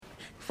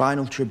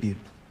Final tribute.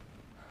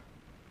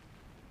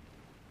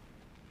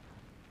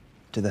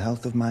 To the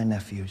health of my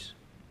nephews.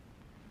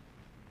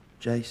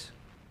 Jace.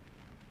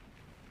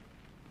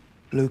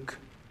 Luke.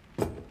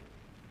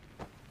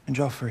 And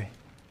Joffrey.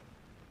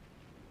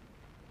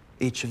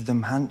 Each of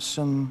them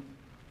handsome,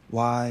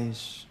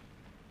 wise,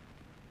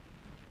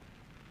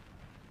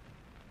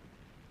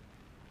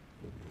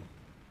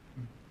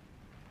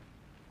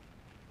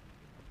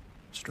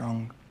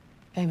 strong.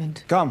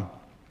 Aemond. Come.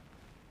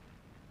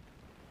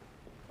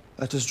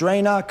 Let us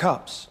drain our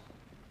cups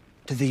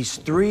to these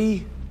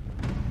three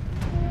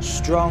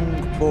strong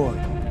boys.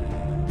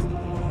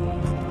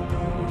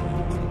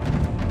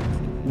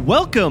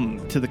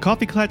 Welcome to the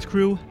Coffee Klatch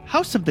Crew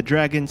House of the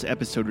Dragons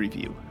episode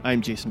review.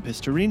 I'm Jason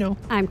Pistorino.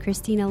 I'm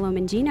Christina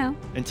Lomangino.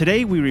 And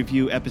today we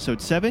review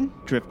episode 7,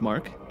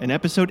 Driftmark, and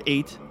episode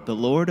 8, The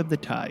Lord of the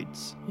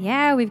Tides.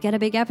 Yeah, we've got a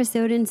big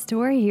episode in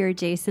store here,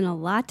 Jason. A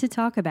lot to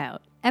talk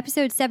about.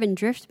 Episode 7,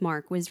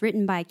 Driftmark, was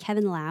written by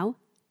Kevin Lau,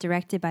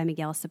 directed by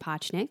Miguel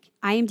Sapochnik.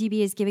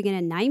 IMDb is giving it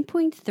a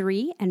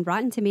 9.3 and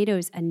Rotten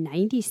Tomatoes a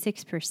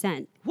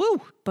 96%.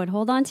 Woo! But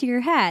hold on to your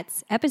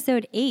hats.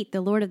 Episode 8,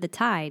 The Lord of the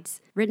Tides,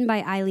 written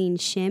by Eileen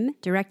Shim,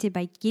 directed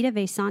by Geeta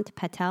Vasanth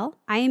Patel.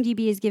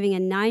 IMDb is giving a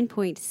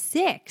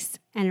 9.6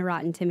 and a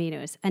Rotten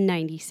Tomatoes a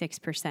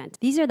 96%.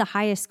 These are the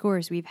highest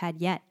scores we've had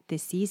yet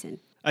this season.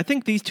 I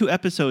think these two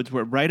episodes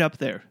were right up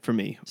there for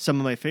me. Some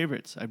of my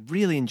favorites. I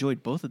really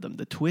enjoyed both of them.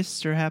 The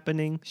twists are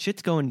happening.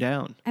 Shit's going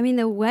down. I mean,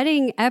 the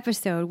wedding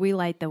episode, We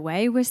Light the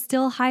Way, was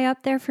still high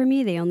up there for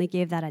me. They only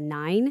gave that a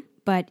 9.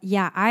 But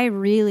yeah, I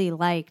really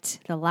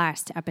liked the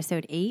last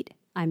episode 8.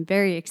 I'm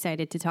very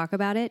excited to talk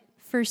about it.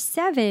 For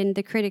 7,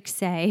 the critics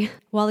say,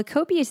 while the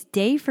copious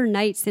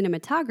day-for-night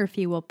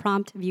cinematography will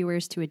prompt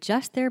viewers to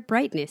adjust their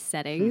brightness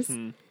settings,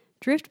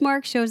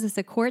 Driftmark shows us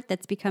a court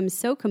that's become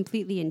so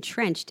completely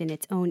entrenched in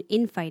its own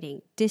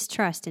infighting,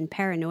 distrust, and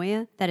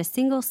paranoia that a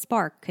single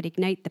spark could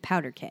ignite the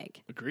powder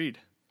keg. Agreed.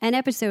 And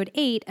episode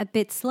 8, a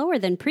bit slower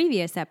than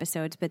previous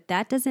episodes, but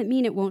that doesn't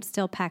mean it won't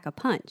still pack a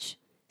punch.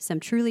 Some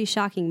truly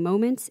shocking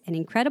moments, an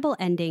incredible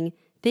ending,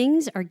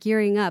 things are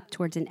gearing up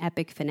towards an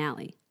epic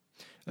finale.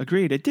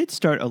 Agreed. It did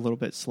start a little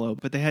bit slow,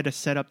 but they had to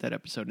set up that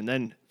episode, and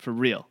then, for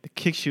real, it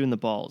kicks you in the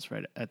balls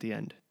right at the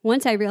end.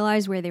 Once I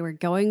realized where they were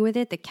going with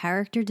it, the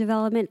character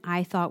development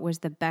I thought was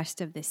the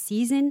best of the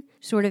season.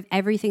 Sort of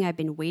everything I've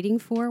been waiting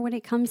for when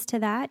it comes to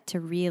that,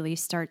 to really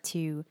start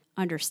to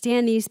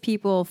understand these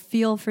people,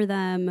 feel for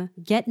them,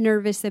 get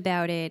nervous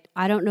about it.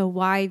 I don't know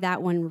why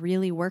that one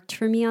really worked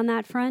for me on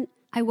that front.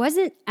 I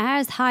wasn't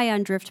as high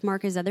on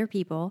Driftmark as other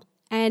people.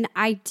 And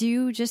I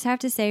do just have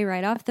to say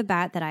right off the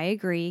bat that I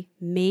agree.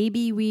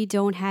 Maybe we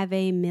don't have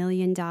a $1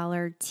 million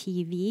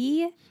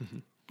TV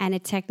and a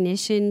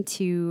technician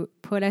to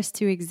put us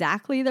to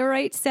exactly the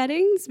right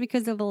settings,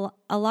 because of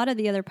a lot of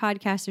the other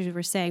podcasters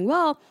were saying,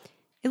 well,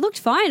 it looked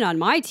fine on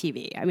my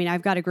TV. I mean,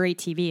 I've got a great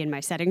TV and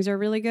my settings are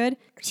really good.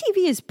 Our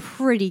TV is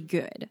pretty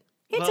good.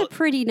 It's a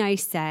pretty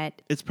nice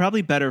set. It's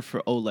probably better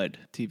for OLED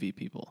TV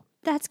people.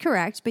 That's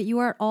correct, but you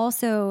are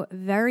also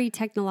very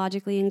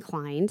technologically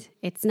inclined.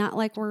 It's not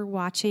like we're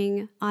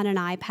watching on an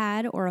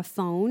iPad or a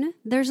phone.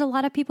 There's a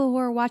lot of people who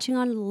are watching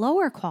on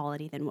lower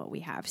quality than what we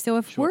have. So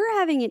if we're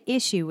having an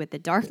issue with the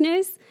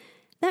darkness,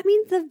 that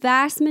means the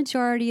vast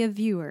majority of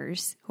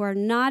viewers who are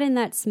not in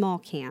that small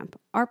camp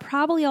are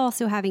probably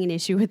also having an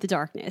issue with the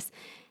darkness.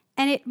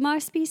 And it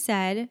must be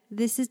said,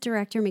 this is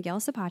director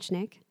Miguel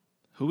Sapochnik,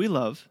 Who we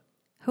love.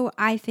 who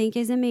I think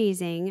is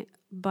amazing,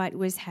 but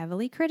was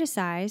heavily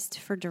criticized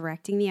for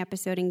directing the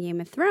episode in Game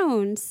of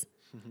Thrones,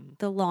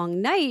 The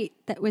Long Night,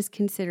 that was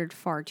considered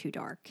far too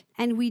dark.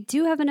 And we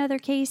do have another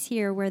case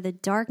here where the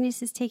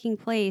darkness is taking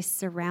place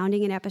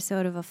surrounding an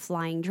episode of a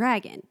flying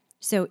dragon.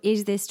 So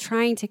is this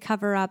trying to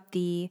cover up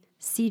the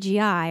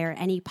CGI or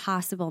any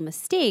possible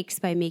mistakes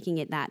by making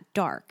it that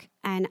dark?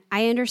 And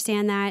I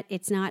understand that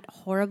it's not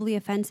horribly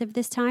offensive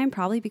this time,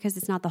 probably because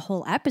it's not the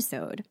whole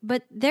episode.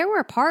 But there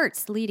were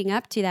parts leading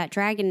up to that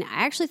dragon.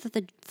 I actually thought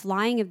the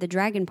flying of the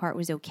dragon part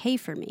was okay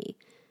for me,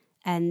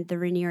 and the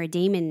Rhaenyra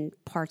Daemon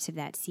parts of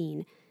that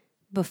scene.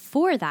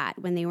 Before that,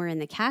 when they were in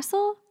the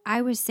castle,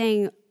 I was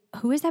saying,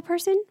 who is that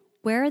person?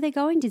 Where are they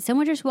going? Did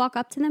someone just walk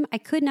up to them? I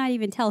could not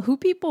even tell who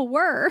people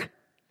were.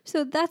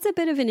 So that's a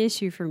bit of an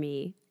issue for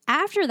me.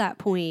 After that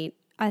point,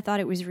 I thought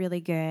it was really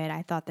good.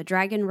 I thought the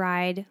dragon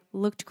ride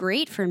looked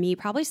great for me.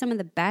 Probably some of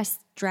the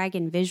best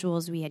dragon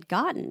visuals we had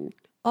gotten.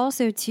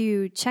 Also,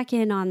 to check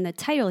in on the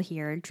title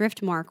here,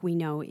 Driftmark, we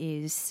know,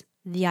 is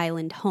the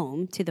island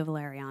home to the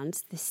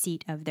Velaryons, the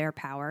seat of their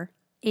power.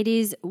 It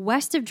is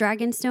west of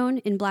Dragonstone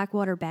in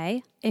Blackwater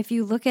Bay. If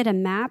you look at a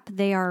map,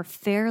 they are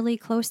fairly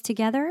close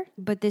together,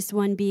 but this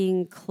one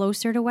being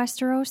closer to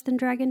Westeros than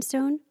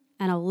Dragonstone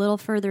and a little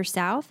further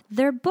south.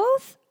 They're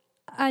both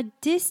a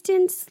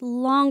distance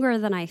longer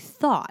than I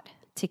thought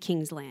to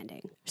King's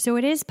Landing. So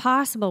it is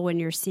possible when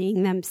you're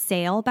seeing them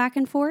sail back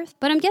and forth,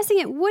 but I'm guessing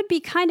it would be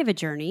kind of a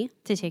journey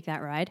to take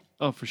that ride.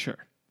 Oh, for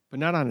sure. But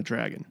not on a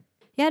dragon.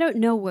 Yeah, I don't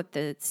know what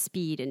the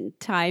speed and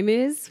time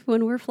is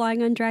when we're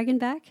flying on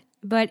Dragonback,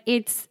 but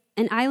it's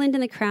an island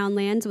in the Crown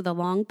Lands with a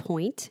long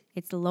point.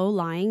 It's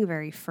low-lying,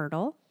 very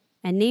fertile,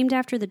 and named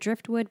after the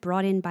driftwood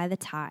brought in by the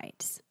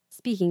tides.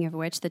 Speaking of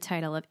which, the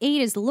title of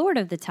 8 is Lord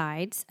of the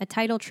Tides, a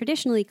title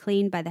traditionally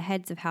claimed by the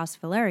heads of House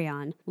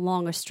Velaryon,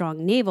 along with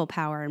strong naval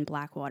power in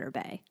Blackwater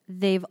Bay.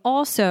 They've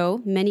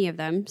also, many of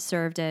them,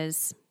 served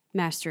as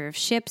Master of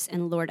Ships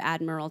and Lord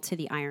Admiral to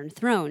the Iron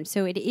Throne.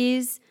 So it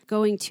is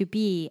going to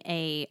be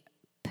a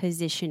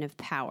position of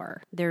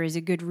power. There is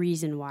a good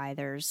reason why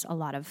there's a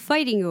lot of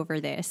fighting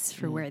over this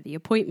for where the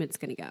appointment's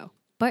going to go.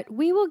 But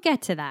we will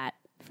get to that.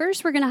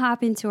 First, we're going to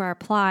hop into our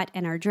plot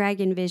and our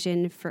dragon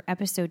vision for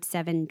Episode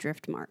 7,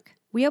 Driftmark.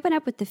 We open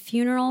up with the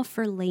funeral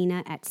for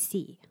Laena at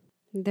sea.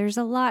 There's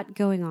a lot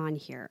going on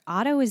here.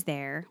 Otto is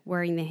there,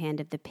 wearing the hand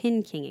of the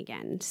Pin King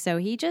again, so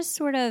he just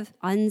sort of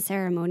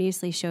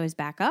unceremoniously shows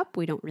back up.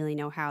 We don't really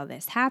know how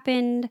this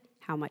happened,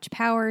 how much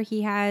power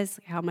he has,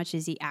 how much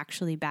is he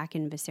actually back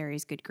in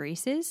Viserys' good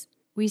graces.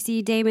 We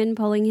see Daemon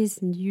pulling his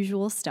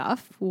usual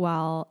stuff,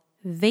 while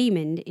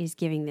Vaemond is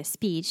giving the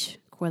speech,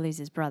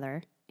 Corlys'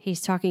 brother.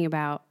 He's talking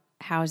about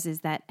houses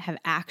that have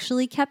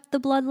actually kept the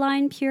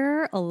bloodline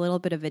pure, a little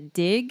bit of a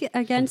dig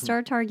against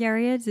our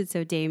Targaryens, and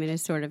so Daemon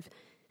is sort of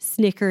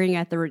snickering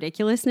at the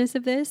ridiculousness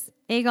of this.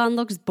 Aegon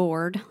looks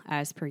bored,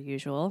 as per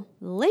usual.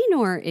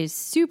 Laenor is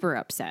super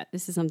upset.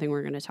 This is something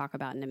we're going to talk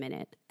about in a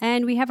minute.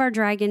 And we have our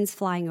dragons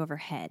flying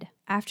overhead.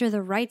 After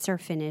the rites are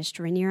finished,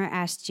 Rhaenyra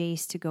asks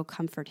Jace to go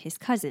comfort his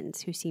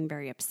cousins, who seem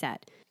very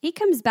upset. He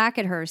comes back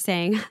at her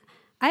saying,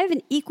 I have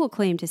an equal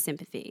claim to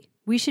sympathy.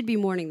 We should be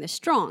mourning the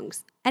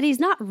Strongs. And he's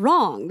not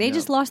wrong. They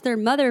just lost their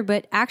mother,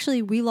 but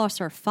actually we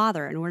lost our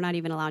father, and we're not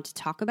even allowed to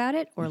talk about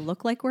it or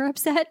look like we're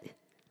upset.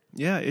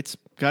 Yeah, it's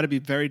got to be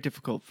very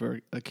difficult for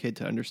a kid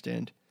to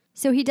understand.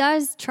 So he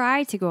does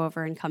try to go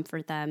over and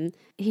comfort them.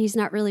 He's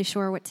not really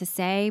sure what to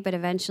say, but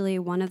eventually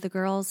one of the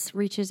girls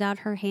reaches out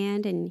her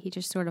hand and he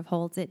just sort of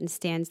holds it and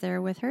stands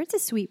there with her. It's a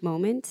sweet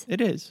moment. It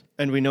is.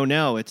 And we know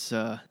now it's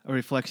a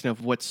reflection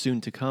of what's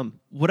soon to come.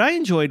 What I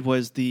enjoyed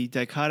was the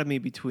dichotomy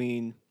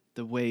between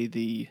the way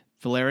the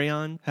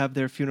Velaryon have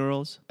their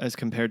funerals as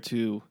compared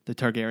to the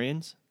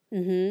Targaryens.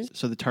 Mm-hmm.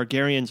 So the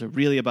Targaryens are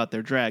really about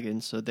their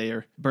dragons, so they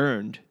are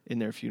burned in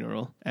their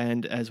funeral.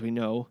 And as we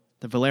know,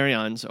 the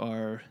Velaryons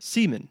are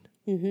seamen.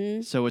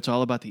 Mm-hmm. So it's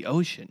all about the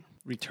ocean,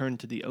 return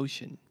to the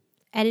ocean.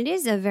 And it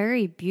is a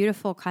very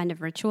beautiful kind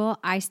of ritual.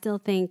 I still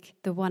think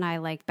the one I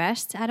like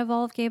best out of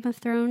all of Game of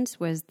Thrones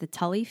was the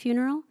Tully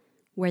funeral,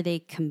 where they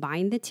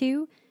combined the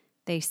two.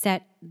 They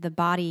set the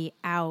body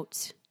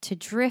out to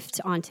drift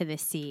onto the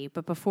sea,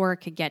 but before it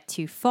could get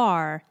too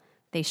far,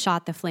 they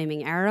shot the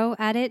flaming arrow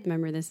at it.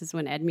 Remember, this is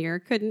when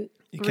Edmure couldn't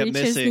reach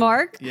his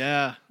mark.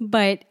 Yeah.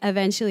 But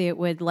eventually it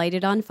would light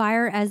it on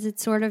fire as it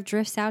sort of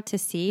drifts out to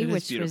sea,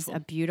 which was a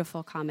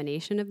beautiful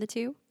combination of the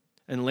two.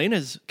 And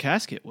Laena's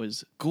casket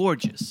was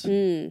gorgeous.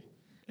 Mm.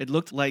 It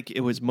looked like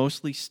it was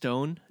mostly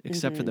stone,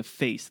 except for the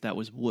face that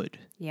was wood.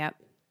 Yep.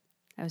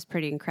 That was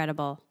pretty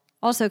incredible.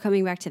 Also,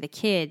 coming back to the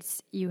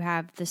kids, you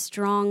have the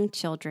Strong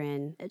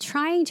children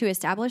trying to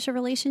establish a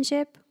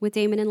relationship with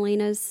Daemon and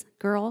Laena's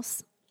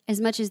girls. As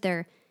much as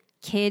they're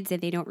kids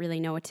and they don't really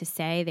know what to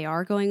say, they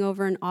are going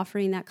over and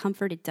offering that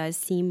comfort. It does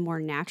seem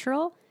more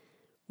natural.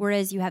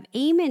 Whereas you have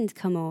Aemond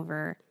come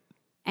over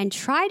and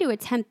try to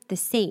attempt the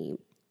same.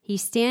 He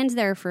stands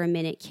there for a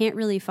minute, can't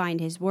really find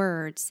his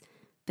words,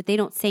 but they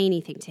don't say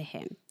anything to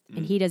him.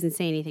 And he doesn't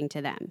say anything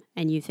to them.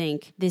 And you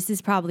think, this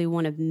is probably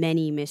one of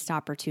many missed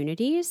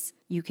opportunities.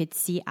 You could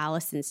see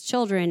Alicent's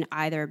children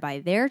either by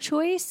their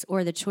choice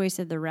or the choice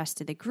of the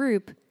rest of the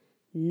group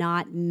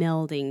not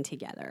melding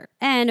together.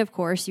 And of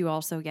course, you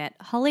also get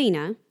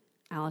Helaena,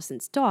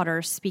 Alicent's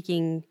daughter,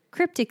 speaking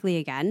cryptically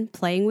again,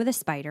 playing with a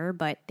spider,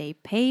 but they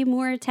pay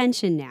more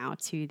attention now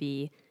to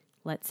the,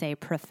 let's say,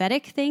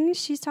 prophetic things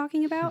she's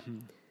talking about.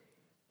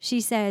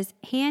 She says,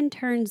 hand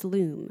turns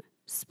loom,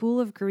 spool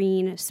of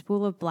green,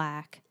 spool of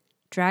black,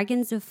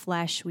 dragons of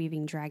flesh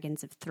weaving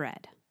dragons of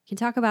thread. We can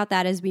talk about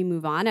that as we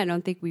move on. I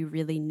don't think we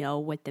really know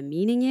what the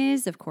meaning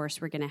is. Of course,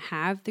 we're going to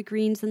have the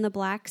greens and the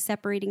blacks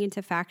separating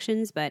into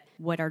factions, but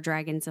what are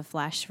dragons of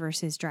flesh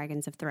versus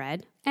dragons of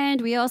thread?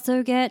 And we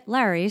also get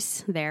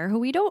Larys there, who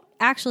we don't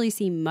actually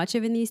see much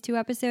of in these 2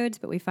 episodes,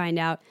 but we find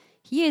out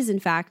he is, in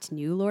fact,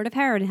 new Lord of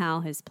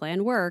Harrenhal. His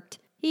plan worked.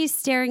 He's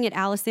staring at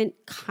Alicent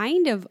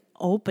kind of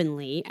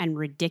openly and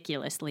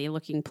ridiculously,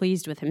 looking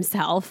pleased with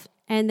himself.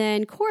 And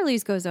then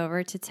Corlys goes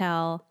over to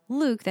tell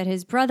Luke that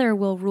his brother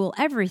will rule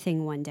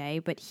everything one day,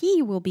 but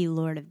he will be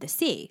Lord of the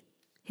Sea.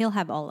 He'll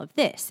have all of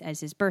this as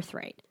his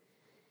birthright.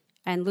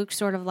 And Luke's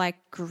sort of like,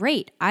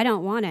 great, I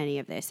don't want any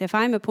of this. If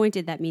I'm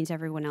appointed, that means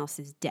everyone else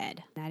is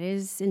dead. That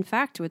is, in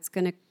fact, what's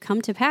going to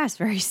come to pass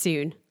very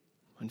soon.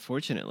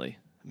 Unfortunately.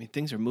 I mean,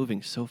 things are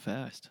moving so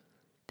fast.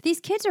 But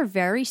these kids are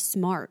very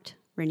smart.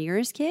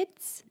 Rhaenyra's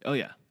kids. Oh,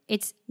 yeah.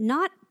 It's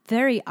not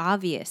very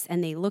obvious,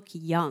 and they look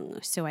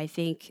young, so I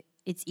think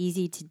it's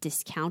easy to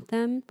discount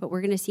them. But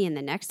we're going to see in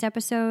the next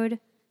episode,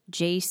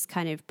 Jace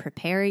kind of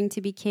preparing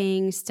to be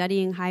king,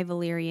 studying High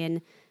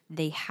Valyrian.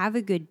 they have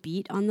a good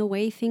beat on the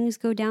way things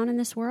go down in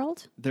this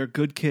world. They're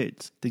good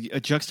kids. A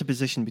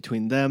juxtaposition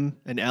between them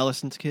and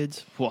Allison's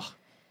kids. Whoa.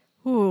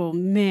 Oh,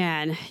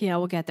 man. Yeah,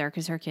 we'll get there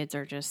because her kids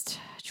are just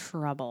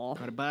trouble.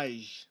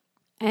 Garbage.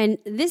 And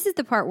this is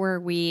the part where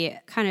we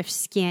kind of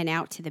scan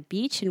out to the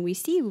beach and we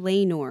see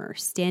Laenor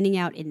standing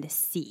out in the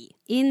sea,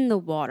 in the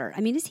water. I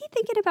mean, is he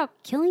thinking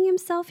about killing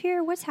himself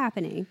here? What's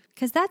happening?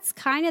 Because that's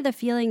kind of the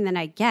feeling that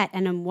I get.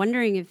 And I'm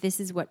wondering if this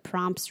is what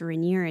prompts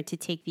Rhaenyra to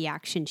take the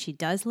action she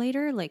does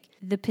later. Like,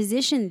 the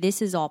position this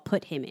has all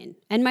put him in,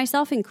 and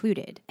myself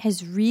included,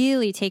 has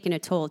really taken a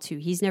toll too.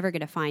 He's never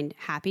going to find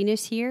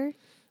happiness here.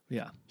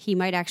 Yeah. He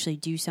might actually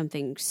do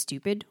something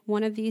stupid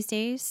one of these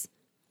days.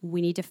 We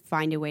need to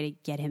find a way to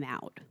get him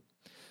out.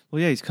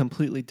 Well, yeah, he's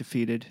completely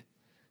defeated.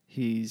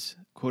 He's,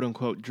 quote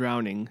unquote,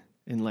 drowning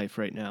in life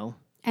right now.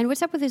 And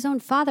what's up with his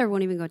own father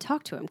won't even go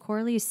talk to him?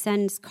 Corlys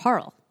sends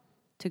Carl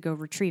to go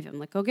retrieve him.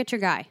 Like, go get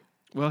your guy.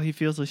 Well, he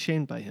feels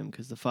ashamed by him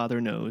because the father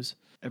knows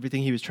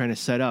everything he was trying to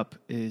set up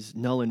is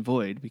null and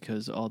void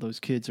because all those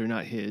kids are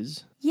not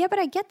his. Yeah, but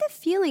I get the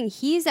feeling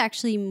he's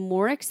actually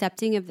more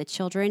accepting of the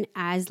children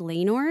as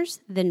Laenor's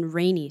than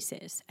Rhaenys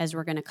is, as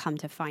we're going to come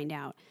to find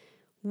out.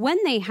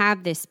 When they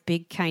have this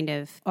big kind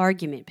of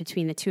argument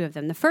between the two of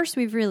them, the first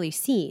we've really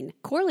seen,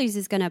 Corlys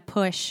is going to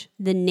push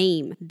the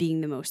name being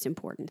the most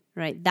important,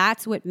 right?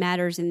 That's what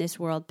matters in this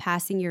world,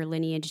 passing your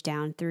lineage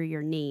down through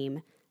your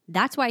name.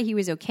 That's why he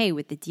was okay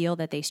with the deal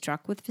that they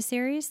struck with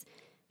Viserys.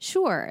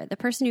 Sure, the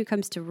person who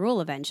comes to rule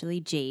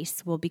eventually,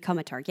 Jace, will become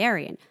a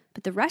Targaryen,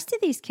 but the rest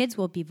of these kids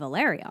will be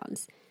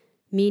Valerians.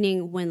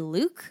 Meaning when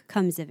Luke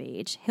comes of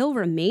age, he'll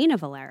remain a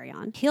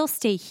Valerian. He'll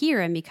stay here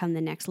and become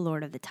the next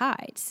Lord of the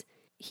Tides.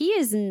 He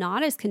is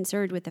not as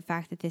concerned with the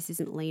fact that this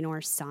isn't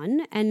Laenor's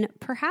son, and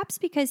perhaps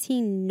because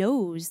he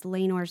knows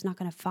Laenor's not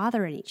going to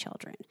father any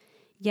children.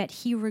 Yet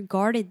he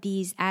regarded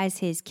these as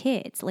his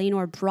kids.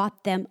 Laenor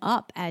brought them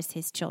up as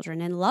his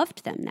children and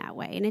loved them that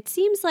way. And it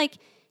seems like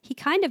he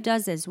kind of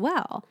does as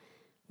well.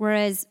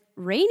 Whereas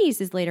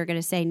Rhaenys is later going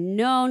to say,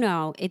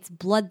 no, it's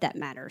blood that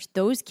matters.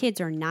 Those kids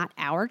are not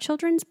our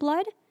children's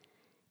blood.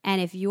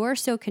 And if you're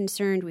so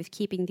concerned with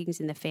keeping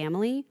things in the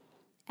family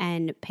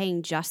and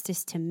paying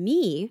justice to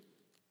me,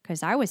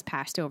 because I was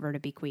passed over to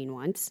be queen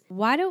once,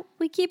 why don't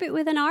we keep it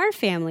within our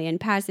family and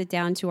pass it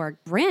down to our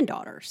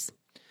granddaughters?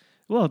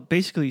 Well,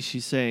 basically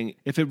she's saying,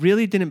 if it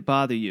really didn't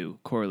bother you,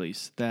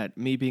 Corlys, that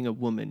me being a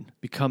woman,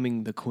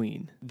 becoming the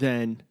queen,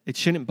 then it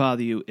shouldn't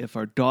bother you if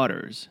our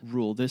daughters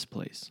rule this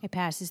place. It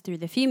passes through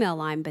the female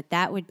line, but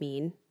that would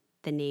mean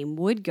the name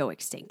would go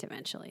extinct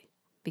eventually.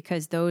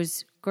 Because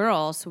those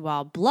girls,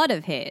 while blood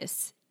of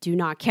his, do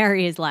not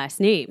carry his last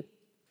name.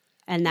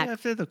 And that, yeah,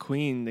 if they're the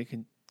queen, they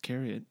can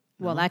carry it.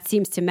 Well, that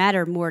seems to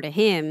matter more to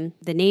him,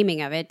 the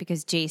naming of it,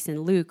 because Jace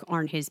and Luke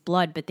aren't his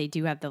blood, but they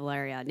do have the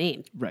Valerian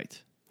name.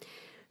 Right.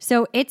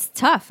 So it's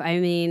tough. I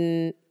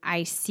mean,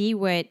 I see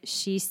what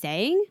she's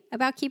saying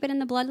about keep it in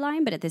the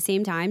bloodline, but at the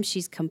same time,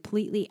 she's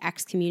completely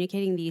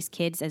excommunicating these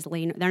kids as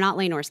Laenor. They're not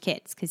Laenor's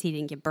kids because he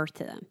didn't give birth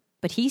to them.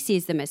 But he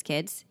sees them as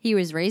kids. He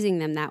was raising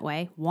them that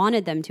way,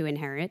 wanted them to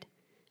inherit.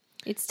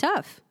 It's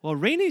tough. Well,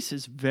 Rhaenys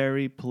is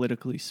very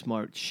politically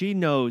smart. She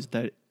knows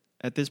that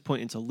at this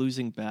point, it's a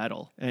losing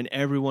battle, and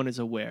everyone is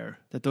aware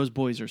that those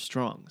boys are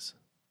strongs.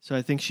 So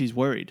I think she's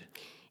worried.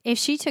 If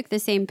she took the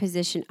same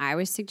position I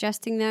was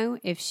suggesting, though,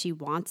 if she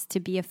wants to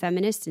be a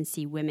feminist and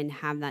see women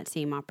have that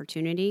same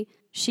opportunity,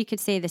 she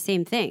could say the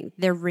same thing.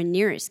 They're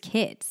Rhaenyra's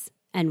kids,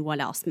 and what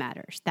else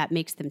matters? That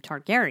makes them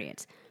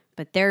Targaryens.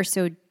 But they're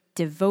so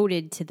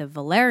devoted to the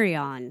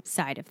Valerian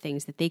side of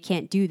things that they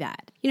can't do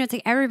that. You know, it's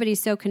like everybody's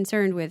so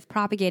concerned with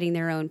propagating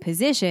their own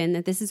position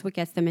that this is what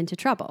gets them into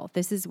trouble.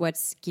 This is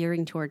what's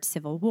gearing towards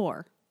civil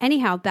war.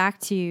 Anyhow, back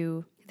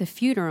to the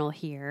funeral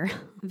here.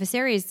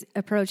 Viserys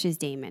approaches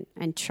Daemon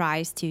and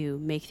tries to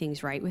make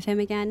things right with him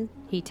again.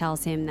 He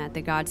tells him that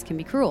the gods can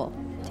be cruel,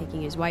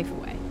 taking his wife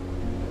away.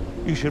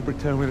 You should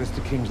return with us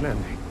to King's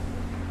Landing.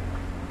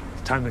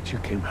 It's time that you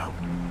came home.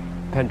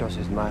 Pentos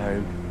is my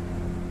home.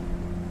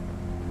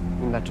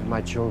 And that of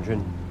my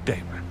children.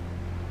 Daemon,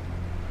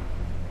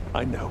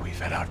 I know we've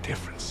had our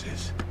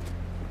differences,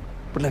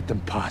 but let them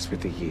pass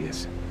with the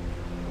years.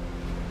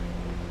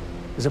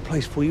 There's a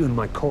place for you in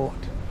my court.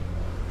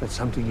 That's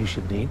something you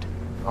should need.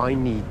 I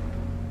need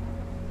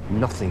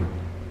nothing.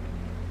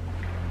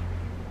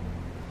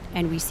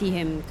 And we see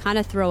him kind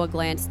of throw a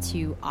glance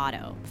to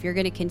Otto. If you're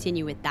going to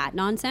continue with that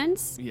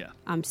nonsense,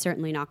 I'm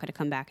certainly not going to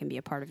come back and be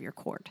a part of your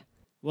court.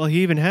 Well,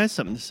 he even has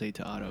something to say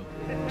to Otto.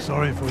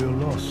 Sorry for your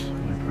loss,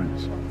 my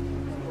prince.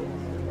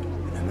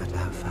 No matter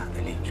how fat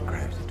the leech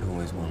grows, it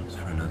always wants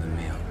for another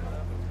meal.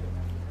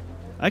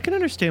 I can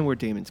understand where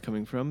Daemon's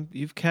coming from.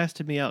 You've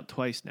casted me out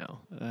twice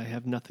now. I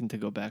have nothing to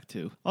go back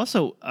to.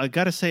 Also, I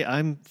gotta say,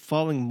 I'm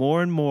falling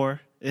more and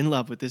more in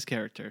love with this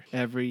character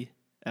every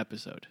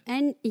episode.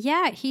 And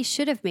yeah, he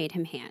should have made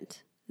him hand.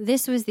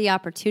 This was the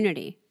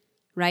opportunity,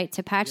 right?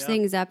 To patch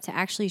things up, to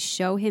actually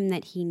show him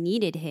that he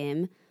needed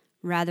him,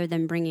 rather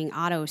than bringing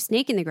Otto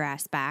Snake in the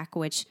Grass back,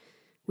 which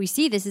We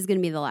see this is going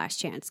to be the last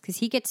chance because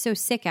he gets so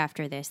sick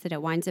after this that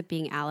it winds up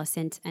being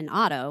Alicent and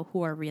Otto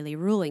who are really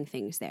ruling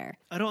things there.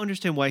 I don't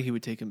understand why he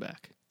would take him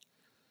back.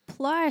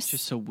 Plus,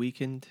 Just so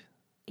weakened.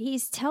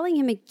 he's telling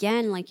him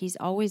again, like he's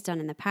always done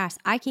in the past,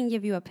 I can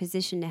give you a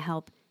position to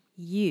help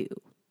you,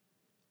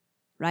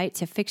 right?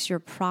 To fix your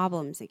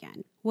problems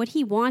again. What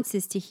he wants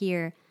is to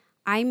hear,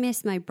 I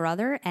miss my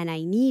brother and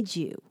I need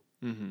you.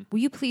 Will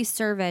you please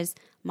serve as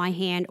my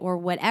hand or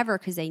whatever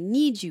because I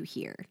need you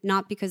here,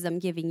 not because I'm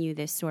giving you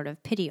this sort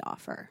of pity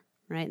offer,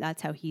 right?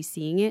 That's how he's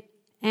seeing it.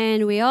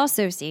 And we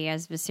also see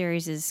as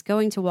Viserys is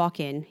going to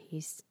walk in,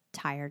 he's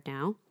tired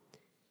now.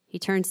 He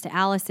turns to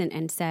Alicent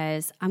and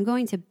says, I'm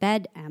going to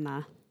bed,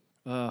 Emma.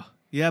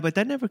 Yeah, but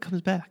that never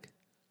comes back.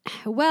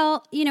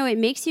 Well, you know, it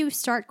makes you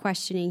start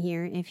questioning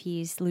here if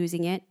he's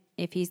losing it,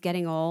 if he's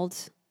getting old.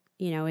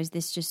 You know, is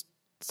this just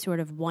sort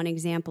of one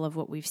example of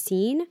what we've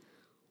seen?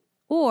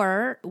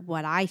 Or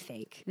what I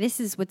think,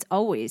 this is what's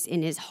always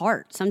in his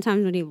heart.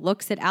 Sometimes when he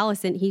looks at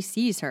Alicent, he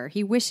sees her.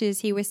 He wishes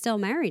he was still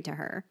married to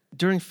her.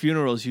 During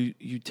funerals,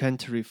 you tend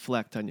to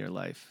reflect on your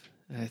life.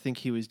 And I think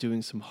he was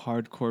doing some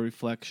hardcore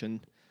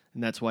reflection,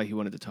 and that's why he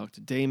wanted to talk to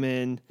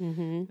Daemon.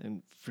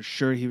 And for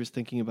sure he was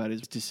thinking about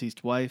his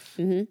deceased wife.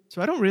 So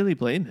I don't really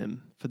blame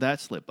him for that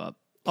slip up.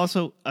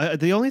 Also,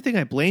 the only thing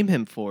I blame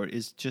him for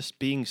is just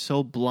being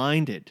so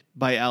blinded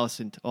by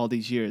Alicent all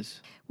these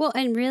years. Well,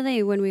 and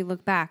really, when we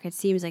look back, it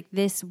seems like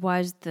this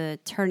was the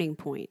turning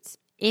point.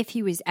 If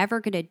he was ever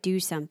going to do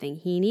something,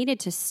 he needed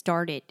to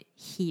start it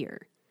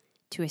here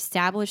to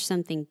establish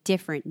something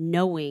different,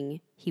 knowing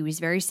he was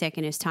very sick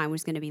and his time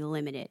was going to be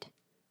limited.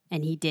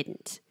 And he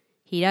didn't.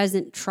 He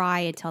doesn't try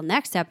until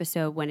next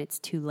episode when it's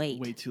too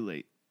late. Way too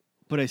late.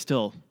 But I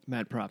still,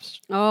 mad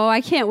props. Oh, I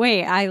can't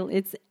wait.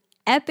 It's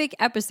epic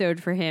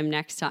episode for him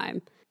next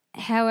time.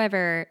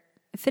 However,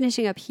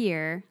 finishing up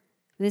here,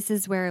 this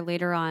is where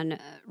later on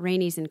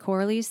Rhaenys and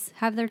Corlys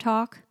have their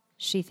talk.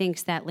 She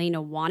thinks that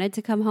Laena wanted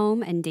to come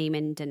home and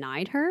Daemon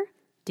denied her.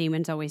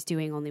 Daemon's always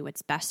doing only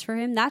what's best for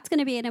him. That's going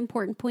to be an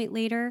important point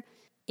later.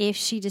 If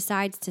she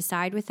decides to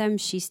side with them,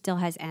 she still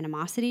has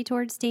animosity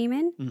towards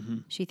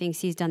Daemon. She thinks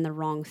he's done the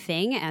wrong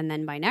thing. And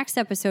then by next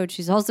episode,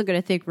 she's also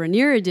going to think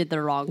Rhaenyra did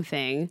the wrong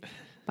thing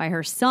by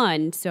her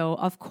son. So,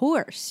 of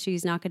course,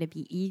 she's not going to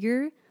be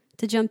eager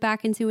to jump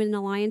back into an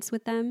alliance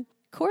with them.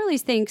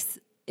 Corlys thinks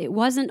it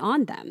wasn't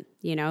on them.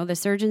 You know, the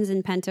surgeons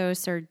in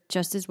Pentos are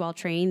just as well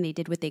trained. They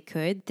did what they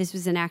could. This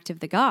was an act of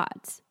the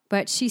gods.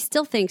 But she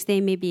still thinks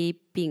they may be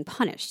being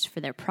punished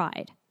for their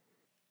pride.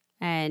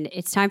 And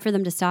it's time for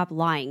them to stop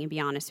lying and be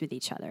honest with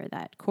each other.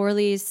 That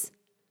Corlys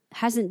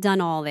hasn't done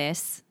all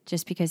this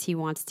just because he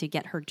wants to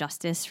get her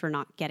justice for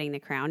not getting the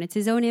crown. It's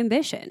his own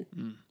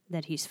ambition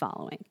that he's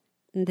following.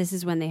 And this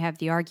is when they have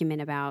the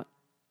argument about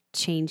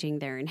changing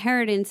their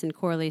inheritance. And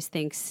Corlys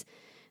thinks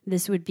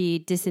this would be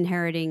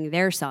disinheriting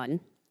their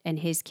son and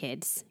his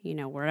kids, you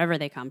know, wherever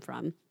they come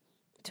from.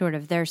 Sort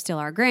of, they're still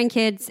our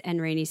grandkids. And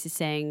Rhaenys is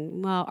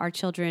saying, well, our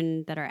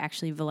children that are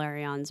actually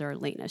Valerians are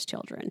Laena's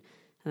children.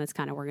 And that's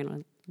kind of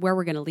where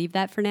we're going to leave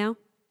that for now.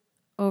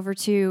 Over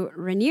to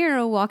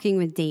Rhaenyra walking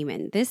with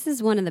Daemon. This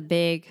is one of the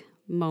big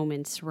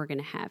moments we're going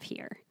to have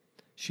here.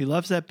 She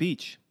loves that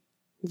beach.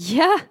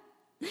 Yeah.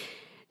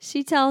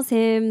 She tells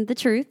him the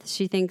truth.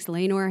 She thinks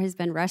Laenor has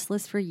been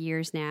restless for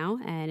years now,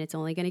 and it's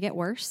only going to get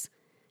worse.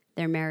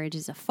 Their marriage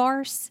is a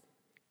farce.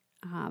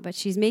 But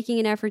she's making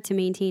an effort to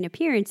maintain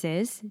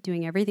appearances,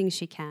 doing everything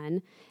she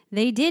can.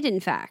 They did, in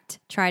fact,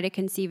 try to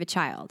conceive a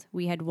child.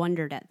 We had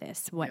wondered at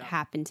this, what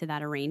happened to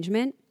that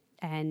arrangement,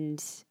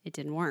 and it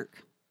didn't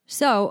work.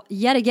 So,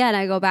 yet again,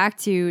 I go back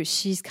to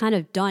she's kind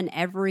of done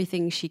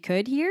everything she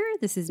could here.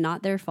 This is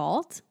not their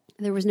fault.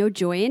 There was no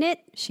joy in it.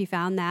 She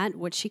found that,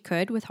 what she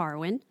could, with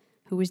Harwin,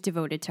 who was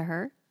devoted to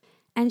her.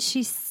 And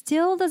she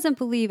still doesn't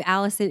believe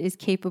Alicent is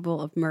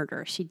capable of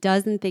murder. She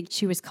doesn't think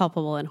she was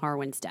culpable in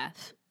Harwin's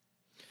death.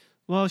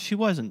 Well, she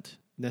wasn't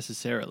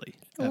necessarily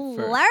at first.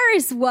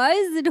 Larys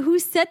was, and who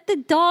set the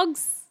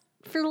dogs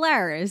for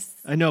Larys?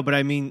 I know, but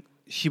I mean,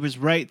 she was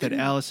right that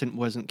Alicent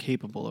wasn't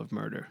capable of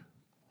murder.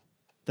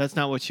 That's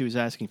not what she was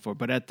asking for.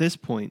 But at this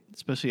point,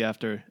 especially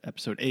after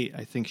episode 8,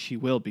 I think she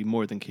will be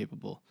more than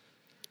capable.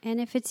 And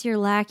if it's your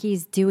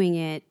lackeys doing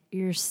it,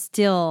 you're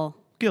still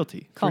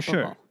Guilty, culpable. for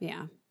sure.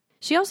 Yeah.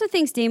 She also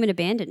thinks Daemon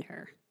abandoned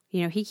her.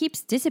 You know, he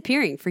keeps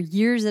disappearing for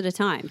years at a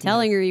time,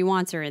 telling her he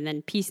wants her and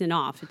then piecing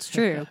off. It's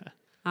true.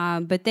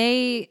 But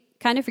they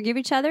kind of forgive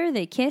each other,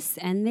 they kiss,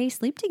 and they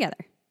sleep together.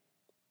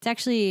 It's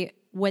actually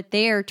what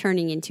they are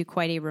turning into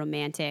quite a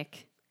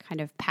romantic,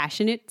 kind of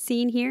passionate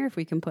scene here, if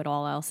we can put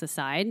all else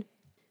aside.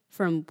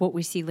 From what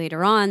we see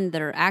later on,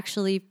 that are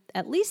actually,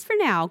 at least for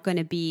now, going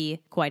to be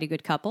quite a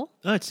good couple.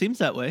 Oh, it seems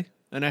that way,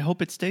 and I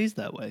hope it stays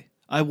that way.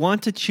 I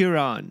want to cheer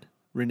on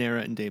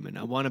Rhaenyra and Daemon.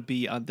 I want to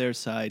be on their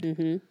side.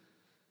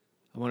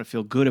 I want to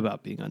feel good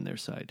about being on their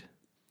side.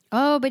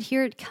 Oh, but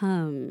here it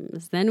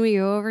comes. Then we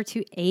go over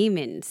to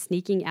Aemon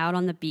sneaking out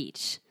on the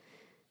beach.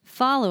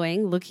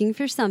 Following, looking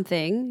for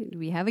something,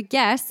 we have a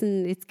guess,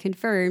 and it's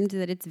confirmed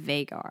that it's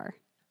Vhagar.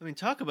 I mean,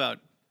 talk about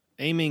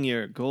aiming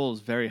your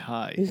goals very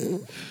high.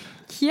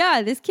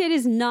 Yeah, this kid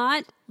is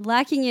not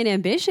lacking in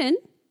ambition.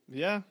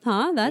 Yeah.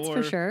 Huh? That's for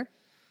Or- sure.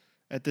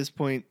 At this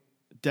point,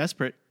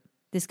 desperate.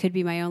 This could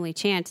be my only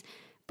chance.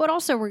 But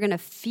also, we're going to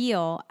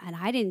feel, and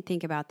I didn't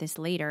think about this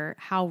later,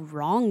 how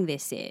wrong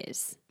this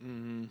is.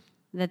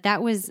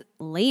 That was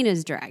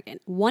Lena's dragon.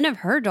 One of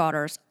her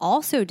daughters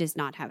also does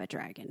not have a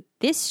dragon.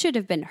 This should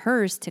have been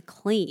hers to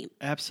claim.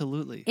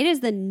 Absolutely. It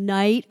is the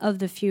night of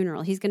the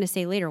funeral. He's going to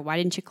say later, why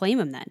didn't you claim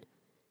him then?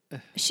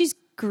 She's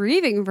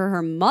grieving for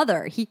her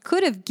mother. He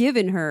could have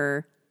given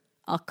her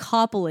a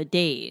couple of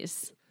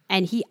days.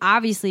 And he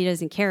obviously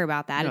doesn't care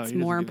about that. No, It's he doesn't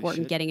more give a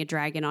important shit. getting a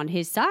dragon on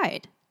his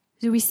side.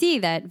 So we see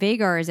that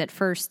Vagar is at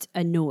first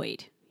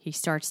annoyed. He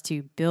starts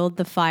to build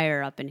the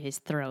fire up in his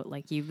throat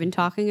like you've been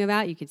talking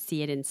about. You could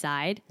see it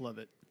inside. Love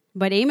it.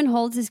 But Aemon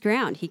holds his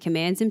ground. He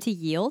commands him to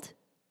yield,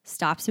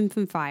 stops him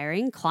from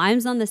firing,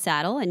 climbs on the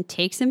saddle, and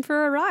takes him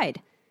for a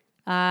ride.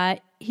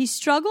 He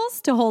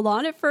struggles to hold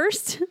on at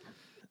first.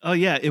 Oh,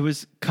 yeah. It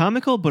was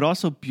comical, but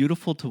also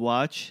beautiful to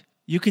watch.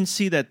 You can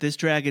see that this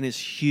dragon is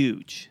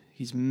huge.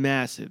 He's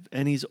massive,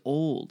 and he's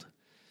old.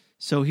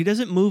 So he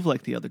doesn't move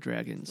like the other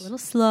dragons. A little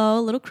slow,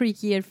 a little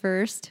creaky at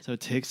first. So it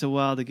takes a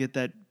while to get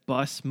that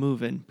bus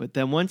moving. But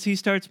then once he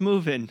starts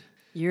moving,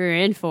 You're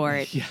in for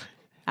it. yeah,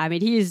 I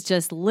mean, he is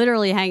just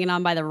literally hanging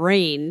on by the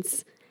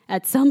reins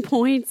at some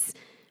points.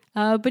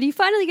 But he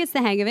finally gets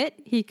the hang of it.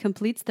 He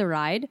completes the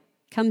ride,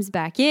 comes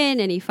back in,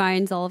 and he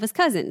finds all of his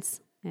cousins.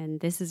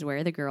 And this is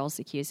where the girls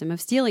accuse him of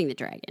stealing the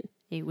dragon.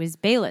 It was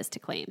Bela's to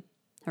claim,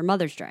 her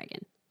mother's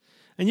dragon.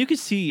 And you can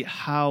see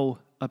how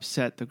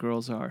upset the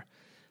girls are,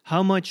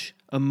 how much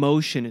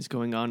emotion is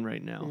going on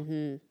right now.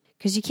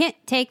 Because you can't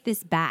take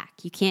this back.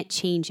 You can't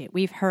change it.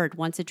 We've heard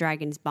once a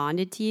dragon's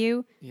bonded to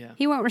you, Yeah.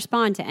 he won't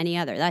respond to any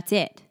other. That's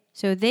it.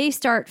 So they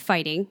start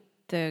fighting.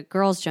 The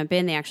girls jump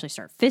in. They actually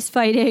start fist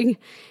fighting.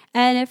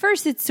 And at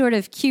first it's sort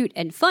of cute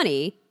and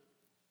funny.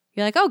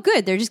 You're like, oh,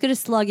 good. They're just going to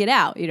slug it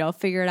out,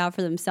 figure it out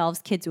for themselves.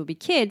 Kids will be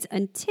kids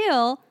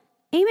until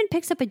Aemon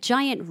picks up a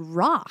giant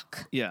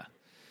rock Yeah.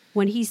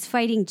 when he's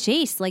fighting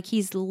Jace. Like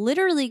he's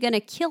literally going to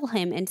kill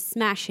him and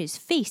smash his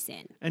face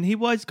in. And he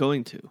was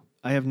going to.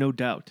 I have no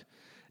doubt.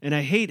 And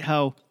I hate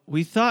how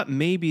we thought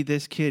maybe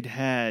this kid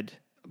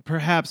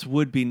perhaps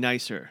would be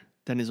nicer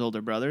than his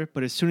older brother.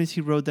 But as soon as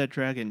he rode that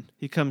dragon,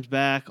 he comes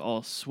back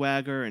all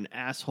swagger and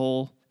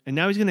asshole. And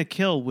now he's going to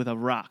kill with a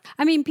rock.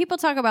 I mean, people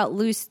talk about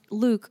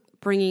Luke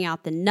bringing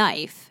out the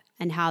knife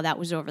and how that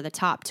was over the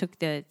top, took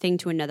the thing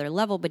to another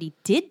level. But he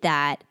did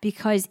that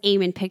because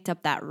Aemon picked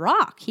up that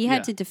rock. He had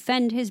Yeah. to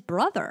defend his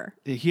brother.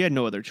 He had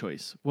no other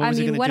choice. What I was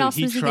mean, he going what to do?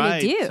 else was he gonna tried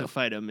do? to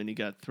fight him and he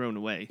got thrown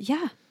away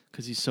Yeah.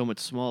 because he's so much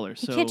smaller. You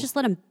So can't just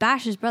let him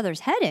bash his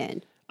brother's head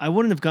in. I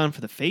wouldn't have gone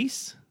for the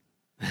face.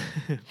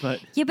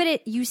 But Yeah,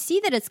 but you see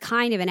that it's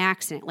kind of an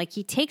accident. Like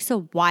he takes a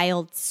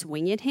wild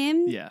swing at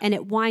him Yeah. and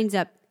it winds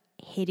up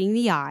hitting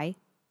the eye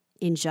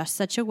in just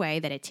such a way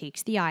that it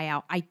takes the eye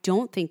out. I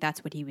don't think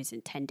that's what he was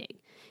intending.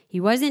 He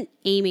wasn't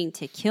aiming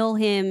to kill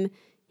him.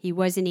 He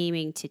wasn't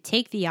aiming to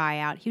take the eye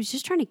out. He was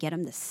just trying to get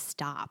him to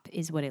stop,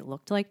 is what it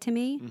looked like to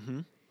me.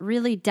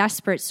 Really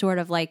desperate, sort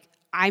of like,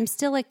 I'm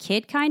still a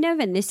kid, kind of,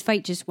 and this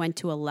fight just went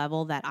to a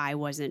level that I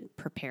wasn't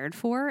prepared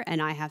for,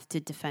 and I have to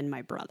defend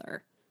my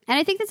brother. And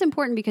I think that's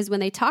important because when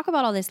they talk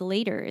about all this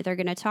later, they're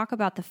going to talk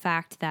about the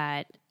fact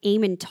that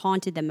Aemon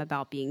taunted them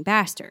about being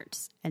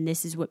bastards, and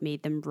this is what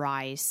made them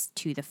rise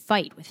to the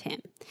fight with him.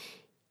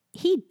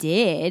 He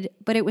did,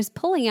 but it was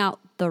pulling out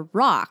the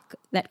rock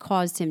that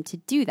caused him to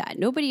do that.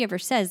 Nobody ever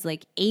says,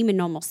 like,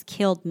 Aemon almost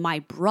killed my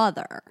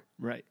brother.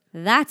 right.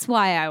 That's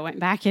why I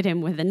went back at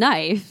him with a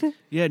knife.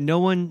 Yeah, no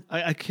one,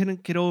 I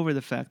couldn't get over the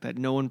fact that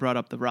no one brought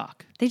up the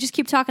rock. They just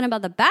keep talking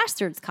about the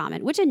bastards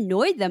comment, which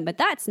annoyed them, but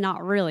that's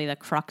not really the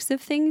crux of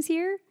things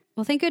here.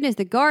 Well, thank goodness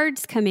the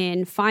guards come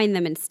in, find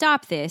them, and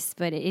stop this,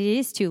 but it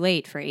is too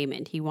late for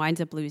Aemon. He winds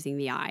up losing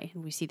the eye.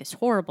 We see this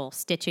horrible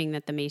stitching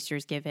that the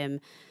maesters give him.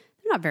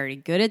 They're not very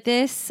good at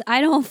this, I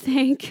don't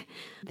think.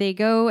 They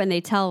go and they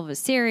tell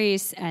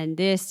Viserys, and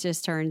this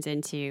just turns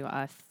into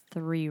a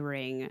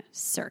 3-ring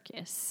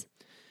circus.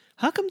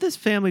 How come this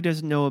family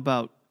doesn't know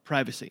about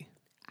privacy?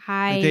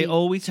 Like, they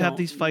always have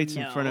these fights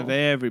in front of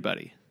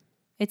everybody.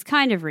 It's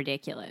kind of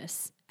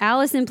ridiculous.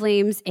 Alicent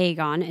blames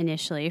Aegon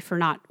initially for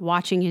not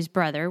watching his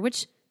brother,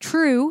 which,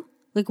 true.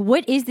 Like,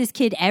 what is this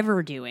kid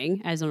ever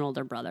doing as an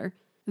older brother?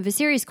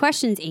 Viserys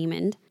questions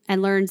Aemond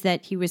and learns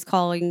that he was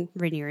calling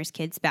Rhaenyra's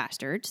kids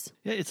bastards.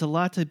 Yeah, it's a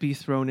lot to be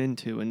thrown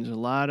into, and there's a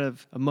lot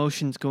of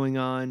emotions going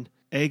on.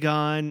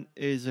 Aegon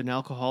is an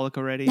alcoholic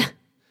already,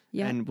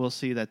 Yeah. and we'll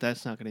see that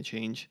that's not going to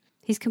change.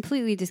 He's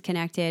completely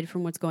disconnected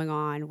from what's going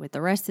on with the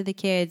rest of the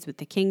kids, with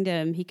the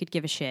kingdom. He could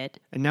give a shit.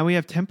 And now we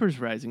have tempers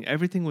rising.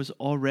 Everything was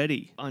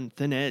already on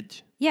thin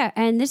edge. Yeah,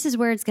 and this is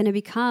where it's going to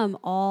become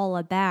all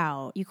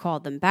about, you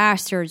called them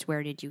bastards,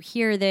 where did you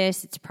hear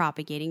this? It's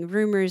propagating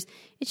rumors.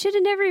 It should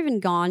have never even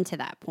gone to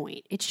that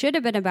point. It should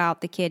have been about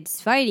the kids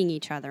fighting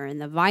each other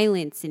and the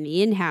violence in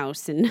the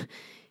in-house. And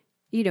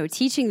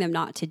teaching them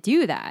not to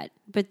do that.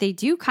 But they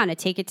do kind of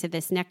take it to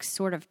this next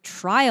sort of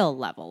trial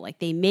level. Like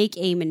they make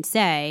Aemon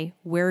say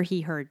where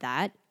he heard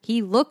that.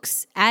 He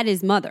looks at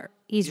his mother.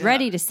 He's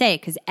ready to say,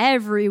 because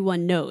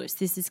everyone knows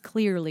this has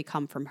clearly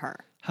come from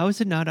her. How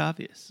is it not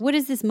obvious? What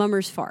is this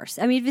mummer's farce?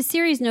 I mean,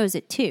 Viserys knows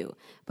it too,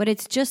 but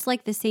it's just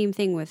like the same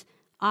thing with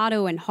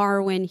Otto and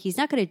Harwin. He's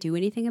not going to do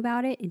anything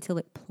about it until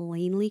it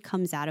plainly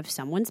comes out of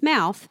someone's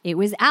mouth. It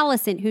was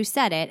Alicent who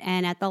said it,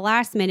 and at the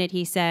last minute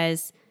he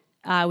says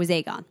it was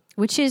Aegon,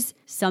 which is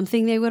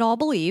something they would all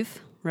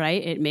believe,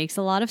 right? It makes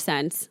a lot of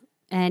sense.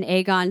 And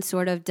Aegon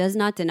sort of does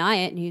not deny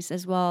it, and he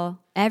says, well,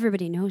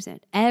 everybody knows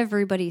it.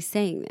 Everybody's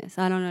saying this.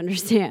 I don't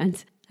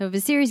understand. So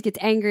Viserys gets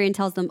angry and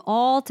tells them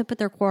all to put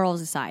their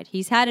quarrels aside.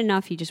 He's had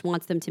enough. He just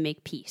wants them to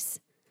make peace.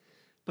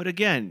 But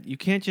again, you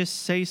can't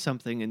just say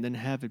something and then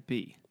have it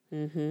be.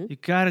 Mm-hmm. You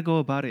got to go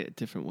about it a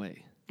different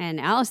way. And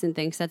Alicent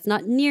thinks that's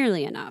not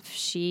nearly enough.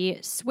 She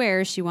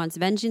swears she wants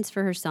vengeance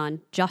for her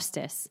son,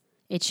 justice.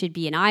 It should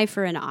be an eye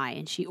for an eye.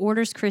 And she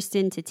orders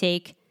Criston to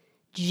take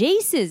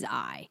Jace's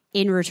eye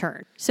in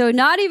return. So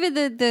not even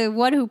the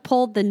one who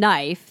pulled the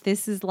knife.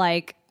 This is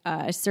like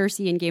a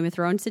Cersei in Game of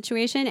Thrones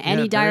situation.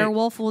 Any dire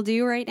wolf will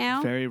do right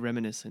now. Very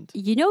reminiscent.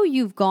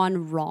 You've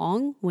gone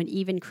wrong when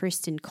even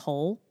Criston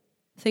Cole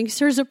thinks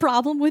there's a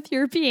problem with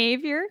your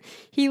behavior.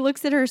 He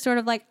looks at her sort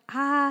of like,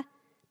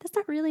 that's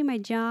not really my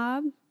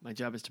job. My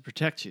job is to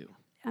protect you.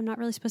 I'm not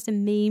really supposed to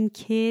maim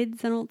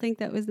kids. I don't think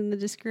that was in the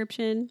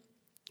description.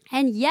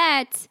 And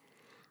yet,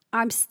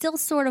 I'm still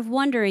sort of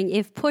wondering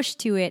if pushed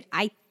to it,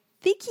 I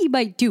think he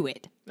might do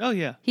it. Oh,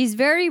 yeah. He's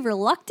very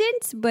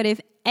reluctant, but if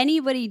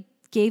anybody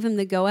gave him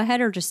the go-ahead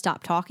or just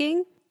stopped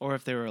talking. Or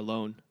if they were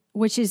alone.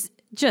 Which is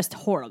just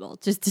horrible,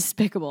 just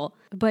despicable.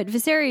 But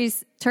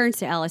Viserys turns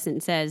to Alicent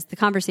and says, the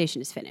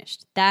conversation is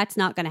finished. That's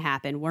not going to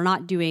happen. We're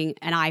not doing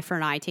an eye for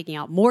an eye, taking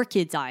out more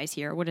kids' eyes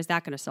here. What is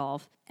that going to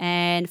solve?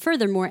 And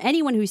furthermore,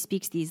 anyone who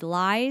speaks these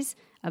lies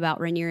about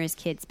Rhaenyra's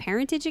kids'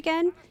 parentage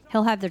again,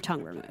 he'll have their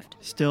tongue removed.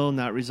 Still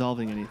not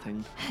resolving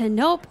anything.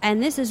 Nope.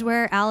 And this is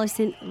where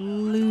Alicent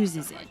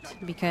loses it,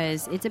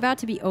 because it's about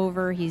to be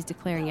over. He's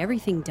declaring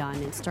everything done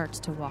and starts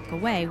to walk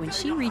away when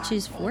she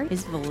reaches for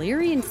his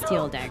Valyrian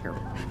steel dagger.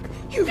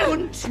 You've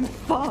gone too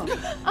far.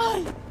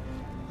 What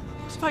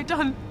have I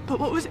done but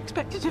what was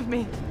expected of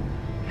me?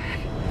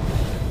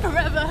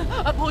 Forever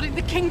upholding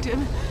the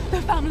kingdom,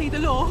 the family, the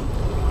law.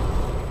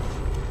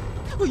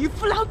 Will you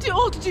flout it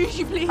all to do as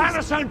you please?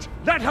 Alicent,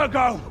 let her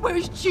go! Where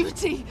is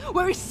duty?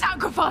 Where is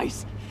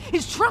sacrifice?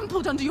 It's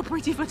trampled under your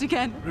pretty foot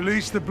again.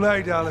 Release the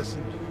blade,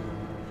 Alicent.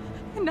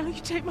 And now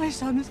you take my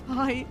son's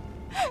eye.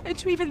 And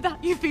to even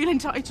that you feel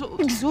entitled.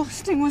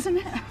 Exhausting, wasn't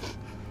it?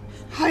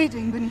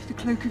 Hiding beneath the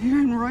cloak of your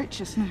own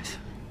righteousness.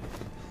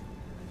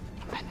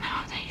 But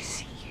now they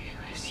see you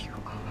as you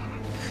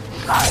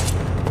are.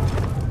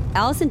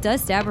 Alicent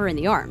does stab her in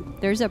the arm.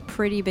 There's a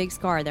pretty big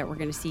scar that we're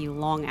going to see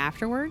long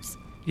afterwards.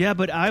 Yeah,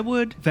 but I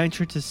would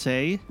venture to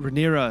say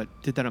Rhaenyra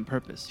did that on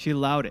purpose. She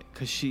allowed it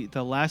because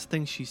the last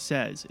thing she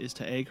says is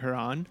to egg her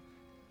on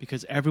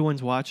because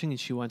everyone's watching and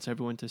she wants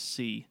everyone to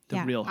see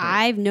the real her.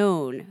 I've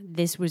known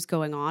this was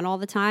going on all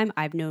the time.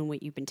 I've known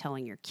what you've been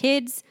telling your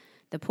kids,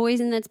 the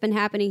poison that's been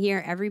happening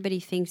here. Everybody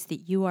thinks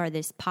that you are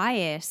this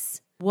pious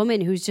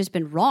woman who's just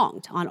been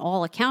wronged on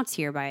all accounts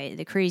here by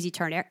the crazy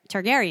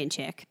Targaryen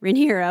chick,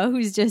 Rhaenyra,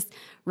 who's just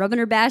rubbing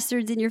her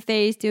bastards in your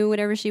face, doing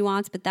whatever she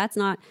wants, but that's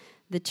not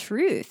the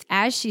truth.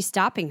 As she's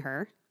stopping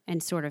her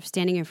and sort of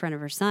standing in front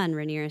of her son,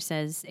 Rhaenyra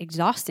says,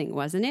 exhausting,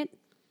 wasn't it?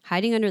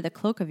 Hiding under the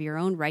cloak of your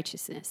own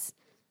righteousness.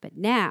 But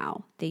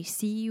now they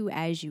see you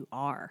as you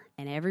are.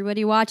 And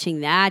everybody watching,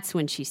 that's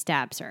when she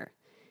stabs her.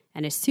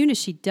 And as soon as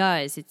she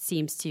does, it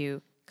seems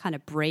to kind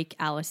of break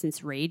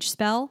Alicent's rage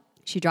spell.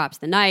 She drops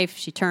the knife,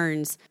 she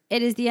turns.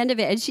 It is the end of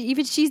it. And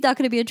she's not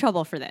going to be in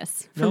trouble for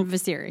this from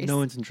Viserys. No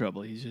one's in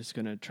trouble. He's just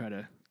going to try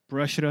to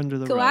brush it under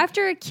the rug. Go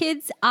after a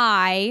kid's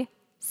eye,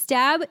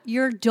 stab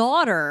your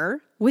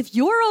daughter with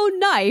your own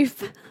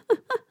knife.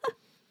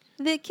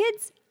 The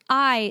kid's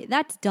eye,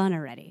 that's done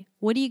already.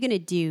 What are you going to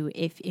do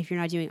if you're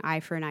not doing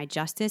eye for an eye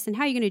justice? And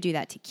how are you going to do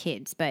that to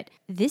kids? But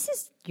this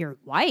is your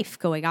wife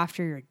going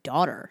after your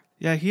daughter.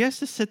 Yeah, he has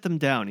to sit them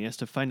down. He has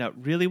to find out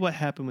really what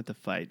happened with the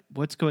fight.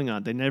 What's going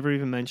on? They never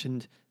even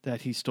mentioned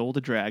that he stole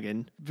the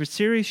dragon.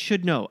 Viserys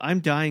should know. I'm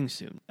dying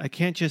soon. I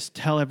can't just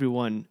tell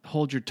everyone,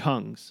 hold your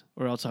tongues,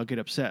 or else I'll get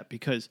upset.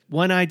 Because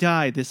when I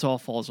die, this all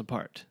falls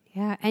apart.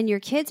 Yeah, and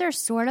your kids are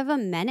sort of a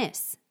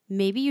menace.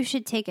 Maybe you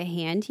should take a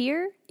hand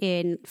here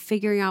in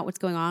figuring out what's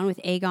going on with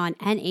Aegon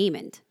and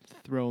Aemond.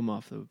 Throw him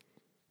off the...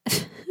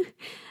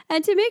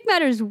 And to make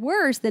matters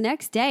worse, the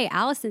next day,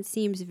 Alicent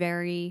seems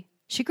very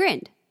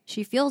chagrined.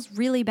 She feels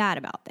really bad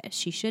about this.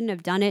 She shouldn't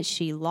have done it.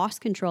 She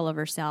lost control of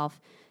herself,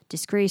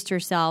 disgraced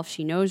herself.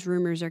 She knows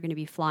rumors are going to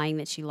be flying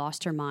that she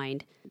lost her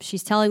mind.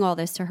 She's telling all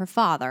this to her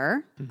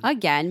father. Mm-hmm.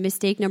 Again,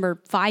 mistake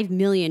number 5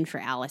 million for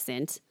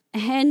Alicent.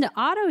 And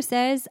Otto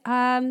says,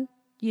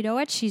 you know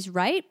what? She's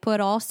right,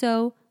 but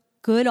also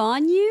good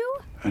on you.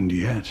 And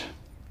yet,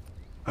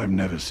 I've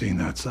never seen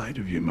that side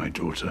of you, my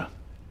daughter.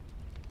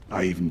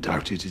 I even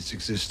doubted its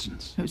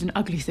existence. It was an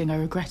ugly thing. I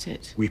regret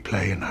it. We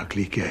play an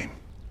ugly game.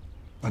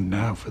 And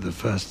now, for the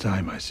first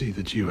time, I see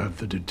that you have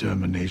the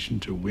determination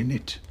to win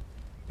it.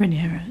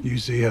 Rhaenyra. You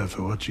see her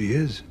for what she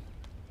is.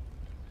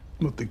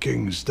 What the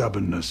king's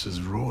stubbornness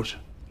has wrought.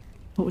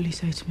 What will he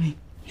say to me?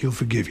 He'll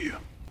forgive you.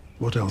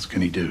 What else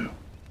can he do?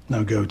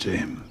 Now go to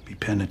him. Be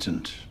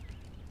penitent.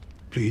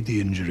 Plead the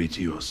injury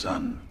to your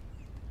son.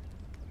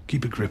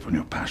 Keep a grip on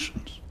your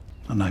passions.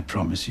 And I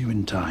promise you,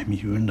 in time,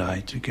 you and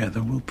I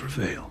together will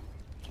prevail.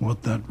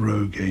 What that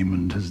rogue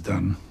Aemond has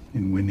done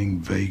in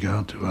winning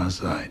Vhagar to our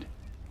side.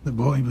 The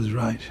boy was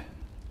right.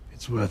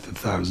 It's worth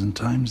 1,000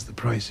 times the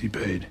price he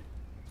paid.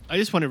 I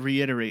just want to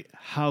reiterate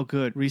how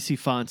good Rhys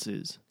Fonts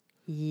is.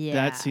 Yeah.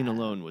 That scene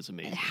alone was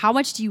amazing. How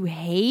much do you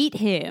hate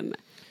him?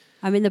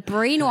 I mean, the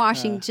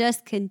brainwashing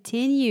just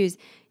continues.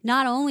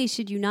 Not only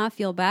should you not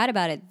feel bad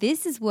about it,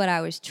 this is what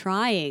I was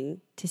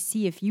trying to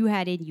see if you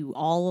had in you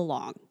all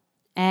along.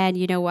 And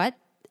you know what?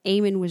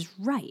 Aemon was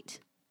right.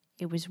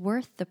 It was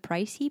worth the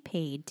price he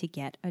paid to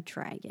get a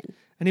dragon.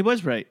 And he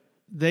was right.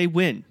 They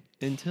win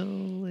until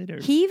later.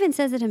 He even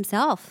says it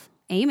himself.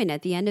 Aemon,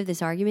 at the end of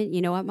this argument,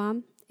 you know what,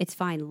 Mom? It's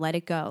fine. Let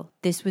it go.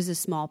 This was a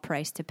small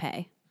price to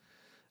pay.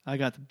 I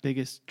got the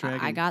biggest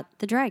dragon. I got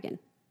the dragon.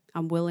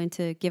 I'm willing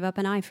to give up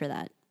an eye for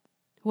that.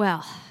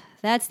 Well,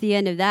 that's the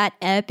end of that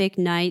epic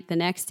night. The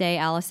next day,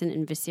 Alicent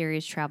and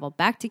Viserys travel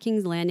back to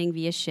King's Landing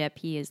via ship.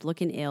 He is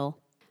looking ill.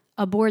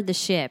 Aboard the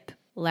ship,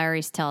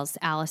 Larys tells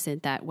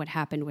Alicent that what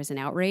happened was an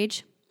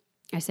outrage.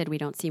 I said we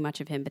don't see much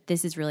of him, but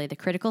this is really the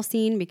critical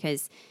scene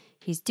because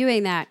he's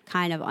doing that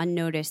kind of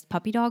unnoticed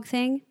puppy dog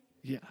thing.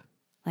 Yeah.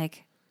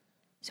 Like,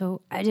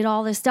 so I did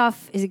all this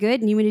stuff. Is it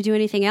good? And you want to do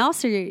anything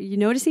else? Are you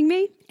noticing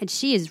me? And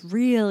she is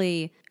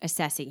really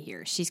assessing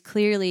here. She's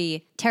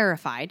clearly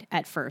terrified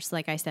at first,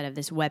 like I said, of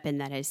this weapon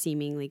that has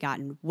seemingly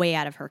gotten way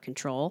out of her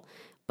control.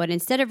 But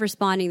instead of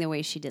responding the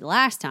way she did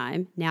last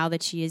time, now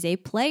that she is a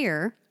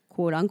player,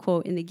 quote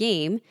unquote, in the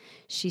game,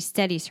 she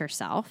steadies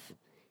herself.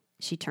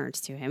 She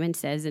turns to him and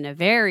says in a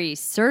very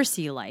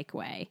Cersei-like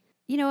way,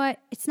 you know what?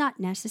 It's not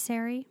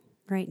necessary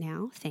right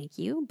now, thank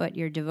you, but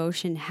your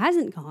devotion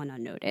hasn't gone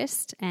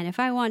unnoticed. And if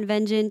I want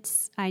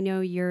vengeance, I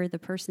know you're the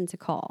person to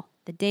call.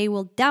 The day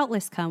will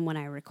doubtless come when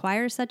I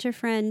require such a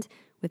friend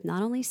with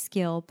not only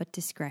skill, but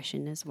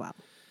discretion as well.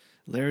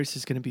 Larys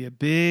is going to be a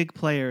big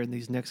player in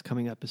these next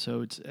coming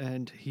episodes,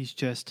 and he's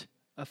just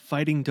a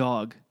fighting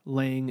dog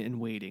laying and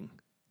waiting.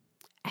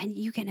 And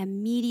you can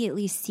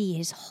immediately see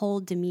his whole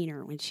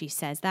demeanor when she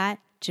says that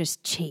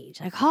just change.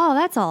 Like, oh,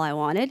 that's all I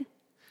wanted.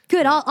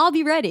 Good, I'll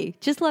be ready.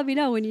 Just let me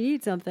know when you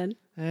need something.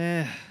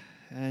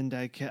 And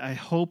I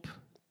hope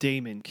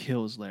Daemon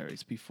kills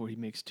Larys before he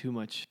makes too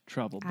much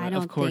trouble. But I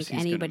don't of course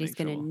think anybody's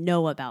going to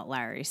know about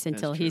Larys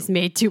until That's he's true.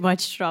 made too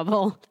much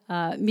trouble.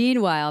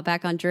 Meanwhile,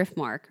 back on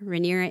Driftmark,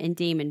 Rhaenyra and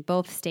Daemon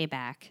both stay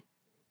back,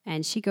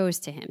 and she goes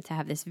to him to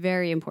have this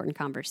very important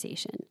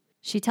conversation.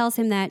 She tells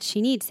him that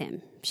she needs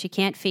him. She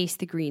can't face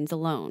the Greens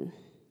alone.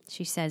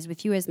 She says,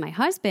 with you as my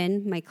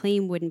husband, my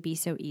claim wouldn't be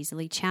so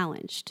easily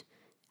challenged.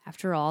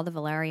 After all, the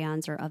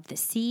Velaryons are of the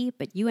sea,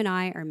 but you and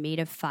I are made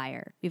of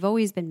fire. We've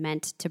always been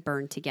meant to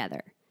burn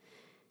together.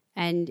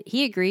 And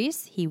he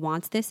agrees. He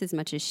wants this as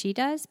much as she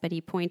does, but he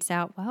points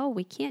out, well,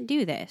 we can't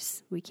do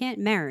this. We can't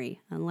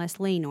marry unless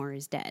Laenor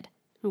is dead.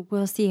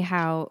 We'll see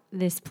how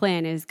this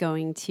plan is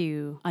going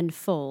to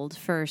unfold.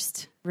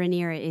 First,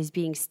 Rhaenyra is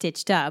being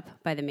stitched up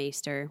by the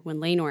Maester when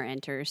Laenor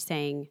enters,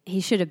 saying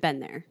he should have been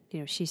there.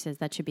 You know, she says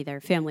that should be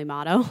their family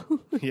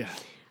motto. Yeah.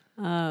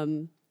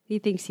 He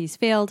thinks he's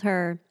failed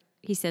her.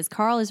 He says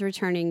Carl is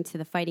returning to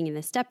the fighting in the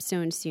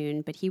Stepstone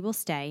soon, but he will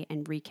stay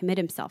and recommit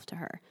himself to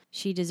her.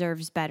 She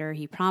deserves better.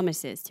 He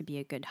promises to be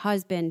a good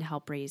husband,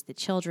 help raise the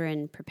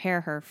children,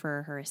 prepare her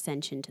for her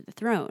ascension to the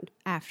throne.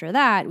 After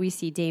that, we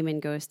see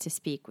Daemon goes to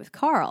speak with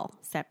Carl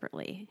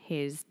separately,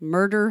 his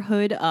murder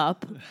hood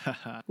up.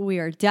 We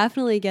are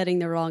definitely getting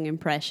the wrong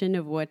impression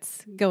of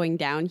what's going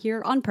down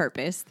here on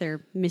purpose.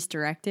 They're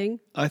misdirecting.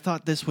 I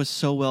thought this was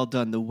so well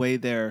done, the way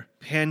they're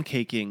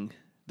pancaking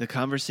the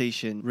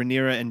conversation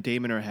Rhaenyra and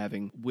Daemon are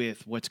having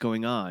with what's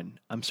going on.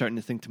 I'm starting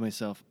to think to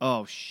myself,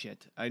 oh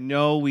shit, I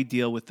know we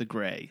deal with the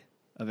gray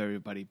of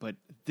everybody, but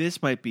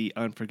this might be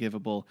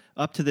unforgivable.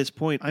 Up to this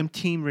point, I'm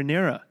Team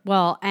Rhaenyra.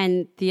 Well,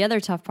 and the other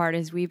tough part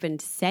is we've been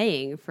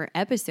saying for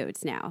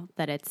episodes now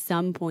that at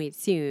some point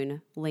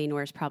soon,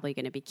 Laenor's probably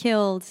going to be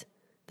killed.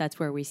 That's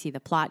where we see the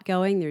plot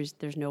going.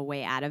 There's no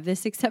way out of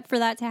this except for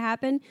that to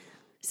happen.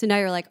 So now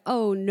you're like,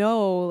 oh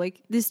no,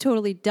 like this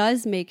totally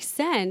does make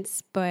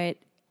sense, but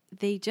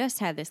they just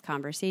had this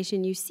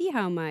conversation. You see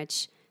how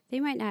much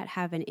they might not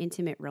have an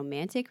intimate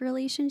romantic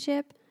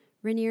relationship,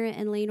 Rhaenyra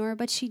and Laenor,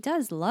 but she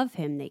does love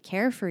him. They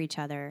care for each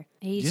other.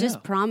 He's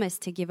just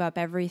promised to give up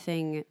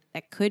everything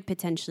that could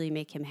potentially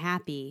make him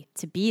happy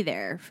to be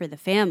there for the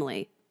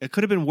family. It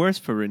could have been worse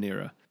for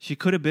Rhaenyra. She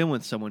could have been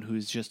with someone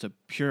who's just a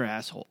pure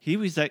asshole. He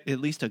was at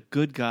least a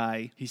good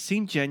guy. He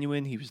seemed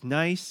genuine. He was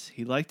nice.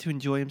 He liked to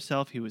enjoy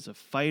himself. He was a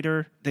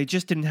fighter. They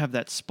just didn't have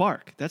that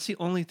spark. That's the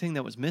only thing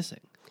that was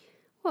missing.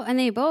 Well, and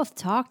they both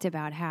talked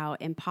about how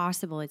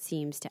impossible it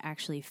seems to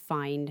actually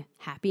find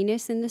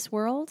happiness in this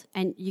world.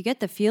 And you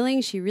get the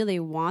feeling she really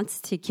wants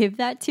to give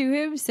that to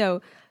him.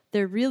 So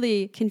they're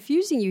really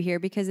confusing you here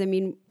because, I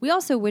mean, we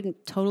also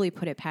wouldn't totally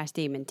put it past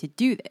Damon to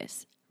do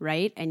this,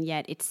 right? And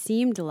yet it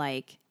seemed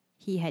like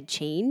he had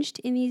changed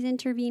in these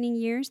intervening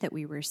years, that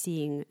we were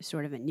seeing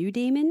sort of a new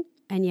Damon.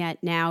 And yet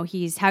now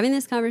he's having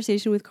this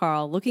conversation with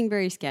Carl, looking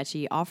very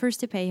sketchy, offers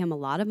to pay him a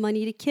lot of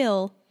money to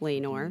kill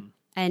Laenor.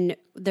 And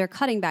they're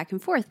cutting back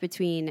and forth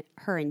between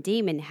her and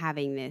Damon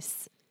having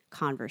this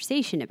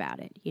conversation about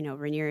it. You know,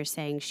 Rhaenyra is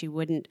saying she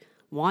wouldn't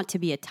want to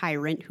be a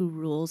tyrant who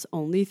rules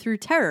only through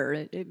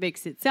terror. It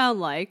makes it sound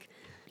like.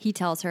 He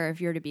tells her, if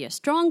you're to be a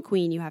strong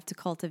queen, you have to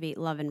cultivate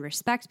love and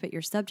respect, but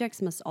your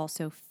subjects must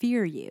also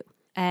fear you.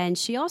 And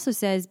she also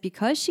says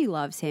because she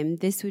loves him,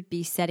 this would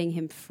be setting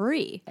him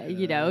free.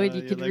 You know, and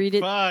you could read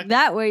it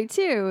that way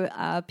too.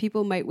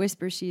 People might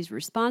whisper she's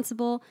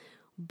responsible,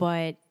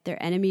 but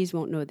their enemies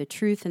won't know the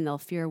truth and they'll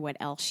fear what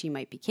else she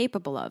might be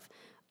capable of.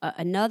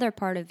 Another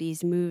part of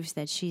these moves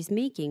that she's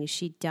making,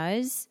 she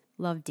does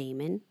love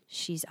Damon.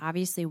 She's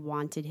obviously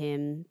wanted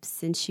him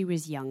since she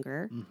was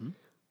younger.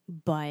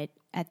 But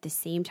at the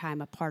same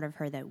time, a part of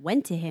her that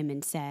went to him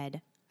and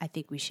said, I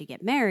think we should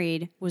get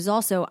married, was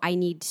also, I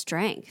need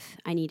strength.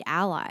 I need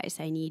allies.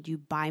 I need you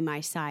by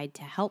my side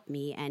to help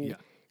me. And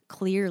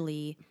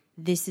clearly,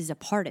 this is a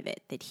part of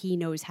it, that he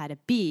knows how to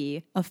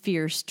be a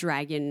fierce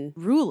dragon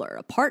ruler,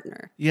 a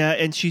partner. Yeah,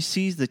 and she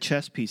sees the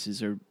chess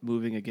pieces are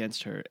moving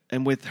against her.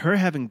 And with her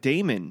having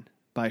Damon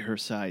by her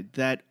side,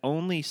 that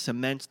only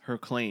cements her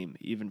claim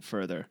even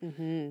further.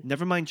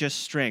 Never mind just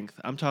strength.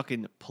 I'm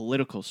talking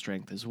political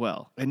strength as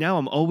well. And now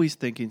I'm always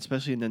thinking,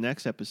 especially in the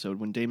next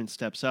episode, when Damon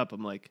steps up,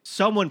 I'm like,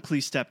 someone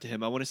please step to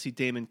him. I want to see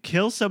Damon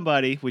kill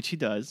somebody, which he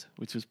does,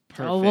 which was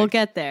perfect. Oh, we'll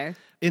get there.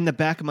 In the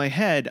back of my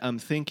head, I'm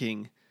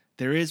thinking,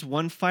 there is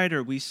one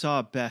fighter we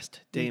saw best,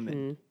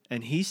 Damon.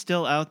 And he's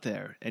still out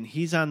there, and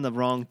he's on the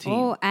wrong team.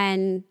 Oh,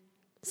 and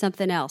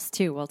something else,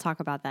 too. We'll talk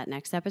about that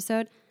next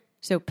episode.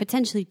 So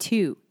potentially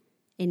two,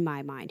 in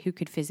my mind, who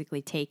could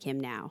physically take him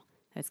now.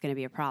 That's going to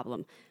be a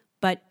problem.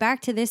 But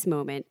back to this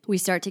moment, we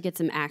start to get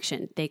some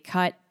action. They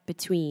cut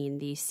between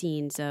these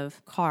scenes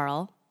of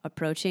Carl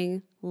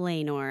approaching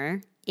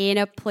Laenor in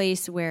a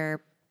place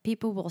where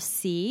people will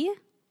see,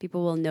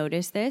 people will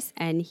notice this,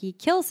 and he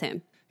kills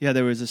him. Yeah,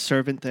 there was a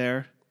servant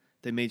there.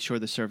 They made sure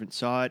the servant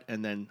saw it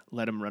and then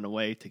let him run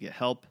away to get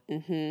help.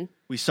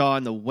 We saw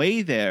on the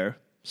way there,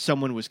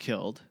 someone was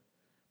killed,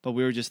 but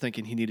we were just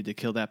thinking he needed to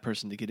kill that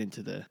person to get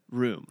into the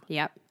room.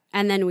 Yep.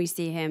 And then we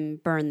see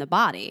him burn the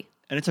body.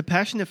 And it's a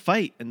passionate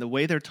fight. And the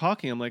way they're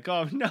talking, I'm like,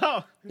 oh,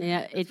 no.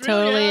 Yeah, it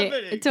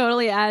really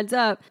totally adds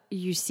up.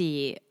 You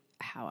see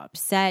how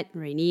upset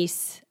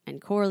Rhaenys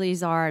and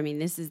Corlys are. I mean,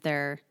 this is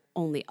their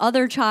only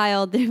other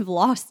child. They've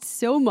lost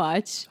so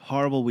much.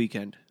 Horrible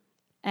weekend.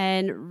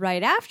 And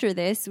right after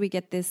this, we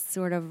get this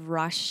sort of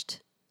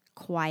rushed,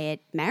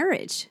 quiet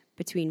marriage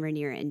between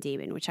Rhaenyra and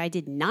Damon, which I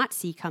did not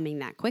see coming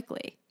that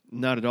quickly.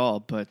 Not at all,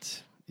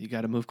 but you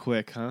got to move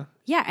quick, huh?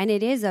 Yeah, and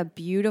it is a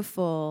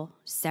beautiful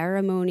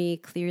ceremony,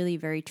 clearly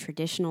very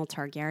traditional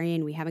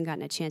Targaryen. We haven't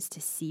gotten a chance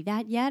to see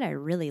that yet. I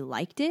really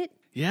liked it.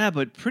 Yeah,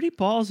 but pretty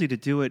ballsy to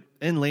do it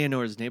in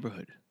Laenor's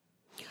neighborhood.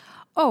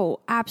 Oh,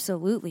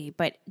 absolutely.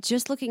 But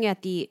just looking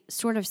at the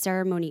sort of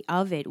ceremony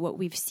of it, what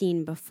we've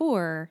seen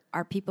before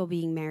are people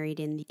being married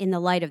in the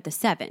light of the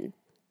seven,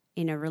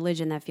 in a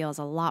religion that feels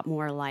a lot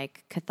more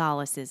like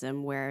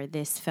Catholicism, where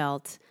this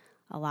felt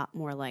a lot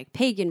more like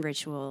pagan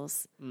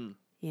rituals.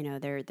 You know,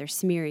 they're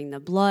smearing the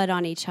blood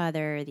on each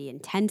other, the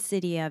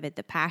intensity of it,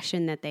 the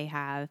passion that they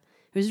have.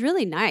 It was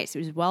really nice. It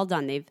was well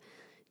done. They've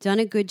done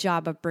a good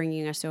job of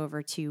bringing us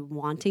over to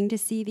wanting to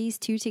see these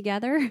two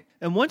together.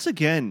 And once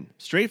again,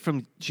 straight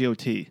from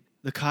GOT,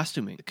 the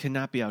costuming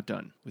cannot be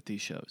outdone with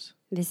these shows.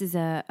 This is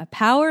a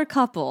power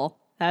couple,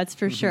 that's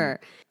for sure.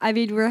 I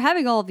mean, we're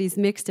having all of these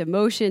mixed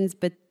emotions,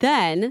 but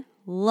then,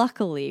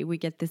 luckily, we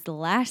get this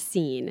last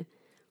scene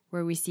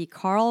where we see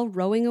Carl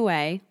rowing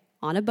away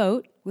on a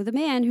boat with a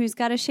man who's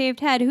got a shaved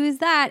head. Who's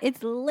that? It's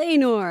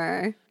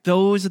Laenor.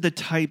 Those are the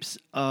types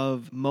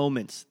of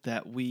moments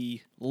that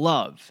we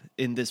love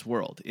in this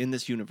world, in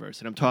this universe.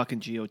 And I'm talking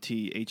GOT,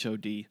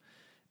 HOD.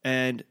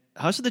 And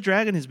House of the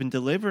Dragon has been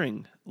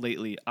delivering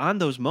lately on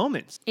those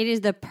moments. It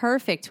is the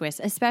perfect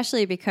twist,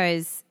 especially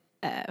because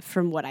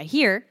from what I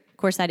hear, of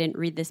course, I didn't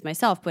read this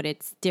myself, but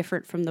it's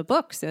different from the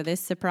book. So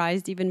this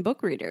surprised even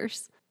book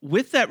readers.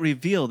 With that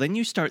reveal, then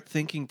you start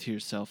thinking to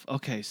yourself,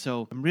 okay,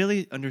 so I'm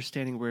really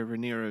understanding where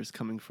Rhaenyra is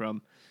coming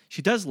from.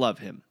 She does love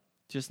him,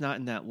 just not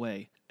in that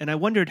way. And I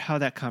wondered how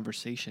that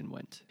conversation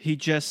went. He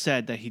just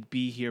said that he'd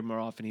be here more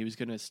often. He was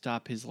going to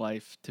stop his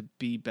life to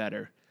be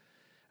better.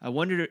 I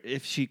wondered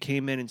if she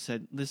came in and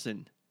said,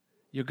 listen,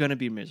 you're going to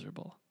be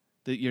miserable.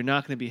 That you're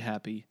not going to be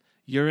happy.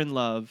 You're in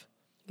love.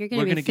 You're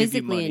going to be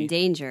physically in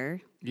danger.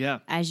 Yeah.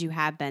 As you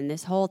have been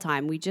this whole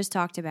time. We just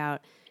talked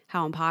about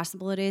how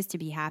impossible it is to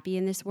be happy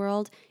in this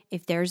world.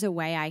 If there's a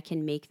way I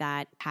can make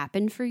that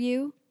happen for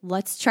you,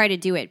 let's try to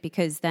do it,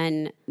 because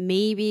then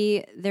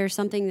maybe there's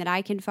something that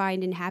I can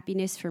find in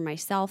happiness for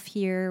myself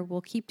here.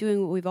 We'll keep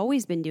doing what we've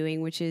always been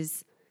doing, which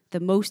is the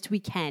most we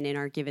can in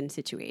our given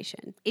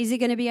situation. Is it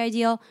going to be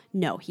ideal?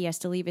 No. He has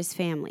to leave his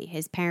family.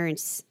 His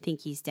parents think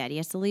he's dead. He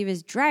has to leave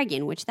his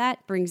dragon, which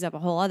that brings up a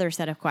whole other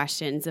set of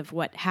questions of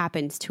what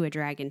happens to a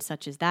dragon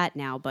such as that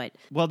now. But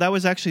Well, that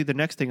was actually the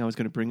next thing I was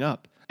going to bring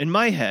up. In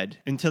my head,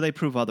 until they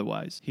prove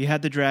otherwise, he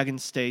had the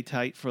dragons stay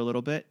tight for a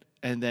little bit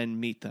and then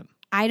meet them.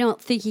 I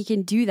don't think he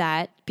can do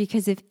that,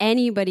 because if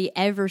anybody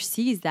ever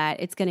sees that,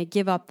 it's going to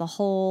give up the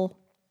whole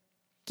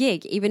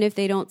gig. Even if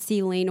they don't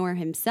see Laenor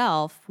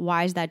himself,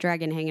 why is that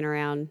dragon hanging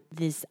around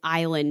this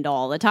island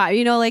all the time?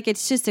 You know, like,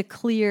 it's just a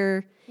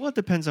clear... Well, it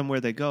depends on where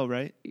they go,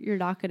 right? You're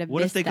not going to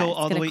What if they go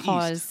all the way It's going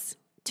to cause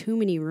too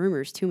many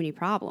rumors, too many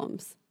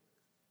problems.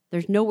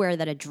 There's nowhere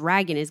that a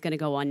dragon is going to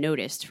go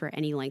unnoticed for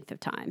any length of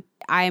time.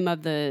 I am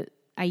of the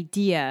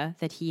idea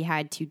that he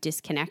had to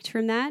disconnect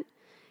from that,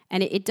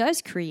 and it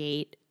does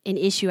create an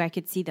issue I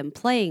could see them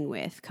playing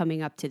with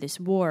coming up to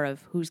this war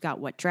of who's got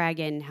what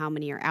dragon, how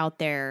many are out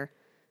there.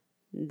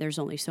 There's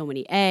only so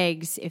many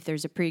eggs. If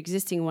there's a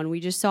pre-existing one, we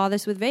just saw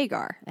this with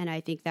Vhagar. And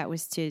I think that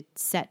was to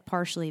set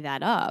partially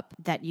that up,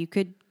 that you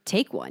could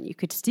take one, you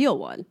could steal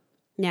one.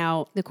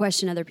 Now, the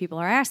question other people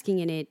are asking,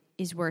 and it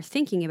is worth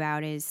thinking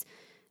about, is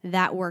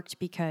that worked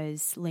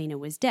because Laena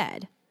was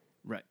dead.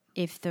 Right.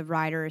 If the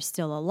rider is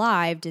still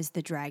alive, does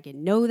the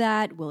dragon know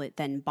that? Will it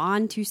then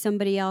bond to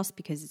somebody else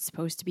because it's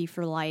supposed to be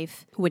for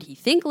life? Would he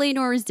think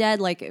Laenor is dead?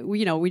 Like,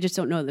 you know, we just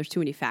don't know. There's too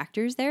many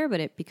factors there, but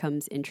it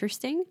becomes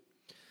interesting.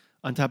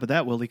 On top of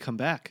that, will he come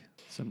back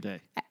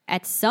someday?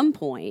 At some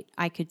point,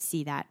 I could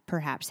see that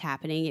perhaps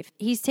happening. If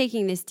he's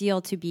taking this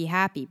deal to be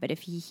happy, but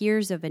if he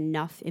hears of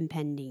enough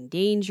impending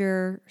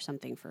danger or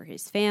something for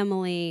his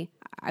family,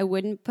 I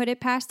wouldn't put it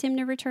past him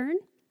to return.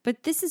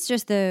 But this is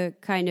just the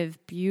kind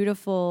of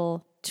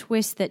beautiful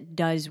twist that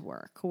does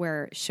work,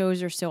 where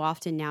shows are so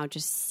often now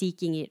just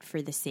seeking it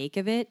for the sake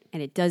of it,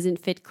 and it doesn't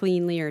fit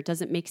cleanly or it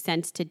doesn't make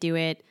sense to do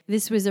it.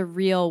 This was a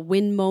real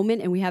win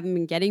moment, and we haven't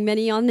been getting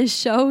many on this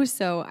show,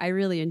 so I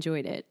really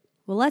enjoyed it.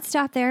 Well, let's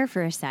stop there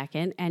for a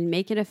second and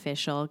make it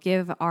official.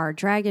 Give our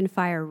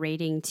Dragonfire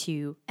rating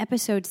to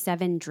Episode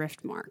 7,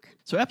 Driftmark.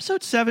 So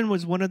Episode 7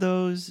 was one of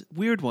those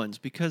weird ones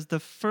because the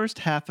first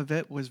half of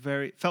it was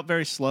felt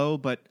very slow,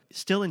 but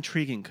still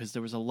intriguing because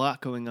there was a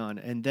lot going on.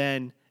 And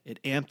then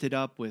it amped it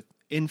up with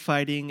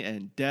infighting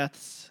and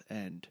deaths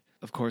and,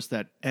 of course,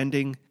 that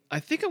ending. I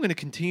think I'm going to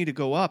continue to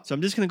go up. So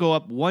I'm just going to go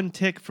up one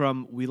tick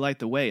from We Light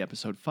the Way,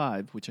 Episode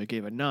 5, which I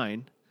gave a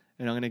 9.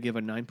 And I'm going to give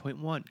a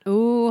 9.1.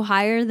 Ooh,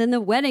 higher than the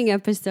wedding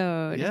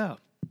episode. Yeah,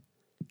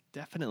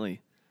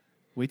 definitely.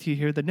 Wait till you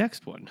hear the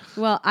next one.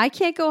 Well, I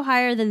can't go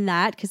higher than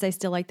that because I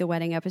still like the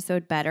wedding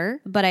episode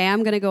better. But I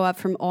am going to go up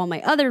from all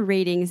my other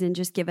ratings and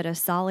just give it a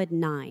solid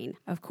 9.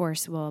 Of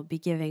course, we'll be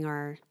giving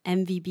our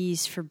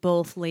MVBs for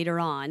both later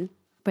on.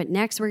 But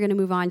next, we're going to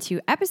move on to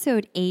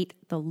Episode 8,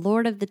 The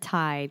Lord of the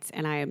Tides,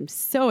 and I am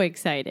so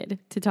excited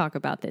to talk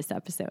about this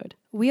episode.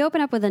 We open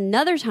up with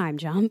another time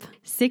jump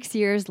 6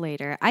 years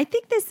later. I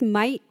think this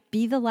might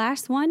be the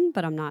last one,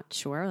 but I'm not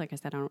sure. Like I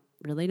said, I don't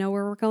really know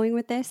where we're going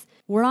with this.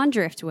 We're on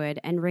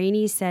Driftwood, and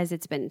Rhaenys says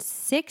it's been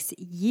 6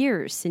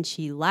 years since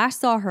she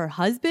last saw her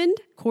husband,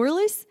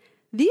 Corlys.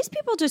 These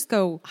people just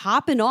go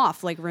hopping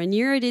off. Like,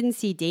 Rhaenyra didn't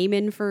see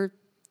Daemon for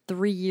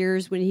 3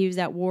 years when he was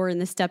at war in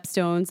the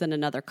Stepstones, and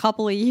another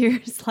couple of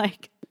years.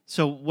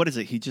 So what is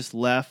it? He just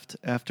left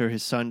after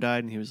his son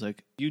died, and he was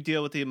like, you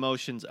deal with the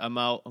emotions. I'm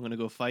out. I'm going to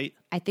go fight.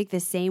 I think the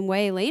same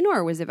way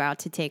Laenor was about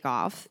to take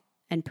off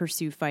and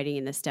pursue fighting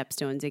in the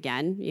Stepstones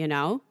again, you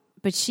know?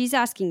 But she's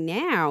asking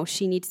now,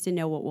 she needs to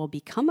know what will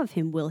become of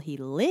him. Will he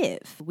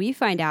live? We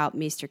find out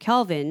Maester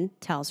Kelvin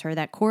tells her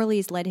that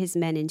Corlys led his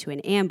men into an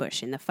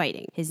ambush in the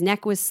fighting. His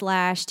neck was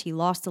slashed. He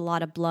lost a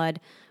lot of blood.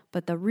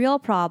 But the real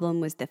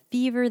problem was the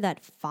fever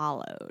that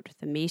followed.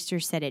 The Maester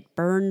said it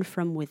burned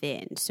from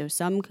within, so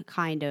some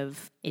kind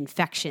of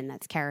infection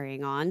that's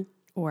carrying on,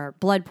 or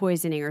blood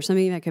poisoning, or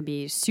something that could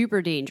be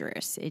super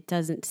dangerous. It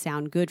doesn't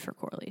sound good for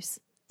Corlys.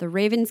 The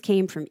Ravens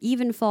came from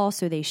Evenfall,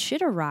 so they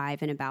should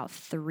arrive in about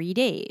 3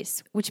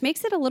 days, which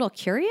makes it a little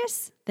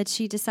curious that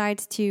she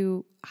decides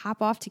to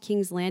hop off to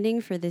King's Landing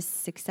for this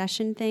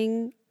succession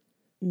thing,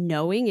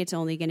 knowing it's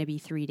only going to be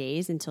 3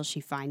 days until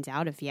she finds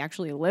out if he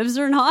actually lives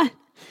or not.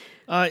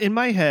 In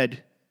my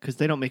head, because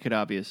they don't make it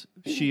obvious,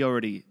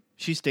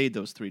 she stayed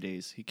those 3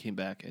 days. He came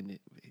back, and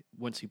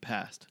once he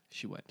passed,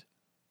 she went.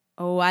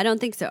 Oh, I don't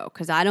think so,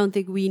 because I don't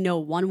think we know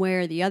one way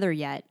or the other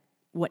yet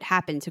what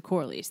happened to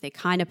Corlys. They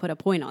kind of put a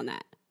point on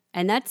that.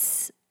 And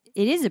it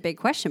is a big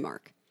question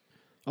mark.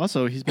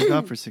 Also, he's been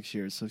gone for 6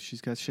 years, so she's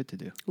got shit to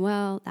do.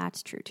 Well,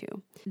 that's true,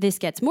 too. This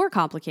gets more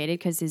complicated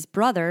because his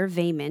brother,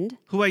 Vaemond...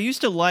 Who I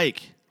used to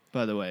like,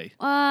 by the way.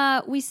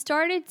 We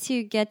started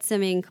to get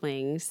some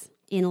inklings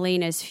in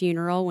Laena's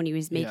funeral when he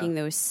was making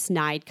those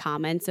snide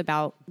comments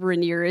about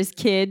Rhaenyra's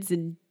kids,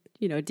 and,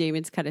 you know,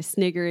 Daemon's kind of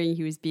sniggering.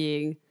 He was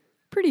being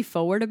pretty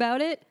forward about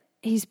it.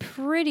 he's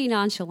pretty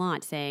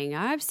nonchalant, saying,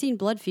 I've seen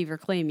Bloodfever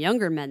claim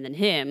younger men than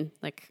him.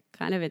 Like,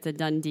 kind of it's a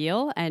done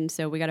deal. And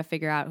so we got to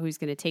figure out who's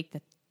going to take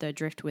the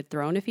Driftwood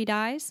throne if he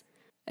dies.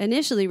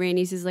 Initially,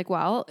 Rhaenys is like,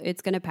 well,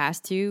 it's going to pass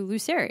to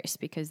Lucerys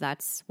because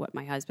that's what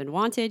my husband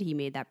wanted. He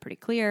made that pretty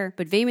clear.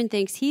 But Vaemon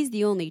thinks he's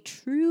the only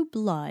true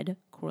blood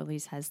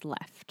Corlys has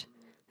left.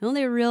 The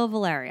only real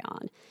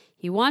Valerion.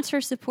 He wants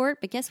her support,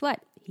 but guess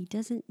what? He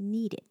doesn't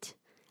need it.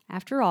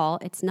 After all,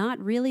 it's not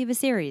really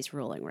Viserys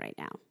ruling right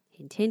now.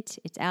 Hint, hint,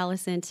 it's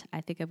Alicent.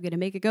 I think I'm going to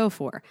make a go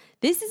for her.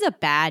 This is a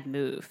bad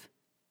move.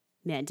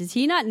 Man, does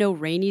he not know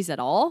Rhaenys at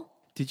all?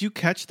 Did you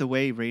catch the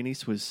way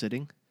Rhaenys was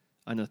sitting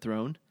on the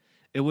throne?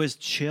 It was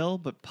chill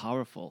but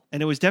powerful.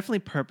 And it was definitely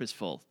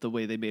purposeful, the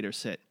way they made her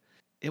sit.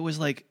 It was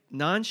like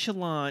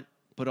nonchalant,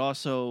 but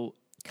also...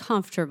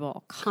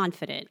 comfortable,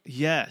 confident.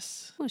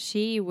 Yes. Well,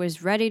 she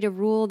was ready to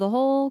rule the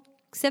whole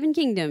 7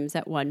 kingdoms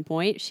at one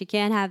point. She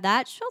can't have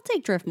that. She'll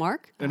take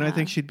Driftmark. And I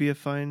think she'd be a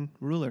fine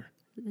ruler.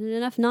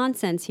 Enough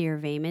nonsense here,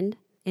 Vaemond.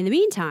 In the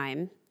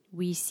meantime,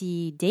 we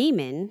see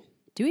Daemon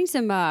doing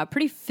some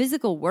pretty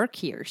physical work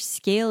here,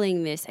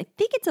 scaling this. I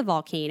think it's a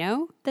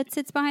volcano that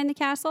sits behind the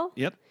castle.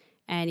 Yep.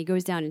 And he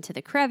goes down into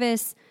the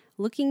crevice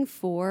looking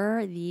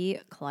for the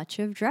clutch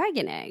of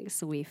dragon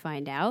eggs. We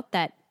find out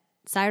that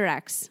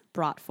Syrax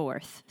brought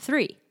forth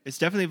 3. It's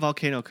definitely a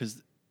volcano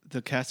because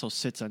the castle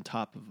sits on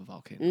top of a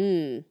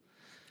volcano.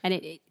 And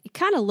it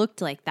kind of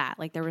looked like that.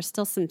 Like there was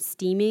still some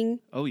steaming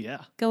Oh,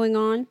 yeah. going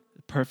on.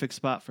 Perfect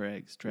spot for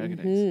eggs, dragon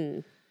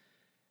eggs.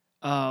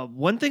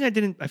 One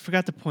thing I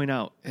forgot to point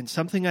out, and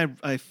something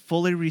I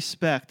fully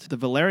respect the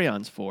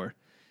Valerians for,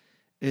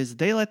 is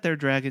they let their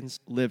dragons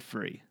live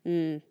free.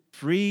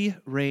 Free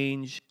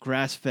range,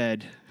 grass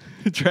fed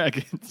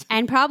dragons.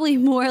 And probably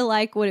more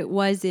like what it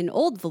was in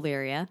Old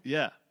Valyria.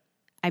 Yeah.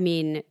 I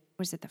mean,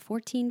 was it the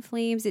 14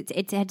 Flames?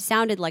 It had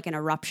sounded like an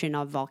eruption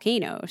of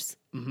volcanoes.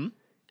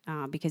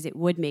 Because it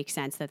would make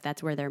sense that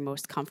that's where they're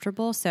most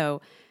comfortable.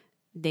 So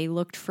they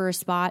looked for a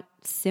spot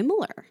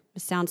similar.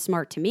 It sounds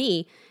smart to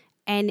me.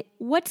 And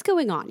what's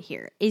going on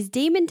here? Is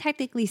Daemon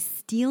technically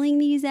stealing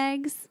these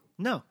eggs?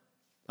 No,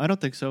 I don't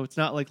think so. It's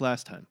not like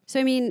last time. So,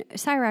 I mean,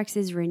 Syrax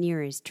is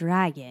Rhaenyra's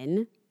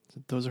dragon.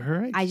 Those are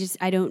her eggs.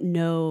 I don't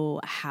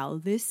know how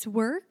this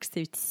works.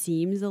 It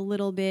seems a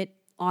little bit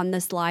on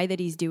the sly that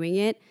he's doing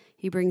it.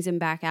 He brings him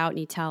back out and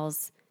he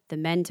tells the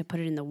men to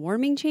put it in the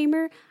warming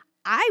chamber.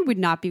 I would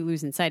not be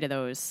losing sight of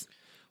those.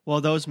 Well,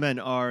 those men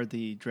are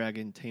the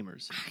dragon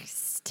tamers.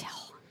 Still,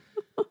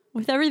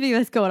 with everything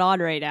that's going on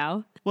right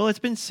now. Well, it's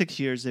been 6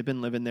 years. They've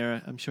been living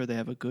there. I'm sure they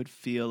have a good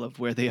feel of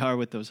where they are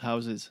with those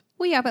houses.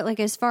 Well, yeah, but like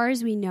as far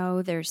as we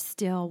know, there's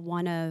still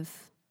one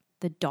of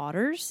the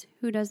daughters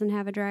who doesn't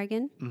have a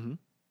dragon.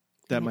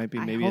 That might be.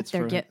 Maybe I hope it's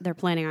for they're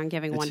planning on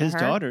giving one to his her.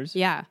 daughters.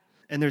 Yeah.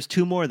 And there's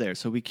 2 more there,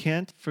 so we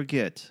can't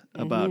forget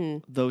about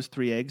those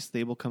 3 eggs.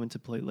 They will come into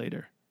play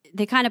later.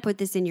 They kind of put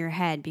this in your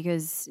head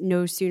because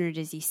no sooner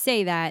does he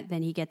say that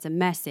than he gets a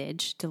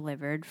message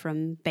delivered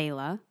from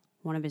Baela,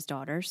 one of his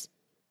daughters,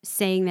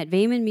 saying that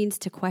Vaemon means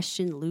to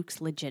question Luke's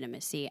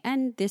legitimacy.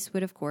 And this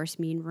would, of course,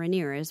 mean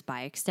Rhaenyra's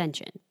by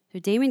extension. So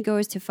Daemon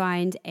goes to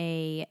find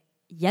a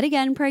yet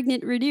again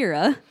pregnant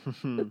Rhaenyra.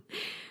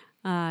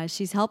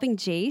 She's helping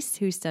Jace,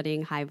 who's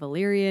studying High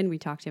Valyrian. We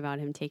talked about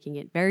him taking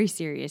it very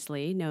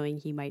seriously, knowing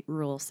he might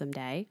rule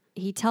someday.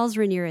 He tells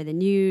Rhaenyra the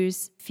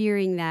news,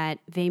 fearing that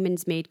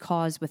Vaemon's made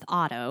cause with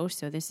Otto,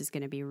 so this is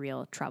going to be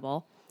real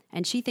trouble.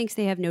 And she thinks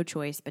they have no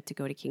choice but to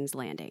go to King's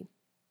Landing.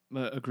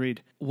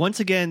 Agreed.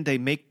 Once again,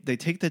 they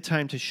take the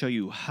time to show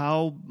you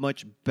how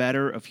much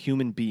better of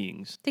human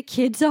beings the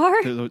kids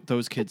are.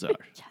 Those kids are.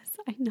 Yes,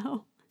 I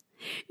know.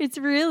 It's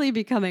really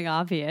becoming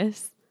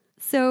obvious.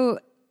 So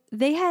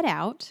they head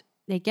out.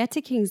 They get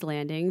to King's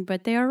Landing,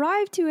 but they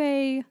arrive to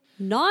a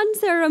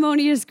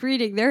non-ceremonious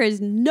greeting. There is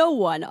no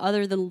one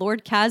other than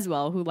Lord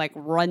Caswell who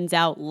runs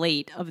out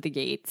late of the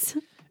gates.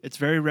 It's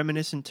very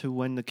reminiscent to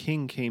when the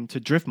king came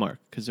to Driftmark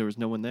because there was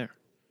no one there.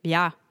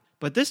 Yeah.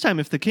 But this time,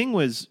 if the king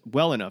was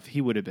well enough,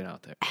 he would have been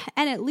out there.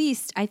 And at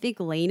least, I think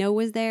Laena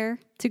was there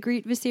to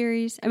greet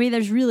Viserys. I mean,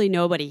 there's really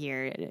nobody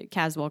here.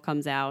 Caswell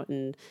comes out,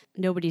 and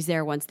nobody's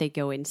there once they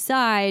go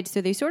inside.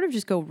 So they sort of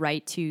just go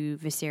right to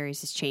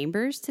Viserys'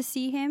 chambers to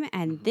see him.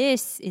 And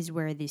this is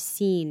where the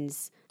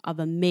scenes of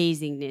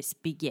amazingness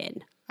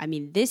begin. I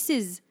mean, this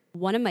is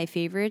one of my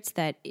favorites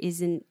that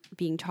isn't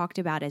being talked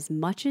about as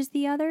much as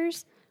the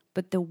others.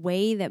 But the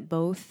way that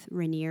both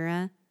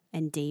Rhaenyra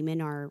and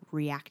Daemon are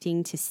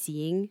reacting to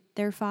seeing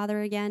their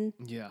father again.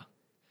 Yeah.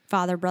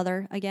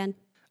 Father-brother again.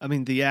 I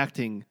mean, the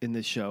acting in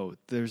this show,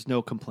 there's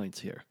no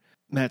complaints here.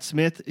 Matt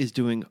Smith is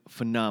doing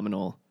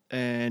phenomenal.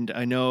 And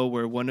I know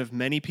we're one of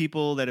many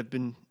people that have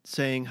been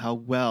saying how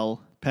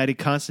well Paddy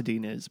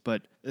Considine is,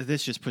 but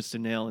this just puts the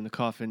nail in the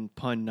coffin,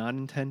 pun not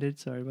intended,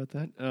 sorry about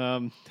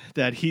that,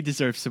 that he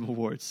deserves some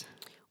awards.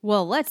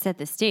 Well, let's set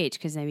the stage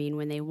because, I mean,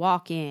 when they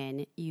walk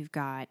in, you've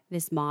got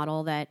this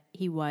model that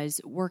he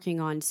was working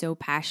on so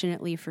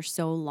passionately for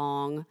so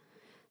long,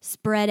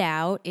 spread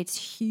out.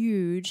 It's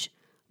huge,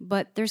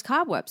 but there's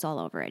cobwebs all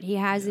over it. He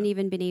hasn't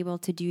even been able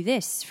to do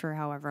this for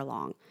however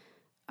long.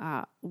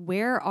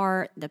 Where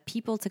are the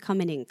people to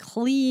come in and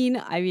clean?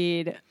 I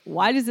mean,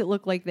 why does it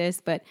look like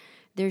this? But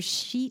there's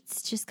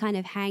sheets just kind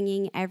of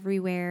hanging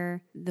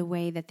everywhere the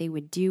way that they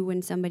would do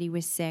when somebody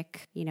was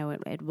sick. You know,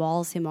 it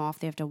walls him off.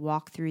 They have to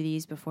walk through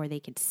these before they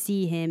can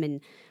see him.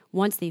 And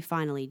once they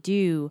finally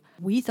do,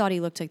 we thought he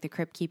looked like the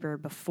Crypt Keeper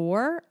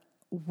before.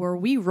 Were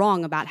we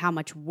wrong about how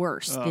much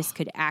worse this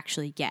could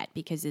actually get?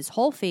 Because his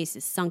whole face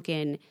is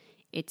sunken.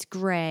 It's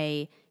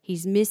gray.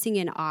 He's missing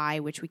an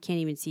eye, which we can't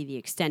even see the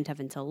extent of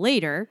until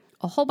later.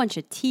 A whole bunch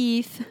of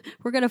teeth.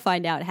 We're going to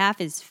find out half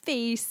his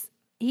face.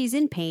 He's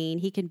in pain.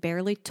 He can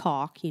barely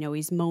talk. You know,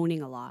 he's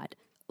moaning a lot.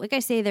 Like I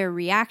say, their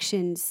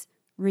reactions,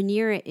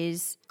 Rhaenyra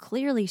is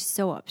clearly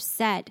so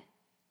upset.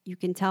 You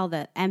can tell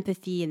the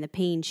empathy and the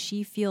pain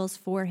she feels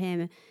for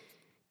him.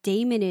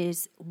 Daemon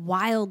is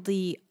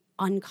wildly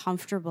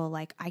uncomfortable.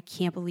 Like, I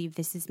can't believe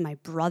this is my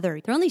brother.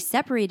 They're only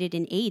separated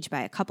in age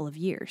by a couple of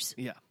years.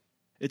 Yeah.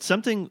 It's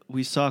something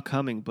we saw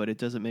coming, but it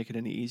doesn't make it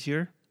any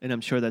easier. And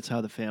I'm sure that's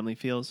how the family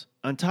feels.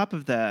 On top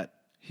of that,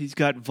 he's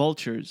got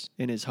vultures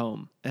in his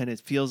home, and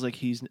it feels like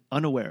he's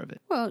unaware of it.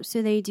 Well,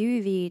 so they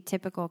do the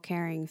typical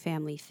caring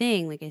family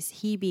thing. Like, is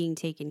he being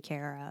taken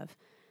care of?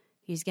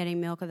 He's getting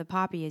milk of the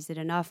poppy. Is it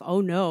enough? Oh,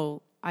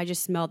 no, I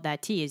just smelled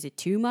that tea. Is it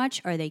too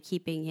much? Are they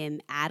keeping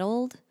him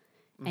addled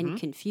and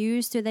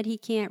confused so that he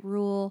can't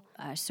rule?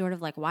 Sort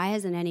of like, why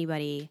hasn't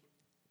anybody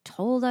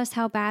told us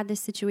how bad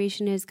this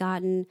situation has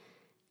gotten?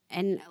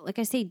 And like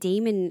I say,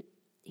 Daemon,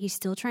 he's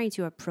still trying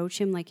to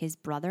approach him like his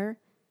brother.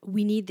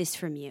 We need this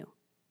from you,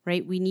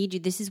 right? We need you.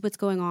 This is what's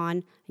going on.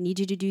 I need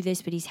you to do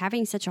this. But he's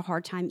having such a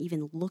hard time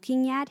even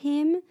looking at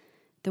him.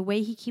 The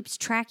way he keeps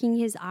tracking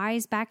his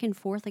eyes back and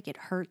forth, like it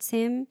hurts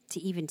him to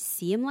even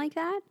see him like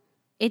that.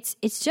 It's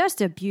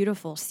just a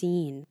beautiful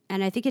scene.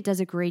 And I think it does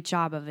a great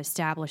job of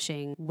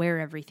establishing where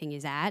everything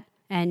is at.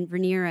 And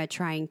Rhaenyra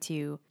trying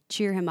to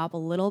cheer him up a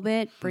little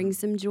bit, bring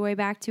some joy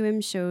back to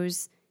him,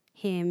 shows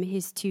him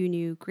his 2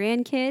 new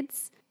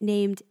grandkids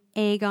named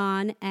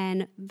Aegon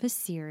and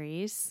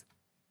Viserys.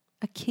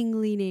 A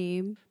kingly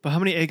name. But how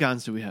many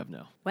Aegons do we have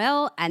now?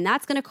 Well, and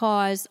that's going to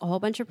cause a whole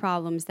bunch of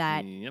problems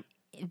that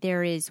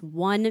there is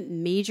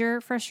one major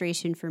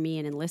frustration for me,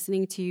 and in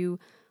listening to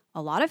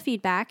a lot of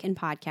feedback and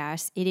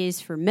podcasts, it is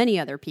for many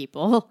other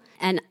people.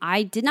 And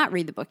I did not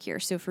read the book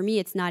here. So for me,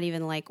 it's not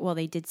even like, well,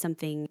 they did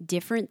something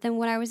different than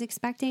what I was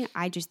expecting.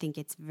 I just think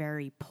it's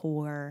very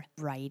poor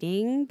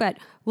writing. But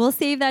we'll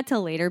save that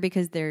till later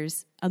because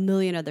there's a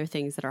million other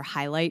things that are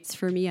highlights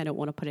for me. I don't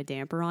want to put a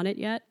damper on it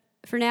yet.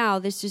 For now,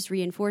 this just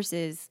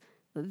reinforces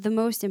the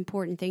most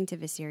important thing to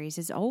Viserys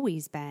has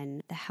always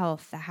been the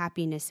health, the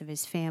happiness of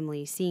his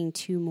family, seeing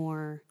 2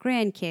 more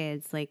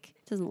grandkids. Like,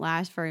 it doesn't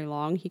last very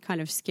long. He kind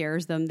of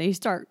scares them. They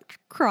start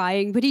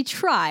crying, but he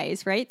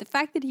tries, right? The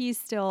fact that he's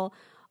still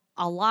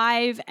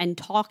alive and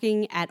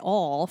talking at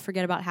all,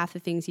 forget about half the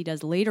things he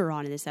does later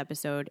on in this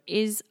episode,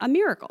 is a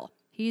miracle.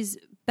 He's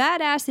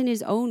badass in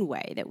his own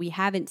way that we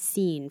haven't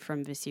seen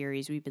from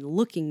Viserys. We've been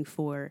looking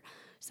for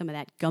some of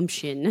that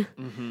gumption.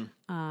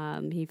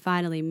 He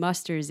finally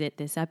musters it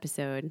this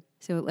episode.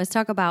 So let's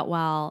talk about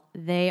while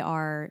they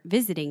are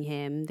visiting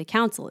him, the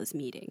council is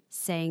meeting,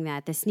 saying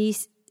that the sea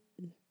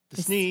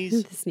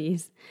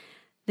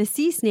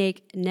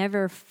snake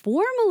never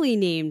formally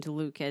named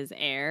Luke as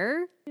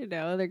heir. You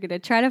know, they're going to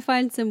try to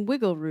find some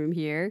wiggle room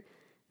here.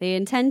 They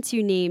intend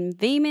to name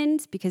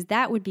Vaemond because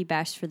that would be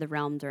best for the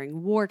realm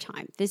during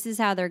wartime. This is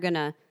how they're going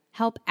to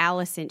help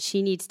Alicent.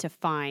 She needs to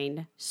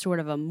find sort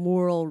of a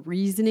moral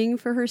reasoning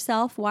for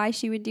herself why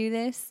she would do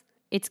this.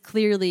 It's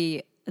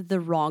clearly the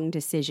wrong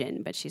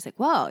decision, but she's like,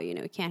 well, you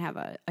know, we can't have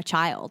a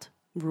child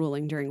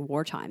ruling during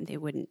wartime. They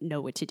wouldn't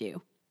know what to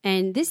do.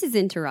 And this is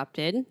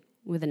interrupted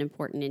with an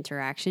important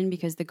interaction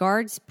because the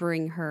guards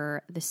bring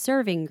her the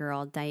serving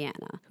girl,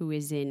 Diana, who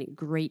is in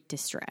great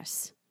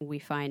distress. We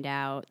find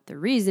out the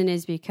reason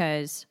is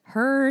because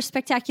her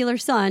spectacular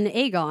son,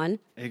 Aegon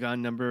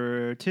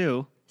number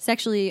 2,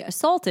 sexually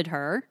assaulted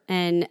her,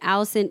 and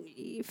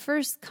Alicent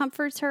first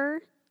comforts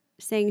her,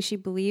 saying she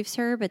believes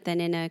her, but then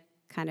in a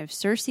kind of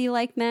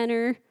Cersei-like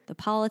manner, the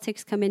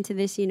politics come into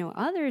this, you know,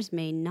 others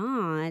may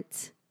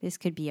not. This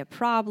could be a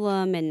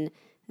problem, and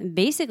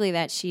basically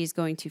that she's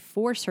going to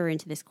force her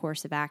into this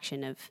course of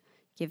action of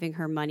giving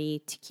her money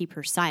to keep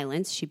her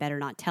silence. She better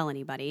not tell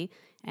anybody,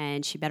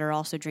 and she better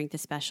also drink the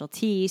special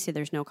tea so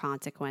there's no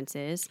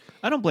consequences.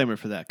 I don't blame her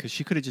for that, because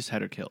she could have just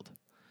had her killed.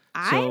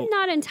 I'm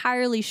not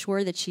entirely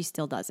sure that she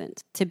still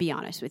doesn't, to be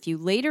honest with you.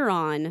 Later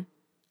on,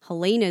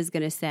 Helena's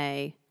going to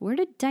say, where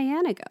did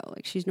Diana go?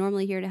 Like, she's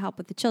normally here to help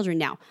with the children.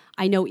 Now,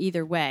 I know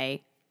either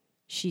way,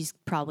 she's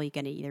probably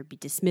going to either be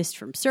dismissed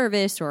from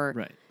service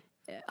or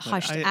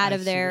hushed out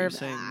of there. You're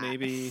saying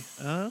maybe,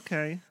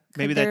 okay.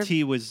 Maybe that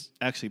tea was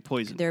actually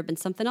poison. There have been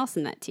something else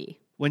in that tea.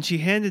 When she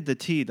handed the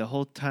tea, the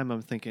whole time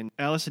I'm thinking,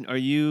 Alicent, are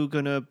you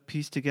going to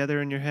piece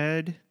together in your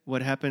head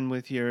what happened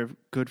with your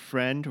good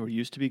friend, or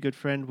used to be good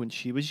friend, when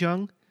she was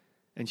young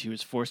and she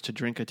was forced to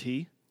drink a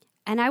tea?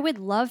 And I would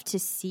love to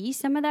see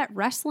some of that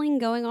wrestling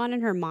going on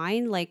in her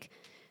mind, like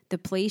the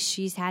place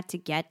she's had to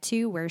get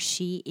to where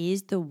she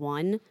is the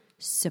one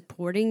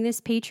supporting this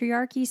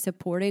patriarchy,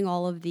 supporting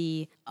all of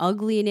the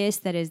ugliness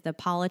that is the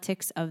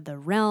politics of the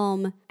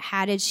realm?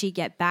 How did she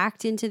get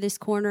backed into this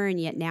corner, and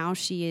yet now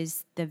she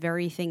is the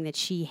very thing that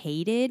she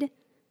hated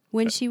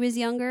when she was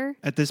younger?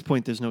 At this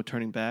point, there's no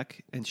turning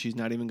back, and she's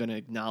not even going to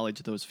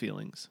acknowledge those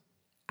feelings.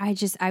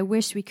 I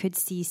wish we could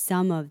see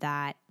some of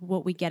that,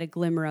 what we get a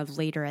glimmer of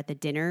later at the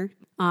dinner.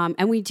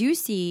 And we do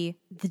see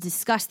the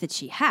disgust that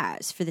she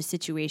has for the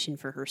situation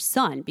for her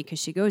son, because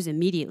she goes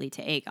immediately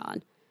to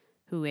Aegon,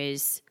 who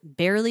is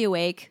barely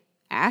awake,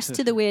 ass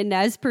to the wind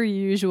as per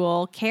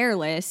usual,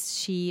 careless.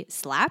 She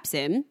slaps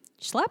him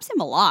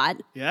a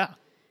lot. Yeah.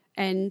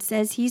 And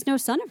says he's no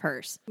son of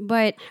hers.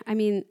 But, I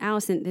mean,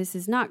 Allison, this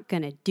is not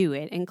going to do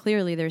it. And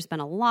clearly there's been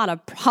a lot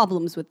of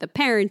problems with the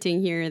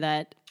parenting here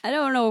that I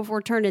don't know if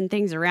we're turning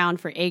things around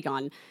for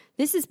Aegon.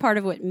 This is part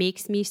of what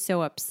makes me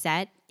so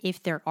upset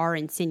if there are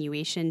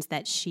insinuations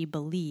that she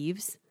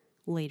believes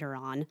later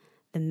on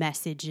the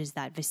message is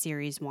that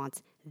Viserys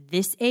wants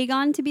this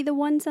Aegon to be the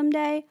one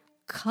someday.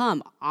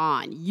 Come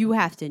on. You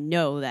have to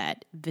know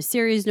that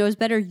Viserys knows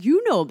better.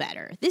 You know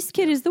better. This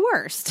kid is the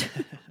worst.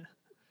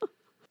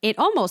 It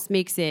almost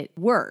makes it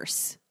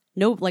worse.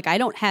 No, like I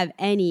don't have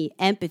any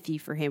empathy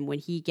for him when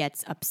he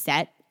gets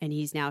upset and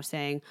he's now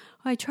saying,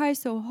 I try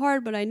so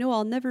hard, but I know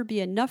I'll never be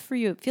enough for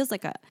you. It feels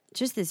like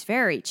just this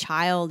very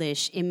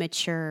childish,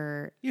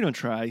 immature. You don't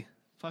try.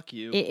 Fuck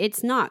you.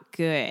 It's not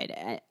good,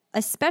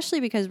 especially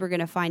because we're going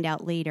to find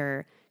out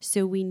later.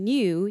 So we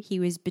knew he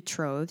was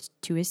betrothed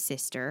to his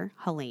sister,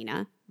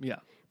 Helena. Yeah.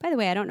 By the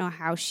way, I don't know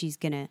how she's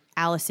going to,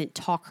 Alicent,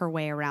 talk her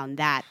way around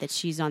that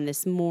she's on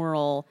this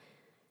moral...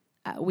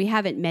 we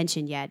haven't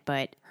mentioned yet,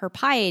 but her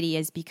piety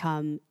has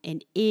become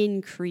an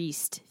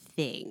increased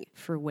thing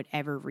for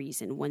whatever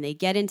reason. When they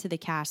get into the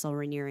castle,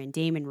 Rhaenyra and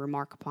Daemon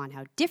remark upon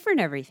how different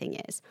everything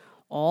is.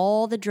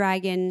 All the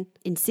dragon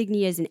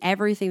insignias and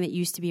everything that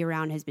used to be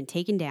around has been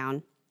taken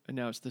down. And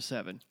now it's the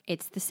 7.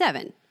 It's the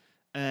 7.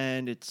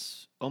 And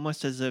it's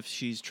almost as if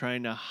she's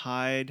trying to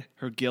hide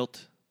her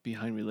guilt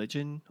behind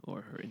religion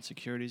or her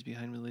insecurities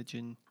behind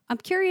religion. I'm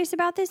curious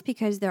about this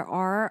because there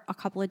are a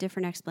couple of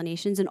different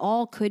explanations and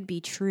all could be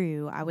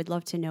true. I would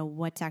love to know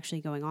what's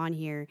actually going on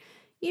here.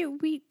 You know,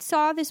 we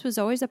saw this was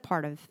always a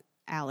part of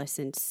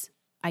Alicent's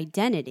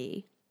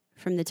identity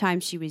from the time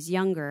she was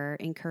younger,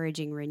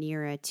 encouraging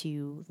Rhaenyra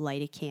to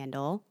light a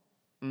candle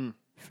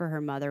for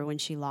her mother when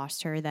she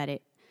lost her, that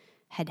it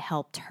had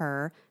helped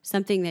her,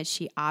 something that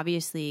she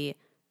obviously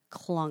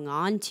clung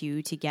on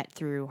to get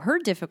through her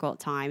difficult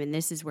time. And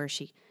this is where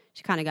she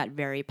kind of got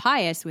very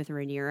pious with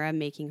Rhaenyra,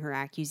 making her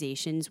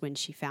accusations when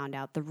she found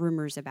out the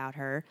rumors about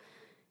her.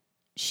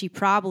 She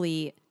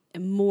probably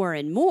more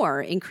and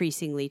more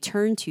increasingly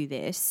turned to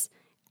this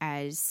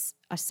as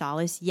a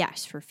solace,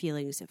 yes, for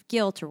feelings of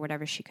guilt or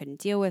whatever she couldn't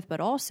deal with, but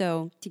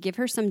also to give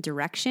her some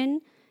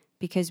direction,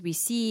 because we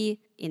see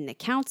in the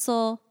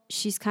council,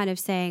 she's kind of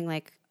saying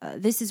like,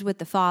 this is what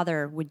the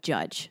father would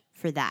judge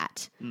for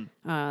that.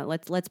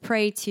 Let's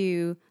pray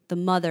to the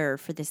mother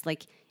for this.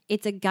 Like,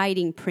 it's a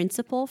guiding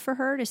principle for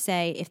her to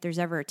say, if there's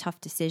ever a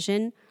tough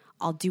decision,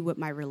 I'll do what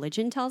my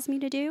religion tells me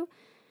to do.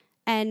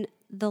 And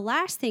the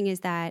last thing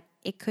is that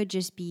it could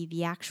just be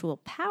the actual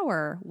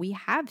power. We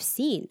have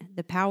seen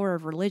the power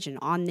of religion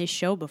on this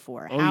show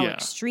before, how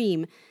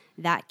extreme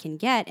that can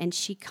get. And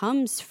she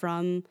comes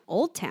from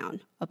Old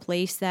Town, a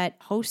place that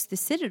hosts the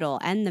Citadel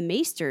and the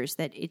Maesters,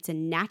 that it's a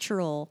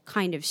natural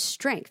kind of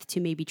strength to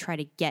maybe try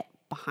to get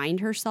behind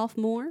herself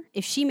more.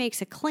 If she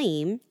makes a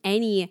claim,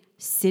 any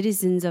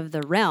citizens of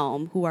the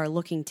realm who are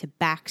looking to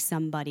back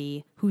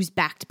somebody who's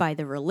backed by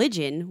the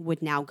religion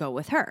would now go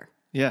with her.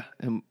 Yeah,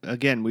 and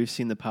again, we've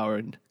seen the power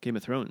in Game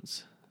of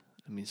Thrones.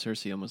 I mean,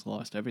 Cersei almost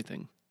lost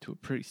everything to a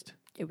priest.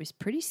 It was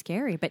pretty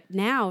scary. But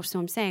now, so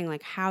I'm saying,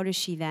 like, how does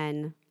she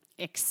then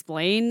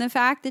explain the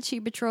fact that she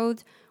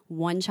betrothed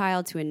one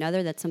child to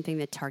another? That's something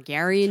that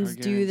Targaryens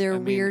do, their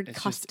weird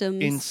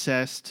customs.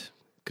 Incest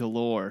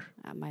galore.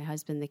 My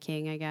husband, the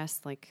king, I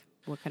guess. Like,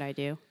 what could I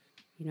do?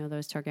 You know,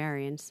 those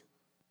Targaryens.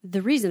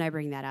 The reason I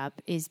bring that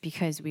up is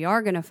because we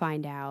are going to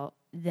find out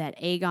that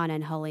Aegon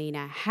and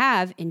Helena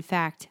have, in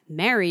fact,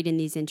 married in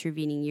these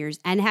intervening years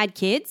and had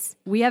kids.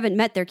 We haven't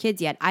met their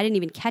kids yet. I didn't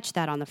even catch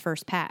that on the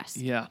first pass.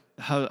 Yeah.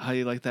 How do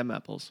you like them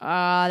apples?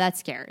 That's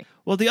scary.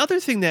 Well, the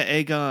other thing that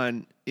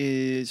Aegon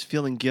is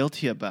feeling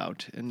guilty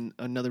about, and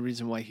another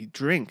reason why he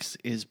drinks,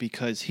 is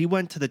because he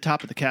went to the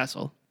top of the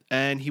castle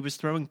and he was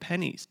throwing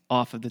pennies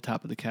off of the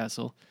top of the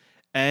castle,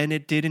 and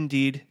it did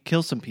indeed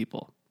kill some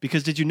people.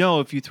 Because did you know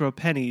if you throw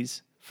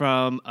pennies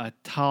from a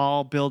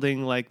tall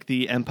building like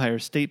the Empire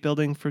State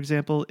Building, for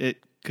example,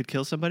 it could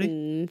kill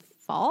somebody?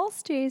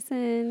 False,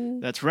 Jason.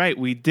 That's right.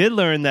 We did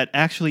learn that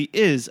actually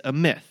is a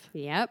myth.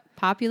 Yep.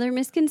 Popular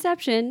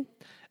misconception.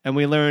 And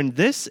we learned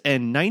this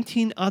and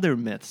 19 other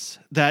myths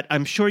that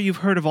I'm sure you've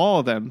heard of all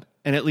of them,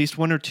 and at least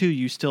one or two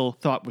you still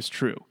thought was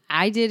true.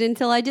 I did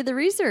until I did the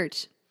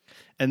research.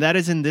 And that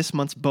is in this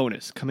month's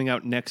bonus, coming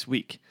out next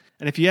week.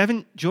 And if you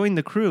haven't joined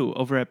the crew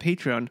over at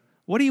Patreon,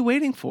 what are you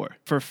waiting for?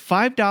 For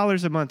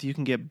 $5 a month, you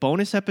can get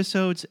bonus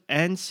episodes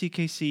and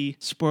CKC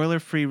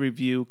spoiler-free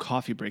review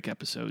coffee break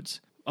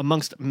episodes.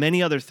 amongst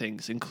many other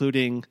things,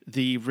 including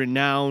the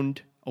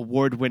renowned,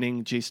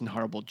 award-winning Jason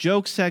Horrible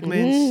joke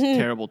segments,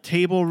 terrible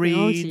table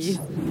reads.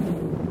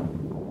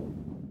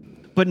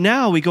 But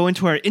now we go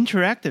into our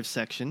interactive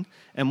section,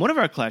 and one of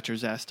our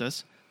Clatchers asked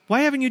us,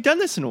 why haven't you done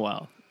this in a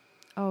while?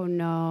 Oh,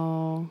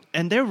 no.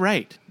 And they're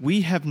right.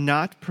 We have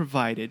not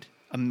provided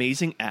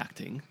amazing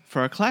acting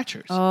for our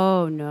Clatchers.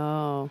 Oh,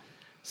 no.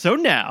 So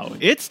now,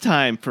 it's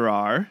time for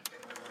our...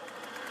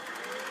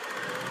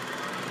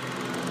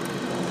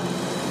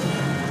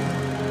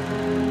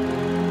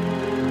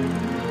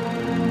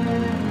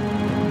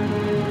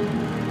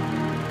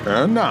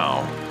 And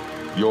now,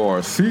 your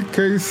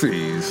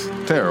CKC's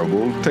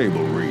Terrible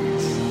Table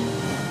Reads.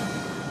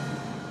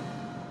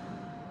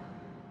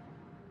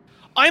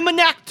 I'm an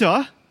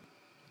actor.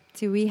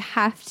 Do we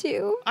have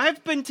to?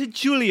 I've been to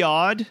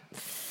Juilliard.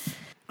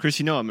 Chris,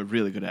 you know I'm a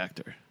really good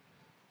actor.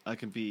 I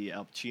can be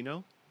Al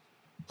Pacino.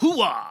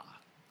 Hooah!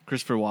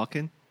 Christopher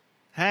Walken.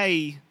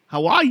 Hey,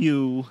 how are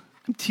you?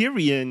 I'm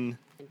Tyrion.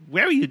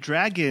 Where are your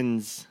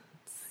dragons?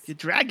 Your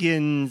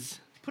dragons.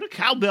 Put a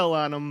cowbell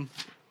on them.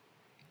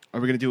 Are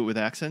we going to do it with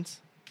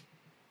accents?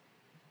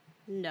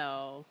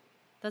 No.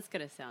 That's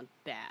going to sound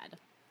bad.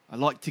 I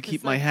like to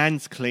keep my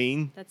hands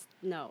clean.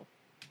 No.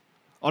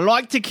 I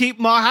like to keep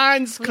my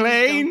hands Please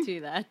clean. don't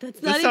do that. That's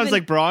This sounds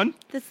like Bronn.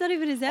 That's not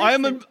even his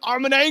accent.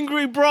 I'm an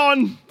angry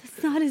Bronn.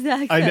 That's not his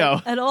accent I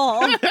know. at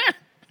all.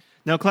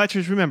 Now,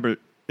 Clatchers, remember,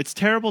 it's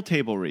terrible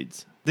table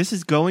reads. This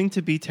is going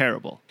to be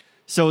terrible.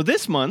 So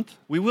this month,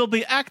 we will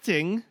be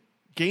acting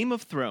Game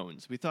of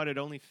Thrones. We thought it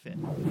only fit.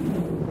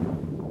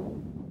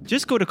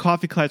 Just go to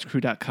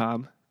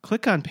coffeeclatchcrew.com,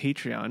 click on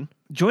Patreon,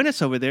 join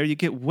us over there. You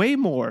get way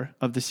more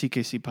of the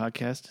CKC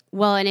podcast.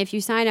 Well, and if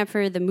you sign up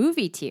for the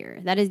movie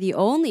tier, that is the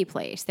only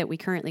place that we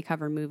currently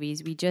cover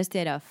movies. We just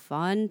did a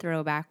fun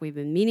throwback we've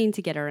been meaning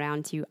to get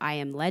around to, I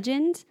Am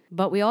Legend.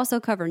 But we also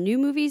cover new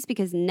movies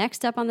because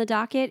next up on the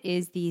docket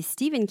is the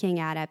Stephen King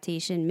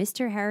adaptation,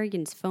 Mr.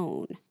 Harrigan's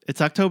Phone. It's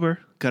October.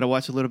 Got to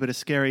watch a little bit of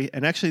scary.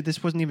 And actually,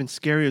 this wasn't even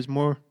scary. It was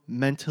more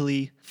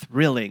mentally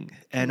thrilling.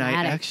 And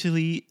Dramatic. I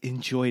actually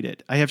enjoyed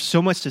it. I have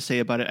so much to say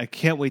about it. I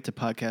can't wait to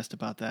podcast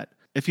about that.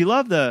 If you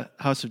love the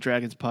House of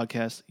Dragons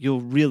podcast,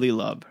 you'll really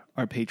love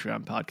our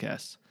Patreon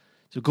podcasts.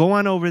 So go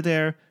on over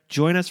there,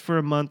 join us for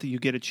a month. You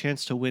get a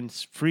chance to win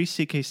free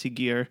CKC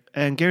gear,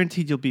 and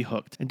guaranteed you'll be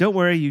hooked. And don't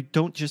worry, you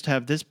don't just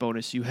have this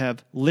bonus. You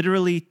have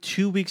literally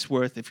 2 weeks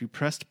worth. If you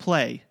pressed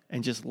play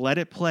and just let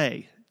it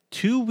play,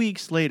 2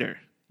 weeks later,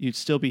 you'd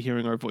still be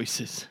hearing our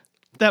voices.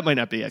 That might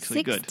not be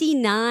actually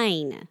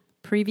 69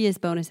 previous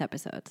bonus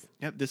episodes.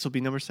 Yep, this will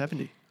be number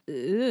 70.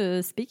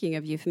 Speaking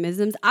of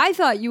euphemisms, I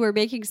thought you were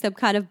making some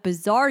kind of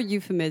bizarre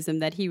euphemism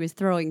that he was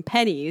throwing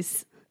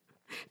pennies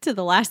to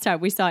the last time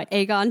we saw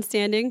Aegon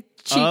standing,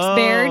 cheeks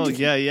bared,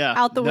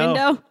 out the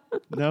window.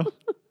 No.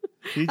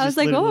 I was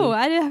like,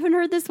 I haven't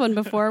heard this one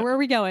before. Where are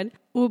we going?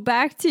 Well,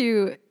 back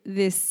to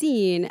this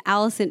scene,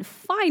 Alicent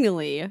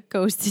finally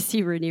goes to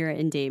see Rhaenyra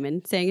and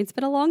Daemon, saying it's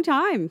been a long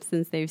time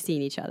since they've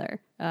seen each other.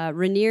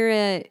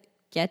 Rhaenyra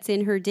gets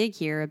in her dig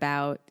here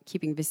about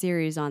keeping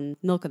Viserys on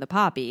Milk of the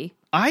Poppy.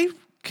 I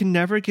can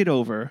never get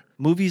over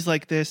movies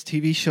like this,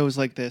 TV shows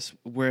like this,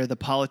 where the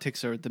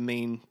politics are the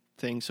main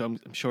thing. So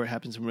I'm sure it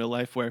happens in real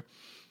life, where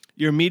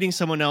you're meeting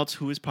someone else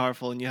who is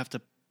powerful, and you have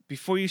to,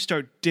 before you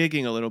start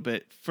digging a little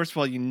bit, first of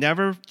all, you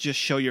never just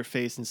show your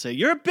face and say,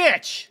 you're a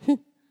bitch.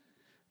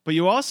 But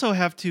you also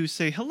have to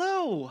say,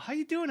 hello, how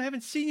you doing? I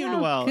haven't seen you in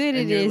a while. Good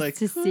and it you're is like,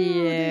 to see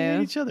you. They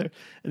hate each other.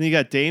 And then you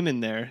got Daemon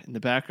there in the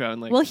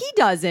background. Like, Well, he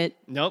does it.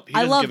 nope, he I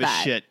doesn't love give that.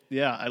 a shit.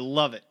 Yeah, I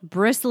love it.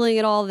 Bristling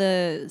at all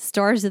the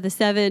stars of the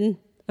seven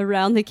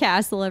around the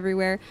castle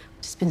everywhere.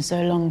 It's been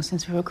so long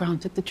since we were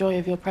granted the joy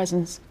of your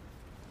presence.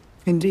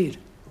 Indeed.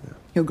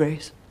 Your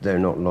Grace. Though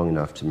not long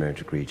enough to merit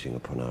a greeting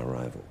upon our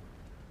arrival.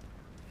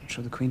 I'm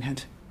sure the Queen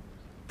had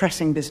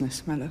pressing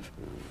business, my love.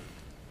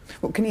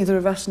 What can either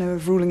of us know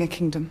of ruling a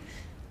kingdom?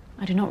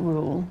 I do not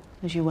rule,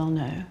 as you well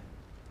know.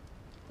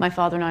 My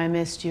father and I are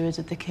mere stewards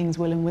of the King's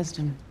will and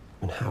wisdom.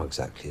 And how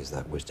exactly is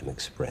that wisdom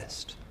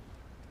expressed?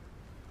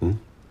 In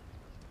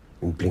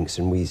blinks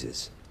and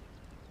wheezes?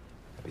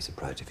 I'd be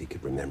surprised if he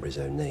could remember his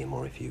own name,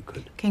 or if you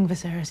could. King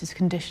Viserys'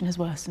 condition has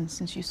worsened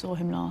since you saw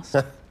him last.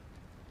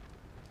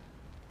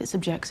 It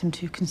subjects him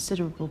to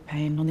considerable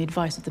pain on the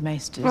advice of the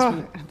Maesters.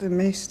 Oh, the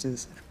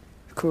Maesters,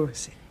 of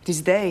course. It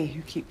is they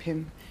who keep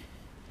him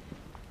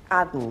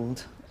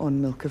addled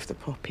on Milk of the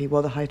Poppy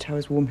while the High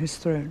Towers warm his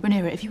throne.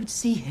 Rhaenyra, if you would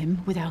see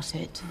him without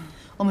it,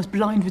 almost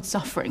blind with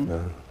suffering.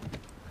 No.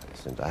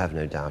 Listen, I have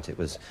no doubt it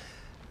was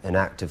an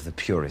act of the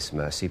purest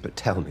mercy, but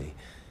tell me,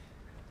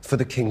 for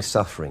the king's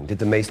suffering, did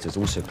the Maesters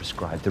also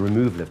prescribe the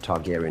removal of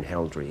Targaryen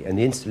heraldry and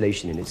the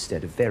installation in its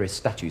stead of various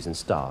statues and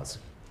stars?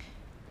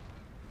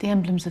 The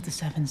emblems of the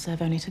Seven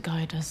serve only to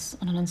guide us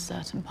on an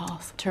uncertain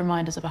path, to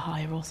remind us of a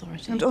higher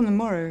authority. And on the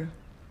morrow,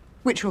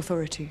 which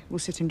authority will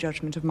sit in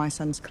judgment of my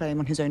son's claim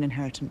on his own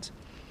inheritance?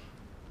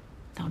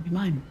 That would be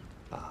mine.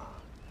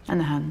 And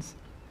the hands.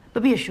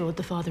 But be assured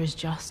the father is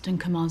just and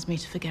commands me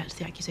to forget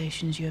the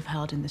accusations you have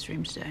held in this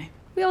room today.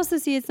 We also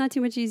see it's not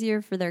too much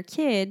easier for their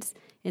kids.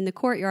 In the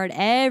courtyard,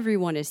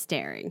 everyone is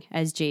staring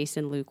as Jace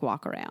and Luke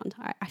walk around.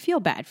 I feel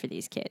bad for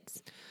these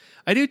kids.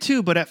 I do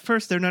too, but at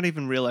first they're not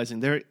even realizing.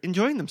 They're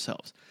enjoying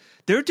themselves.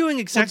 They're doing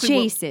exactly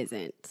well, Jace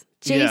isn't.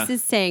 Jace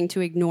is saying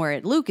to ignore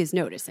it. Luke is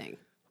noticing.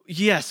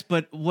 Yes,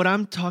 but what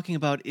I'm talking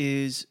about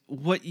is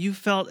what you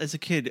felt as a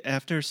kid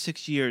after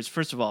 6 years.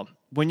 First of all,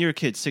 when you're a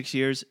kid, 6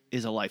 years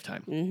is a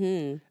lifetime.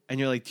 Mm-hmm. And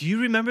you're like, do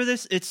you remember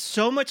this? It's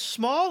so much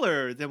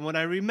smaller than what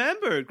I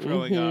remembered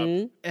growing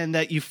up. And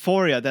that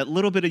euphoria, that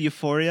little bit of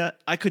euphoria,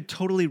 I could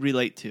totally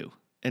relate to.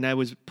 And I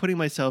was putting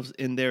myself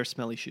in their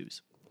smelly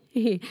shoes.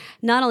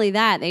 Not only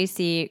that, they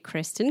see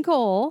Kristen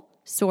Cole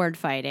sword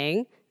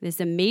fighting, this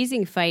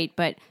amazing fight,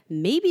 but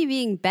maybe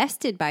being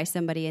bested by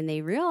somebody, and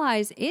they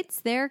realize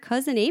it's their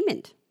cousin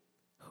Aemond,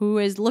 who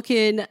is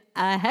looking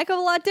a heck of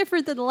a lot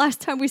different than the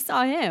last time we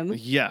saw him.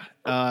 Yeah,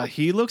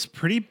 he looks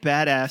pretty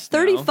badass now.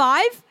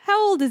 35?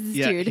 How old is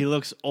this dude? He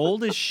looks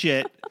old as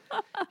shit.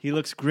 He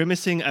looks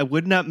grimacing. I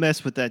would not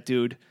mess with that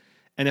dude.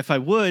 And if I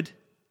would,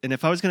 and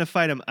if I was going to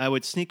fight him, I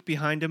would sneak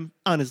behind him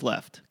on his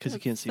left, because he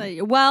can't see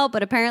me. Well,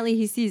 but apparently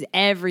he sees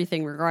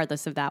everything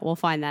regardless of that. We'll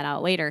find that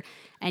out later.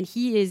 And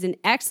he is an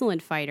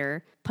excellent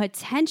fighter,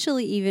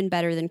 potentially even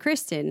better than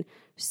Kristen.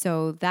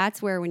 So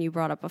that's where, when you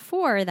brought up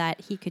before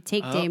that he could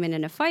take Daemon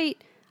in a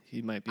fight,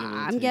 he might be able to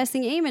I'm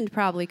guessing Aemond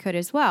probably could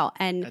as well.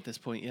 And at this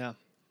point, yeah.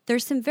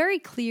 There's some very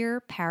clear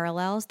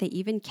parallels. They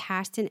even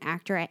cast an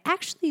actor. I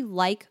actually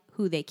like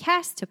who they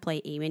cast to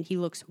play Aemond. He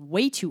looks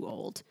way too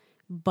old,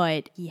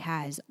 but he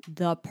has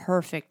the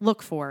perfect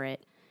look for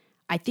it.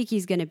 I think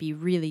he's going to be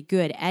really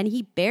good, and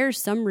he bears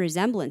some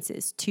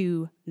resemblances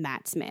to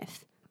Matt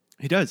Smith.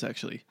 He does,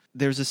 actually.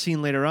 There's a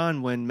scene later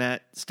on when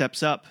Matt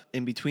steps up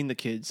in between the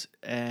kids,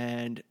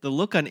 and the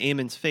look on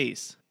Aemond's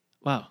face.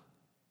 Wow.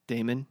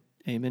 Aemond,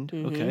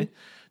 okay.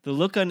 The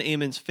look on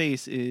Aemond's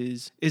face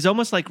is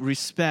almost like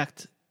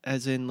respect,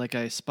 as in like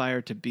I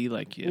aspire to be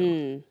like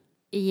you.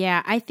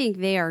 Yeah, I think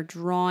they are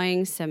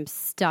drawing some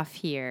stuff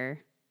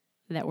here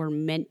that we're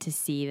meant to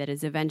see that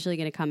is eventually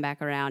going to come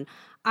back around.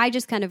 I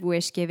just kind of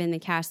wish, given the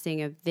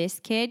casting of this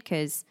kid,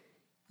 because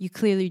you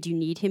clearly do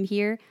need him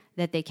here,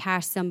 that they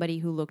cast somebody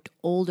who looked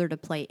older to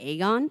play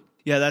Aegon.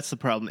 Yeah, that's the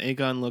problem.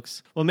 Aegon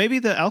looks... Well, maybe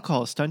the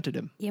alcohol stunted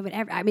him. Yeah, but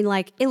I mean,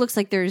 like, it looks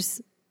like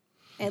there's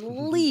at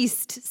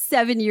least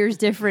 7 years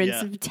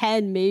difference,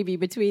 10 maybe,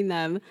 between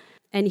them.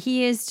 And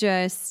he is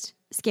just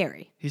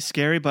scary. He's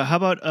scary, but how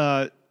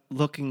about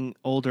looking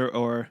older,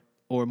 or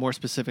more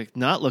specific,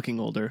 not looking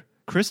older?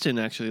 Kristen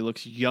actually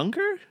looks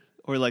younger,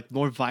 or like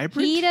more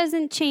vibrant. He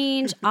doesn't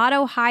change.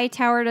 Otto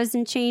Hightower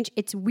doesn't change.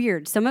 It's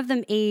weird. Some of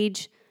them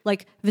age...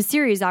 Like,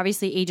 Viserys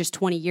obviously ages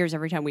 20 years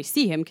every time we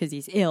see him because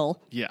he's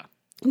ill. Yeah.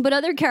 But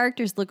other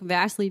characters look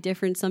vastly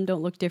different. Some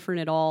don't look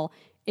different at all.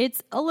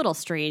 It's a little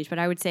strange, but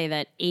I would say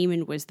that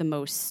Aemond was the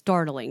most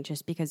startling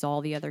just because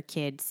all the other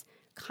kids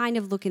kind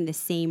of look in the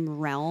same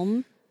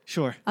realm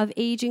of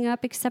aging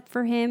up except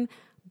for him.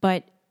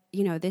 But,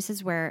 you know, this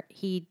is where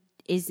he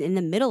is in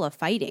the middle of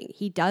fighting.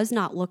 He does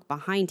not look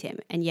behind him.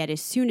 And yet as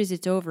soon as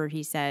it's over,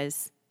 he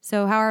says,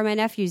 so how are my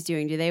nephews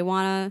doing? Do they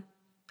want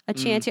a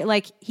chance here?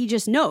 Like, he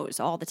just knows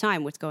all the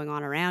time what's going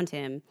on around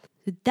him.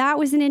 That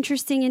was an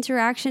interesting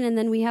interaction. And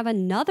then we have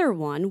another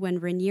one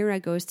when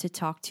Rhaenyra goes to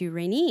talk to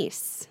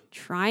Rhaenys,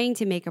 trying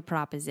to make a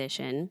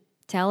proposition,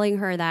 telling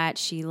her that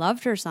she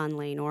loved her son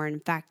Laenor, and in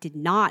fact did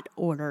not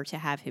order to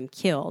have him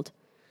killed.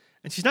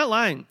 And she's not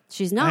lying.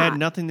 She's not. I had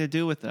nothing to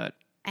do with that.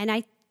 And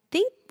I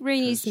think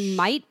Rhaenys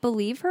might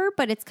believe her,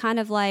 but it's kind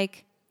of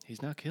like...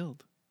 He's not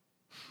killed.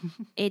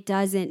 It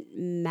doesn't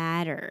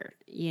matter.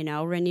 You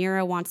know,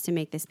 Rhaenyra wants to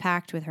make this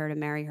pact with her to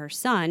marry her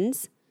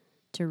sons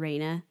to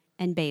Rhaena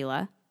and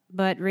Baela,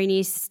 but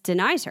Rhaenys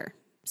denies her,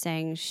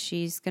 saying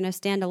she's going to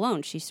stand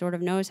alone. She sort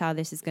of knows how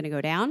this is going to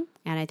go down,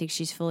 and I think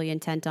she's fully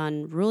intent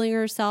on ruling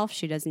herself.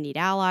 She doesn't need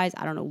allies.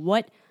 I don't know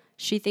what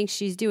she thinks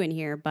she's doing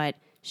here, but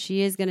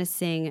she is going to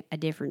sing a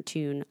different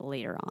tune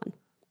later on.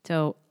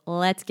 So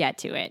let's get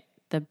to it.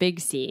 The big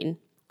scene.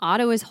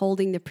 Otto is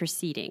holding the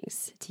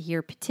proceedings to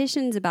hear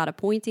petitions about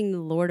appointing the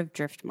Lord of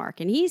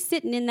Driftmark, and he's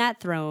sitting in that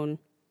throne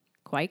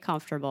quite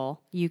comfortable.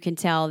 You can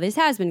tell this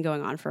has been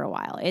going on for a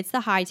while. It's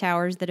the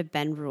Hightowers that have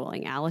been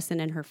ruling, Alicent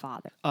and her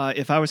father.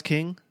 If I was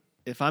king,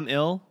 if I'm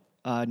ill,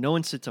 no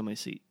one sits on my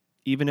seat.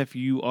 Even if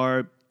you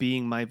are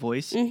being my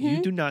voice,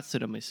 you do not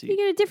sit on my seat. You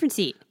get a different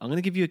seat. I'm going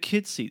to give you a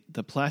kid's seat,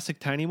 the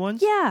plastic tiny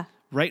ones. Yeah.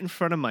 Right in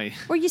front of my...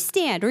 Or you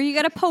stand, or you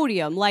got a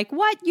podium. Like,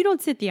 what? You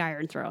don't sit the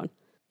Iron Throne.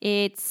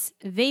 It's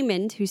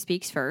Vaemond who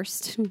speaks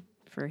first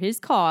for his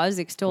cause,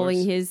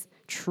 extolling his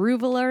true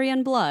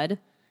Valyrian blood.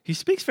 He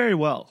speaks very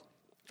well.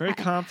 Very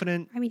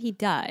confident. I mean, he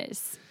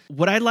does.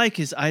 What I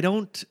like is I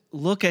don't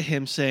look at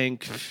him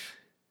saying,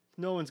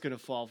 no one's going to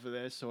fall for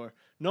this, or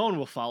no one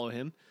will follow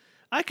him.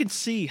 I can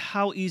see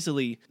how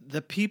easily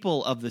the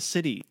people of the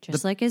city...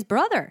 Just like his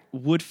brother.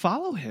 ...would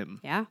follow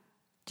him. Yeah,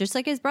 just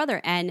like his brother.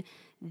 And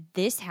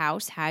this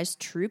house has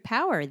true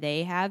power.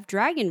 They have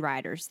dragon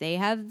riders. They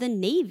have the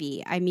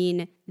Navy. I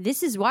mean,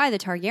 this is why the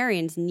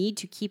Targaryens need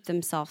to keep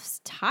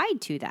themselves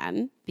tied to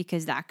them,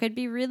 because that could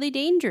be really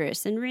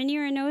dangerous. And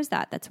Rhaenyra knows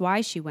that. That's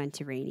why she went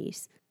to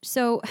Rhaenys.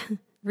 So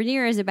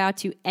Rhaenyra is about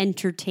to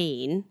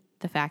entertain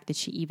the fact that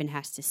she even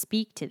has to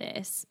speak to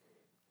this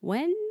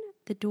when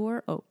the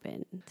door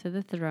opened to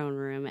the throne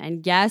room.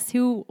 And guess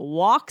who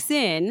walks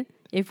in,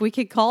 if we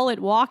could call it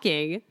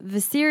walking?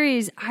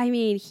 Viserys, I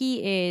mean,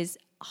 he is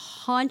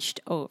hunched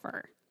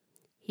over.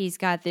 He's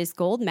got this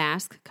gold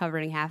mask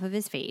covering half of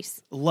his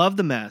face. Love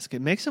the mask.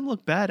 It makes him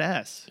look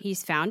badass.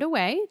 He's found a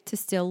way to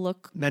still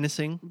look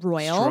menacing,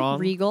 royal, strong,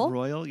 regal.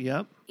 Royal,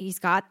 yep. He's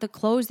got the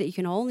clothes that you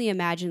can only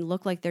imagine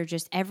look like they're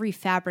just every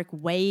fabric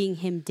weighing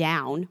him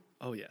down.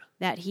 Oh, yeah.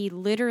 That he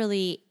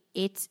literally,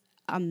 it's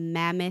a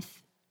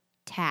mammoth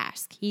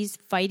task. He's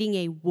fighting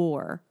a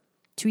war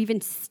to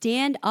even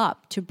stand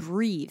up, to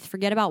breathe,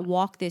 forget about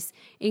walk this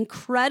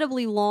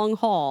incredibly long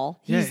hall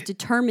he's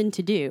determined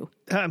to do.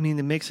 I mean,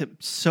 it makes it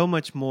so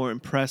much more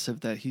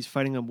impressive that he's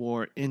fighting a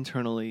war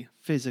internally,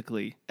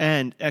 physically,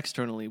 and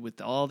externally with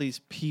all these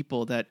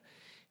people that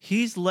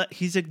he's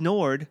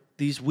ignored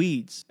these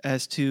weeds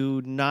as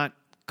to not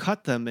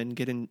cut them and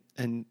get in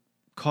and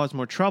cause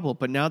more trouble.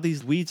 But now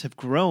these weeds have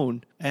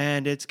grown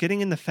and it's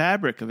getting in the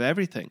fabric of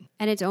everything.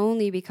 And it's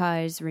only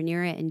because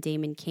Rhaenyra and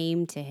Daemon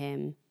came to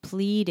him,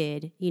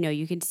 pleaded. You know,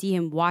 you can see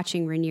him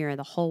watching Rhaenyra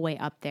the whole way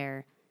up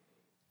there.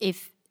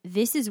 If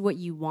this is what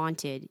you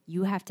wanted,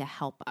 you have to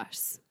help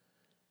us.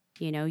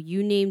 You know,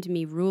 you named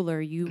me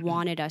ruler. You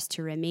wanted us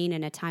to remain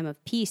in a time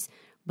of peace,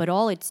 but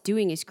all it's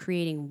doing is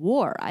creating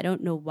war. I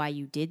don't know why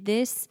you did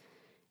this.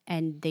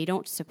 And they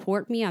don't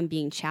support me. I'm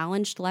being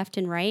challenged left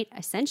and right,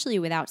 essentially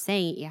without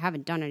saying you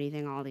haven't done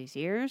anything all these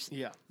years.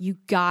 Yeah. You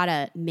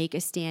gotta make a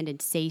stand and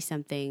say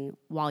something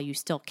while you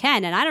still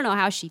can. And I don't know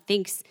how she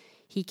thinks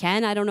he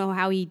can. I don't know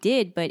how he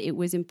did, but it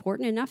was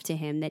important enough to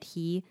him that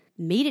he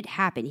made it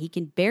happen. He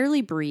can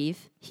barely breathe.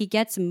 He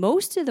gets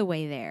most of the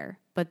way there,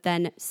 but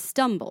then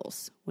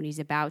stumbles when he's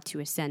about to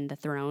ascend the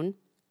throne,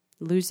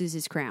 loses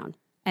his crown.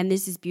 And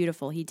this is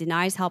beautiful. He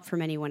denies help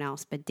from anyone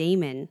else, but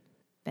Daemon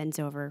bends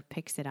over,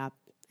 picks it up,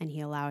 and he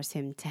allows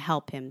him to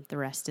help him the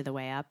rest of the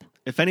way up.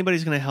 If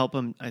anybody's going to help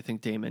him, I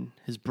think Daemon,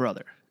 his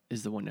brother,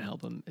 is the one to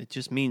help him. It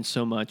just means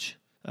so much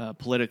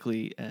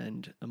politically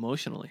and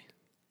emotionally.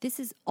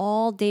 This is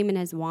all Daemon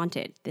has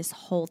wanted this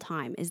whole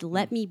time, is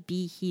let me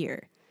be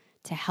here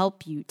to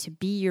help you, to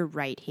be your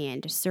right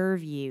hand, to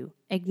serve you.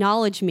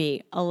 Acknowledge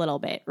me a little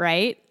bit,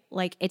 right?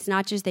 Like, it's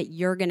not just that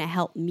you're going to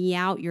help me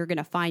out, you're going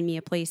to find me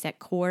a place at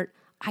court.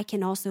 I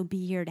can also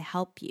be here to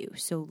help you,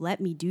 so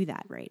let me do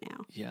that right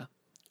now. Yeah.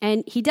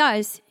 And he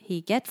does.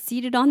 He gets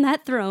seated on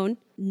that throne.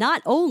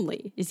 Not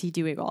only is he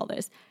doing all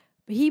this,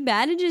 but he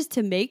manages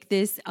to make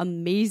this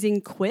amazing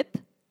quip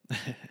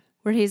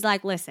where he's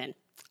like, listen,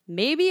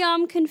 maybe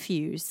I'm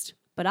confused,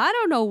 but I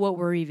don't know what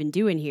we're even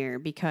doing here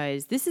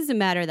because this is a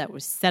matter that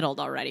was settled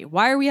already.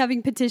 Why are we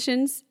having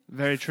petitions?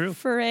 Very true.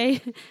 For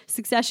a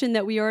succession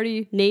that we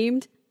already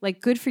named? Like,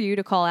 good for you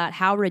to call out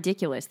how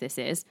ridiculous this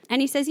is. And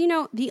he says, you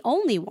know, the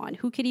only one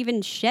who could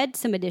even shed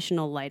some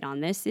additional light on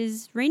this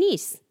is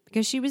Rhaenys.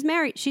 Because she's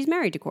married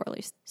to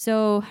Corlys.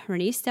 So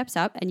Rhaenys steps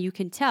up, and you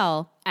can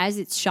tell, as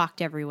it's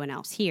shocked everyone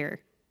else here,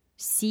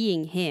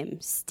 seeing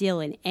him still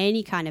in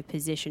any kind of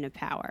position of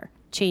power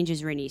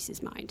changes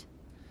Rhaenys' mind.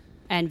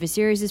 And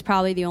Viserys is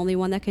probably the only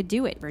one that could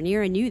do it.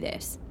 Rhaenyra knew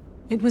this.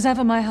 It was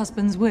ever my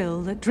husband's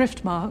will that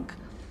Driftmark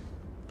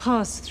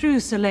pass through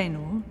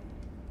Selenor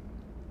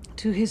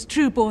to his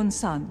true-born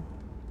son,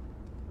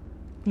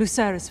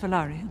 Lucerys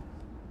Velaryon.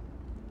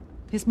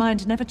 His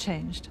mind never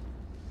changed.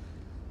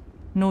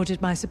 Nor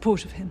did my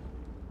support of him.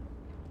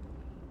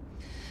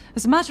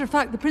 As a matter of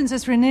fact, the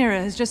Princess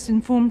Rhaenyra has just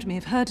informed me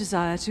of her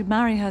desire to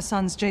marry her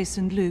sons Jace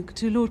and Luke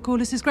to Lord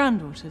Corlys'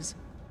 granddaughters,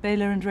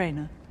 Baela and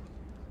Rhaena.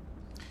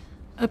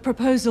 A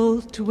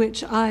proposal to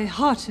which I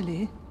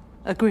heartily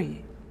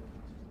agree.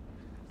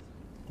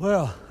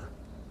 Well,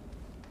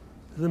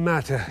 the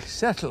matter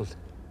settled.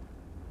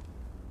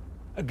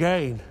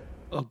 Again.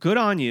 Oh, good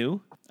on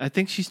you. I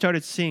think she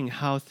started seeing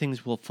how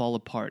things will fall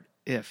apart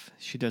if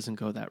she doesn't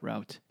go that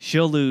route.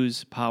 She'll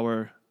lose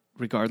power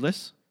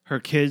regardless. Her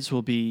kids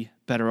will be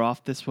better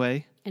off this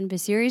way. And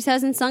Viserys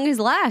hasn't sung his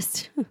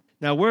last.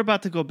 Now, we're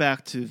about to go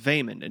back to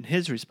Vaemond and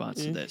his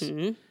response to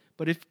this.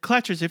 But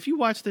Clutchers, if you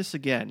watch this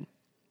again,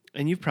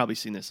 and you've probably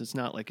seen this, it's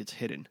not like it's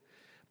hidden,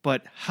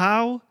 but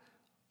how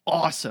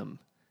awesome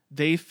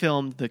they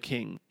filmed the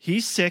king.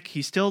 He's sick.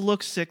 He still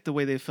looks sick the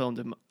way they filmed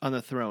him on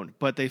the throne,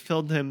 but they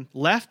filmed him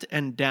left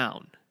and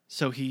down,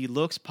 so he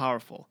looks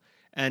powerful.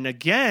 And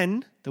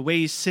again, the way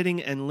he's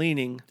sitting and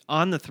leaning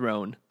on the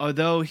throne,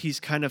 although he's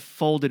kind of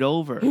folded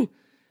over,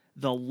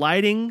 the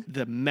lighting,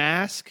 the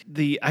mask,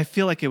 I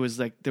feel like it was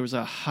like there was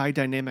a high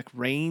dynamic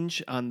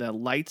range on the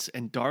lights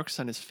and darks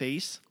on his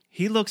face.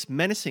 He looks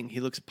menacing. He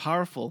looks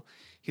powerful.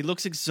 He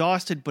looks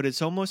exhausted, but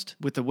it's almost,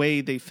 with the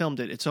way they filmed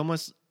it, it's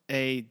almost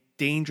a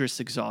dangerous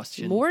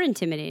exhaustion. More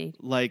intimidating.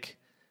 Like,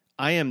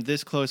 I am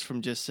this close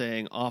from just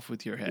saying off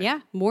with your head. Yeah,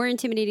 more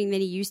intimidating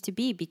than he used to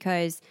be,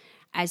 because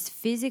as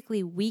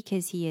physically weak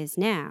as he is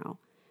now,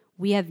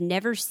 we have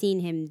never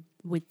seen him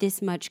with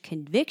this much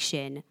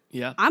conviction.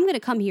 Yeah. I'm going to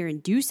come here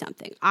and do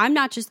something. I'm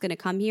not just going to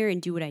come here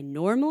and do what I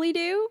normally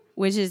do,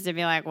 which is to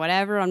be like,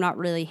 whatever, I'm not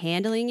really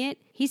handling it.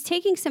 He's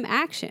taking some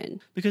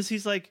action. Because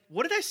he's like,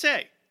 what did I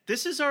say?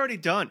 This is already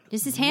done.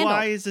 This is handled.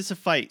 Why is this a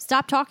fight?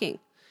 Stop talking.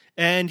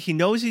 And he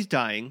knows he's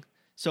dying.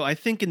 So I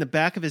think in the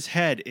back of his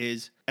head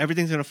is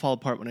everything's going to fall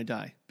apart when I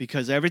die.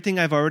 Because everything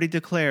I've already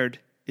declared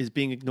is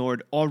being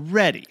ignored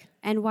already.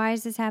 And why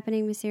is this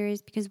happening,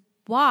 Viserys? Because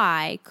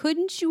why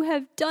couldn't you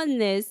have done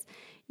this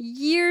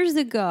years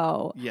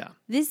ago? Yeah.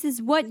 This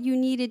is what you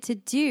needed to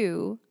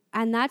do.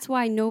 And that's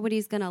why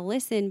nobody's going to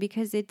listen,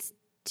 because it's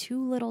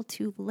too little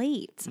too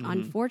late,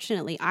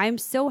 unfortunately. I'm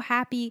so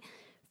happy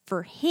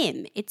for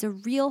him. It's a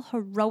real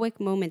heroic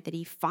moment that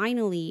he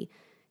finally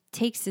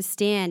takes a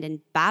stand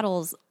and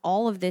battles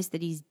all of this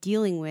that he's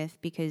dealing with,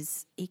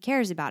 because he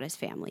cares about his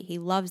family. He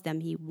loves them.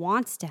 He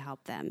wants to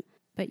help them.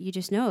 But you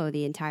just know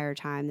the entire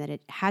time that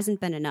it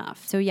hasn't been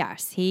enough. So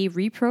yes, he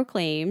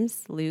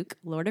reproclaims Luke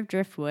Lord of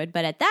Driftwood,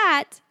 but at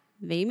that,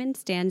 Vaemond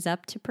stands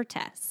up to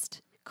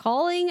protest,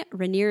 calling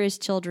Rhaenyra's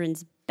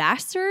children's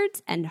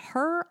bastards and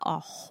her a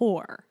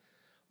whore.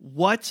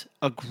 What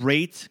a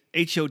great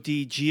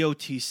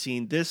HOD-GOT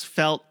scene. This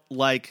felt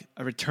like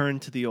a return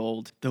to the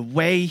old. The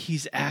way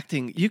he's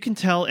acting, you can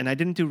tell, and I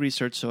didn't do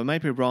research, so it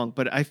might be wrong,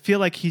 but I feel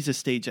like he's a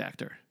stage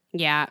actor.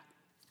 Yeah,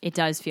 it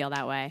does feel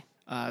that way.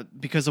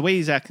 Because the way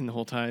he's acting the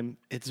whole time,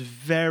 it's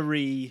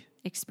very...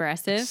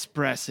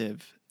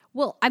 Expressive.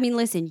 Well, I mean,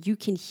 listen, you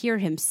can hear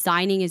him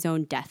signing his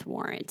own death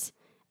warrant.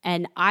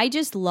 And I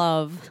just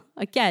love,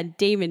 again,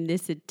 Daemon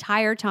this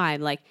entire time.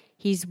 Like,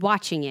 he's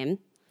watching him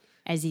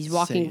as he's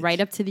walking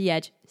right up to the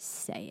edge.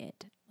 Say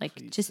it. Like,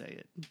 please just say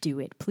it. Do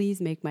it. Please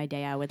make my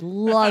day. I would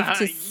love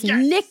to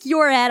snick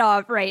your head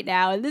off right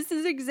now. And this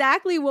is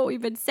exactly what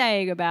we've been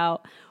saying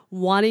about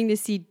wanting to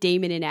see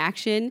Daemon in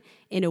action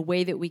in a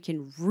way that we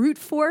can root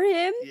for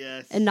him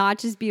and not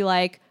just be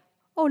like,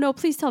 oh no,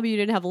 please tell me you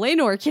didn't have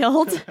Laenor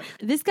killed.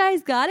 This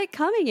guy's got it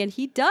coming, and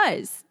he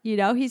does. You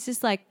know, he's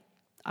just like,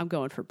 I'm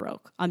going for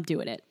broke. I'm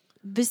doing it.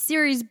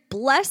 Viserys,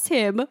 bless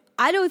him.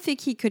 I don't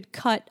think he could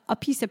cut a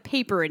piece of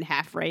paper in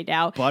half right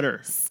now.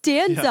 Butter.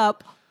 Stands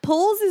up,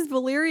 pulls his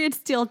Valyrian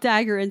steel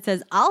dagger and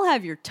says, I'll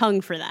have your tongue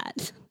for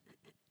that.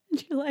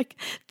 You're like,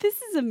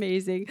 this is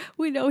amazing.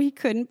 We know he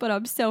couldn't, but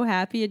I'm so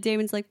happy. And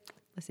Daemon's like,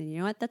 listen, you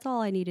know what? That's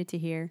all I needed to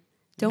hear.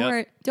 Don't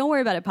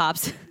worry about it,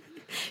 Pops.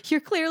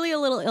 You're clearly a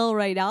little ill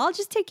right now. I'll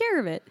just take care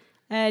of it.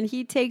 And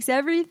he takes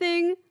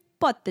everything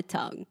but the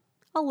tongue.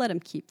 I'll let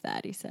him keep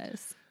that, he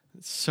says.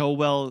 So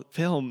well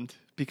filmed,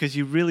 because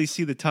you really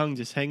see the tongue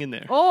just hanging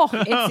there. Oh,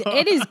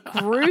 it is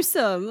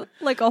gruesome,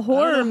 like a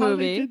horror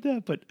movie. How they did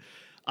that, but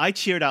I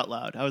cheered out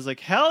loud. I was like,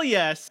 hell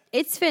yes.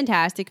 It's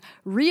fantastic.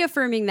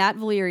 Reaffirming that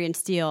Valyrian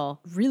steel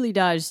really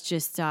does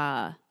just,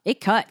 it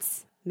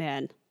cuts,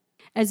 man.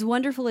 As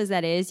wonderful as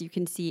that is, you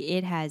can see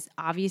it has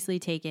obviously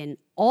taken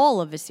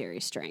all of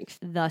Viserys' strength.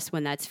 Thus,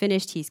 when that's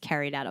finished, he's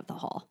carried out of the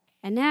hall.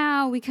 And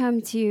now we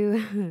come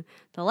to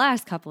the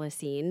last couple of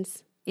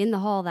scenes. In the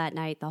hall that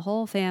night, the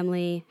whole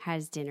family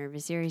has dinner.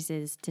 Viserys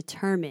is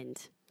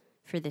determined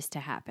for this to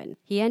happen.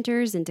 He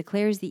enters and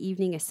declares the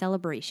evening a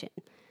celebration.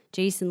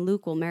 Jace and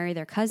Luke will marry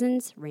their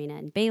cousins, Rhaena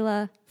and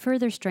Baela,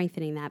 further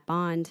strengthening that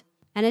bond.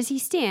 And as he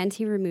stands,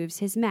 he removes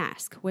his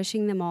mask,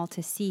 wishing them all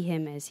to see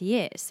him as he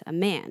is, a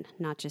man,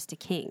 not just a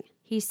king.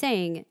 He's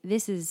saying,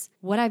 this is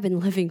what I've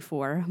been living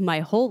for my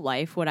whole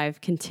life, what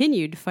I've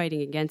continued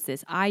fighting against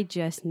this. I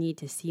just need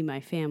to see my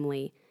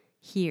family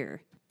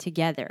here,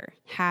 together,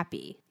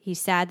 happy.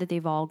 He's sad that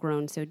they've all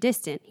grown so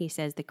distant. He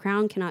says, the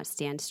crown cannot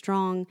stand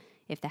strong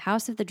if the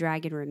House of the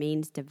Dragon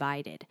remains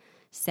divided.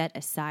 Set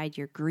aside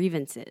your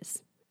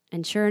grievances.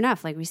 And sure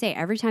enough, like we say,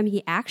 every time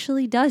he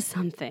actually does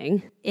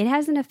something, it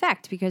has an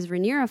effect, because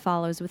Rhaenyra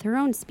follows with her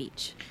own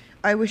speech.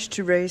 I wish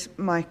to raise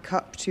my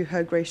cup to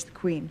Her Grace the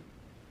Queen.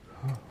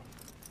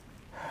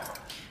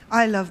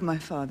 I love my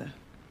father,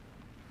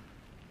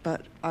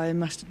 but I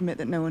must admit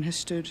that no one has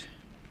stood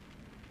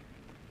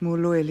more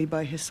loyally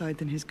by his side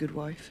than his good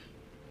wife.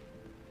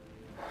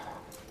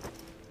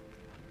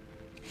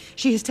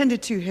 She has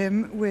tended to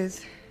him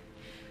with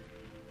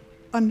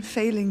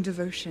unfailing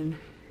devotion,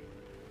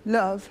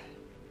 love,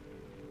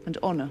 and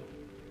honor.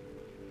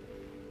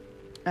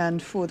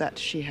 And for that,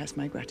 she has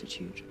my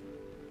gratitude.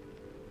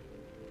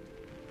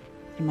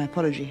 And my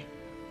apology.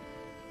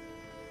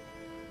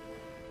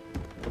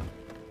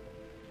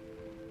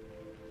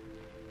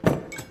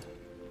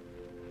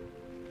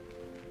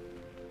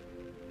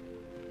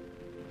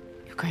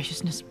 Your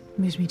graciousness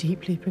moves me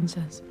deeply,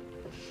 Princess.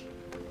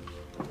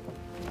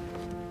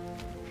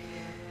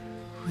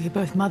 We are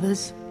both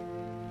mothers.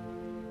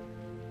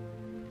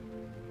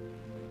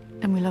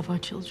 And we love our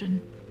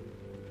children.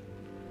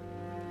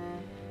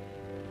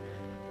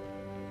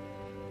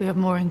 We have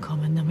more in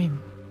common than we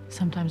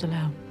sometimes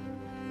allow.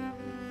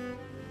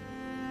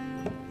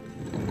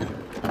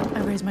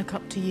 I raise my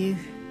cup to you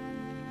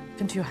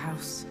and to your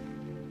house.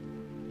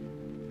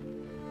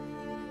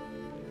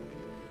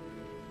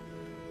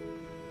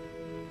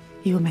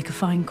 You will make a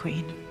fine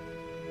queen.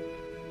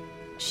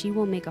 She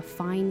will make a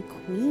fine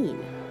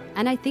queen.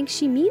 And I think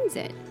she means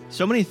it.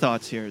 So many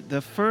thoughts here.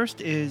 The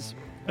first is,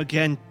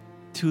 again,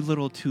 too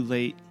little, too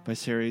late by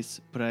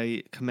Viserys, but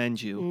I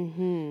commend you.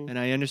 Mm-hmm. And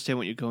I understand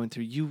what you're going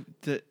through. You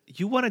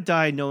want to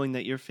die knowing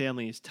that your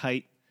family is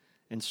tight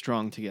and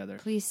strong together.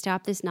 Please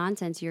stop this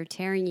nonsense. You're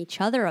tearing each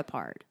other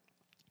apart.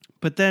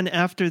 But then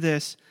after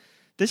this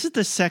is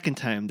the second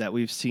time that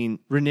we've seen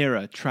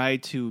Rhaenyra try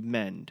to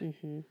mend.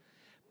 Mm-hmm.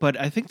 But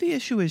I think the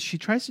issue is she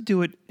tries to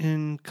do it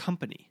in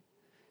company.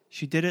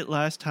 She did it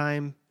last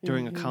time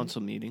during a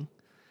council meeting.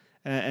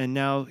 And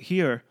now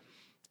here,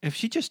 if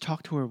she just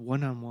talked to her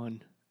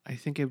one-on-one, I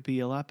think it would be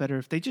a lot better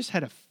if they just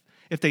had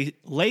if they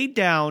laid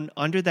down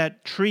under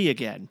that tree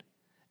again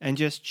and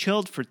just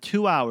chilled for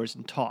 2 hours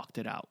and talked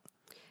it out.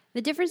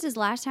 The difference is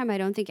last time I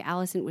don't think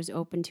Alicent was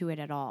open to it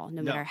at all,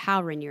 no matter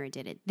how Rhaenyra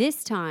did it.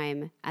 This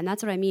time, and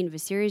that's what I mean,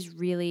 Viserys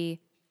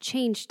really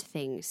changed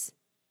things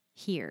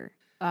here.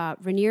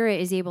 Rhaenyra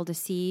is able to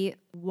see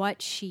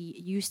what she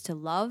used to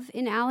love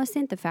in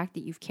Alicent, the fact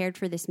that you've cared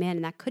for this man,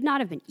 and that could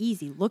not have been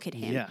easy. Look at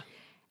him. Yeah.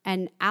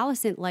 And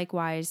Alicent,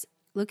 likewise,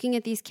 looking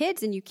at these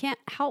kids, and you can't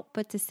help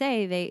but to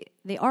say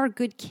they are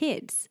good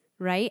kids,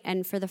 right?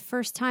 And for the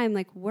first time,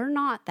 like, we're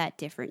not that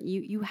different.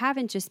 You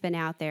haven't just been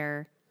out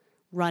there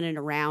running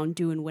around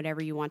doing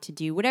whatever you want to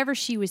do, whatever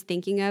she was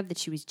thinking of that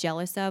she was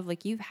jealous of.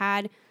 Like, you've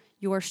had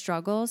your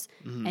struggles,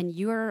 and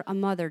you're a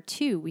mother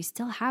too. We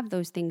still have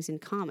those things in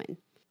common.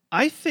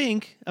 I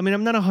think, I'm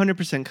not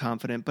 100%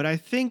 confident, but I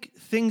think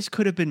things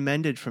could have been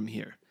mended from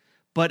here.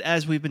 But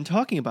as we've been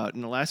talking about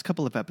in the last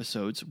couple of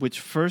episodes, which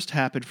first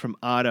happened from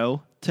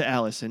Otto to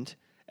Alicent,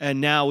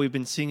 and now we've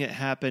been seeing it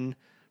happen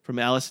from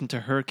Alicent to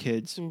her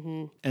kids,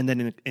 and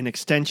then in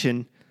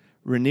extension,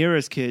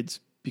 Rhaenyra's kids,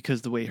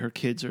 because the way her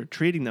kids are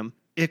treating them,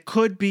 it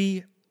could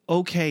be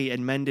okay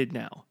and mended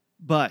now.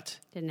 But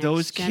The next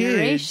those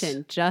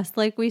generation, kids, just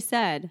like we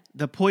said,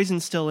 the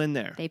poison's still in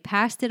there. they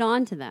passed it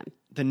on to them.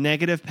 The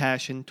negative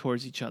passion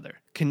towards each other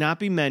cannot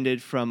be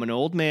mended from an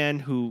old man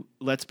who,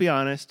 let's be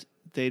honest,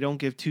 they don't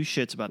give two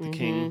shits about the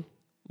king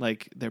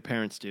like their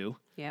parents do.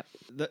 Yep.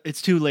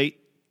 It's too late.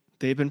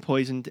 They've been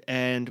poisoned,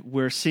 and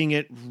we're seeing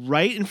it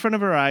right in front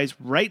of our eyes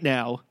right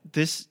now.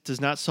 This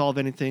does not solve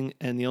anything,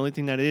 and the only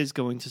thing that is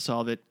going to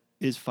solve it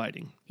is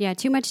fighting. Yeah,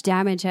 too much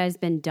damage has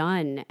been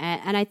done.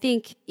 And I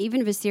think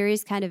even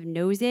Viserys kind of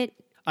knows it.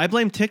 I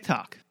blame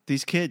TikTok,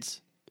 these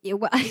kids. Yeah,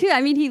 well,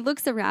 I mean, he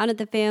looks around at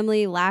the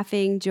family,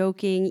 laughing,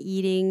 joking,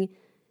 eating,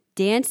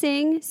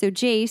 dancing. So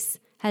Jace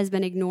has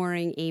been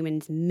ignoring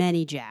Aemon's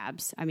many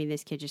jabs. I mean,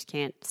 this kid just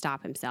can't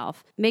stop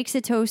himself. Makes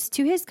a toast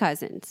to his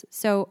cousins.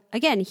 So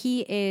again,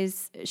 he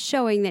is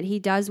showing that he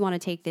does want to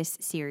take this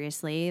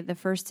seriously. The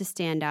first to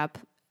stand up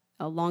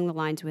along the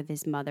lines with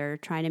his mother,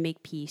 trying to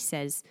make peace,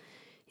 says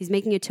he's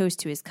making a toast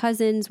to his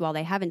cousins while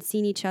they haven't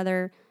seen each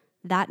other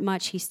that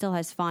much. He still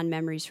has fond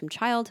memories from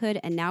childhood,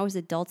 and now as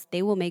adults,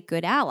 they will make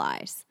good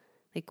allies,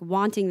 like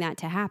wanting that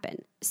to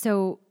happen.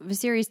 So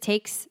Viserys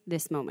takes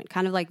this moment,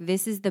 kind of like,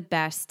 this is the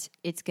best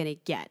it's going to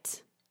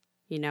get.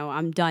 You know,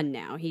 I'm done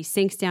now. He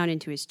sinks down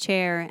into his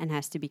chair and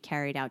has to be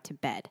carried out to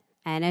bed.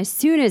 And as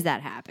soon as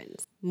that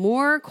happens,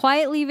 more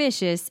quietly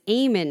vicious,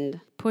 Aemond,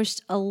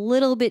 pushed a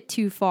little bit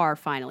too far,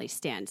 finally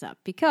stands up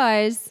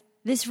because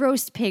this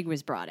roast pig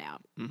was brought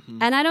out.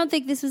 And I don't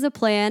think this was a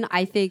plan.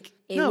 I think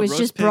it was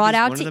just brought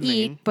out to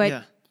eat.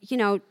 But, you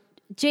know,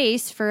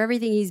 Jace, for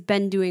everything he's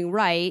been doing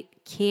right,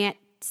 can't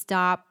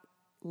stop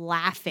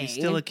laughing. He's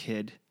still a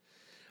kid.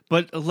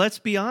 But let's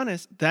be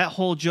honest, that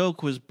whole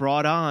joke was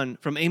brought on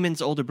from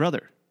Aemon's older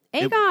brother.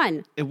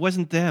 Aegon. It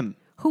wasn't them.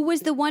 Who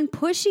was the one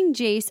pushing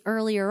Jace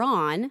earlier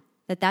on,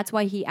 that's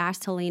why he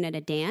asked Helaena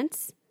to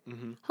dance.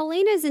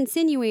 Helena's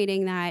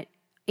insinuating that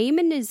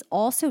Aemond is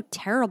also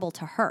terrible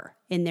to her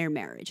in their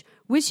marriage,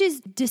 which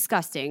is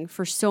disgusting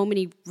for so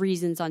many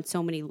reasons on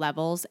so many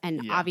levels.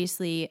 And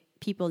obviously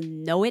people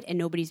know it and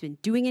nobody's been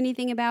doing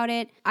anything about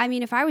it. I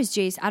mean, if I was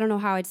Jace, I don't know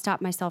how I'd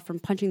stop myself from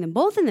punching them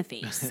both in the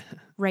face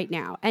right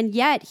now. And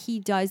yet he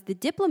does the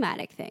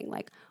diplomatic thing.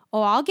 Like,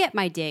 oh, I'll get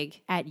my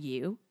dig at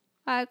you.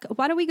 Why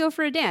don't we go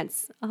for a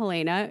dance,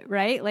 Helaena,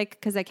 right? Like,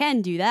 because I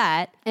can do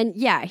that. And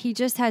yeah, he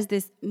just has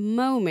this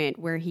moment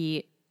where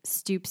he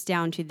stoops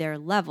down to their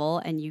level,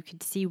 and you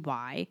could see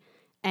why.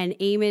 And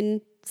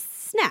Aemon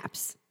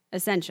snaps,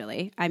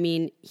 essentially. I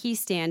mean, he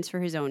stands for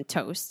his own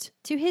toast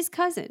to his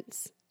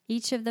cousins,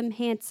 each of them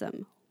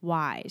handsome,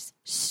 wise,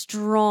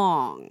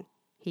 strong.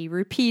 He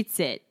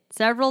repeats it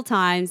several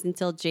times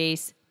until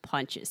Jace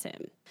punches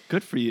him.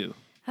 Good for you.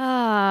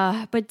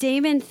 But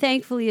Daemon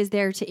thankfully is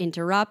there to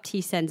interrupt.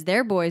 He sends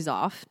their boys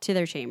off to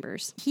their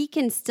chambers. He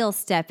can still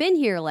step in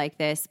here like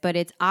this, but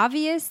it's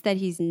obvious that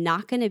he's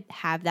not going to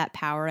have that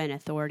power and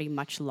authority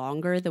much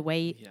longer the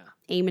way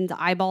Aemon's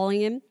eyeballing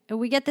him. And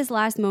we get this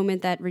last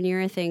moment that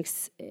Rhaenyra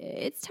thinks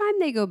it's time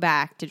they go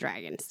back to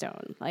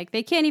Dragonstone. Like,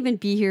 they can't even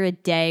be here a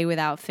day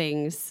without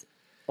things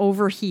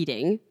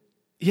overheating.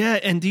 Yeah,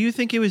 and do you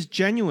think it was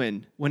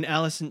genuine when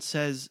Alicent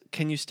says,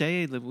 "Can you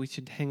stay? We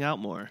should hang out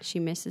more"? She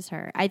misses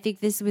her. I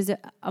think this was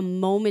a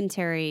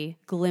momentary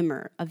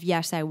glimmer of,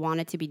 yes, I want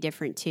it to be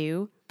different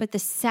too. But the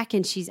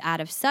second she's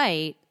out of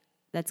sight,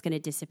 that's going to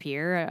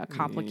disappear,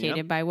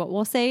 complicated by what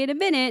we'll say in a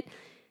minute.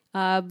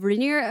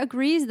 Rhaenyra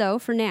agrees, though,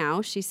 for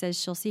now. She says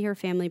she'll see her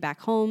family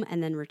back home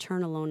and then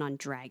return alone on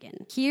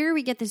Dragon. Here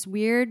we get this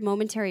weird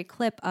momentary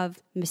clip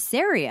of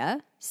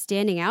Mysaria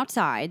standing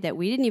outside that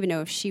we didn't even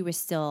know if she was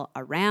still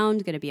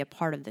around, going to be a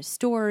part of the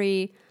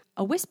story.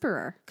 A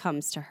whisperer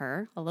comes to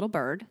her, a little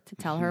bird, to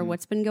tell her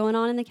what's been going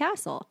on in the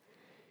castle.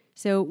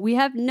 So we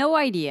have no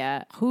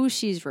idea who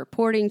she's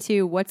reporting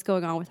to, what's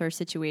going on with her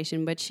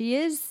situation, but she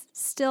is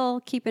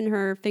still keeping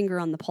her finger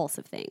on the pulse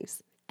of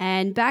things.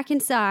 And back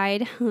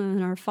inside,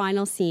 in our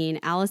final scene,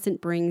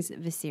 Alicent brings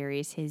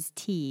Viserys his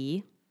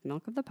tea,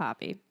 milk of the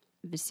poppy.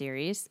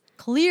 Viserys,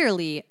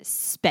 clearly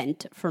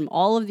spent from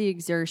all of the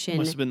exertion.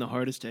 Must have been the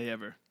hardest day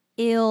ever.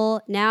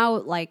 Ill, now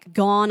like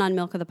gone on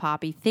milk of the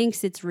poppy,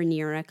 thinks it's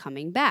Rhaenyra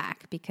coming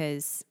back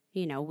because,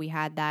 you know, we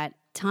had that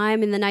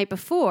time in the night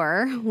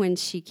before when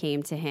she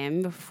came to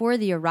him, before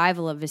the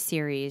arrival of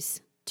Viserys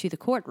to the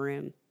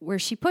courtroom, where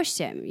she pushed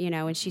him, you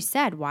know, and she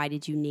said, "Why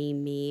did you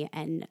name me?"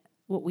 And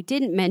what we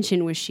didn't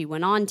mention was she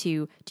went on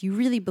to, "Do you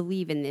really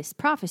believe in this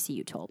prophecy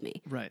you told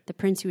me? Right. The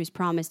prince who was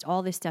promised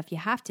all this stuff, you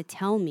have to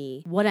tell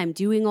me what I'm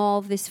doing all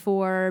of this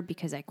for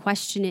because I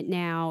question it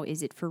now.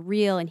 Is it for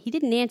real?" And he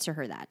didn't answer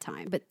her that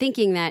time. But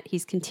thinking that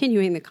he's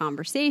continuing the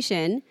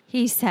conversation,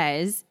 he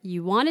says,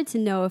 "You wanted to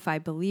know if I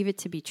believe it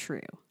to be true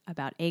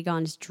about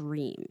Aegon's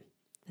dream,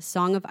 the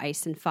Song of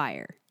Ice and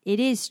Fire. It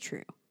is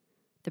true.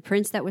 The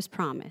prince that was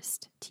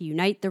promised to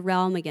unite the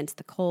realm against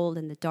the cold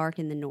and the dark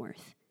in the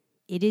north.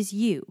 It is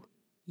you.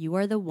 You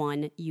are the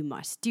one. You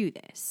must do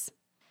this."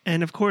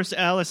 And of course,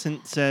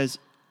 Alicent says,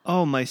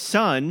 "Oh, my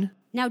son."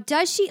 Now,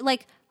 does she,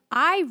 like,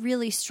 I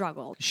really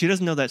struggled. She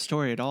doesn't know that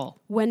story at all.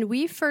 When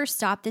we first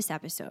stopped this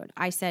episode,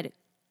 I said,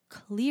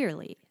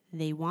 clearly,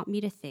 they want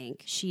me to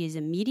think she has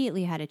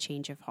immediately had a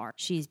change of heart.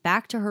 She's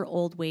back to her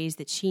old ways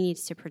that she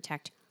needs to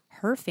protect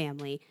her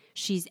family.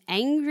 She's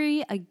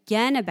angry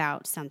again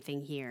about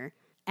something here.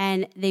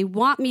 And they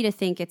want me to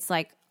think it's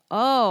like,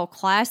 oh,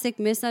 classic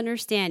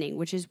misunderstanding,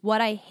 which is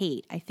what I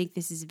hate. I think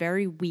this is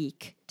very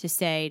weak to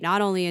say,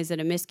 not only is it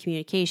a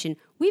miscommunication,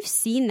 we've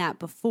seen that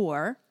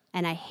before,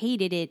 and I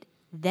hated it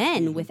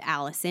then with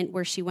Alicent,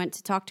 where she went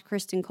to talk to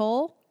Kristen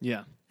Cole.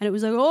 Yeah. And it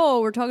was like,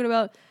 oh, we're talking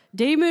about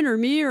Daemon or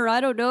me or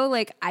I don't know.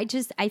 Like, I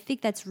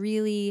think that's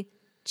really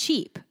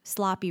cheap,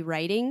 sloppy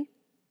writing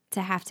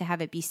to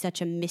have it be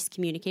such a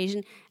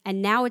miscommunication.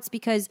 And now it's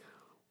because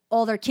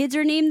all their kids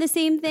are named the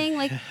same thing.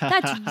 Like,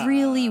 that's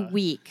really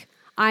weak.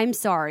 I'm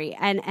sorry.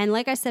 And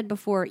like I said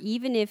before,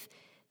 even if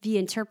the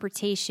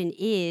interpretation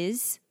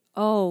is,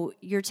 oh,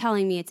 you're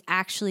telling me it's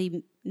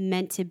actually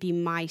meant to be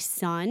my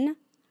son,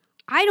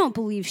 I don't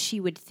believe she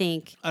would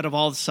think out of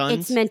all the sons,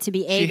 it's meant to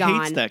be Aegon. She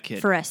hates that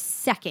kid for a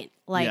second.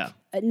 Like,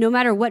 no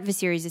matter what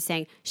Viserys is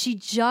saying, she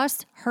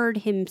just heard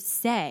him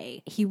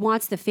say he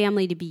wants the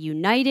family to be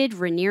united.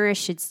 Rhaenyra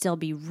should still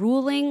be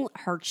ruling.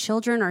 Her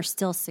children are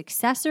still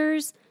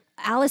successors.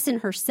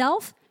 Alicent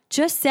herself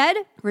just said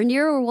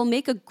Rhaenyra will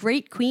make a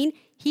great queen.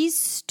 He's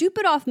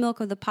stupid off milk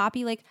of the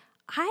poppy. Like,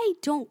 I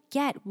don't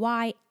get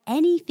why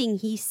anything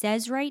he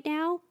says right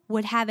now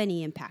would have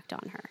any impact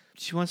on her.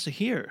 She wants to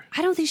hear.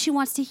 I don't think she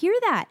wants to hear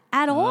that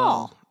at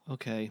all.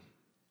 Okay.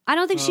 I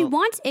don't think she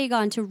wants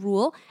Aegon to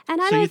rule. And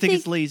I so don't you think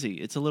it's lazy?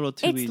 It's a little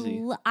too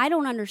easy. I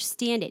don't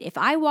understand it. If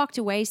I walked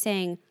away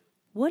saying,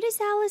 what is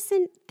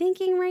Alicent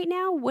thinking right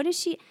now? What is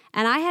she?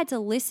 And I had to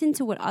listen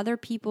to what other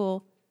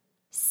people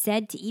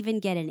said to even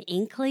get an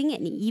inkling.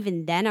 And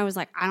even then I was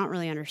like, I don't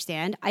really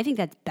understand. I think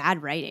that's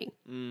bad writing.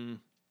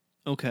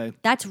 Okay.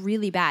 That's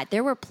really bad.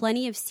 There were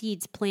plenty of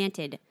seeds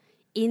planted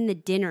in the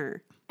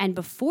dinner and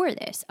before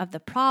this of the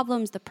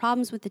problems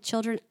with the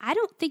children. I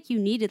don't think you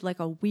needed like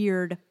a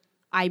weird,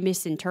 I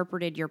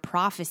misinterpreted your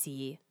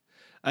prophecy.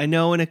 I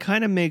know, and it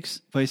kind of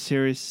makes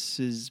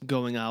Viserys'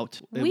 going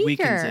out. It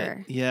weakens it.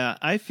 Yeah,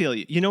 I feel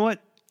you. You know what?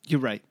 You're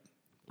right.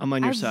 I'm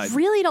on your side. I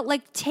really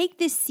don't take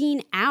this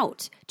scene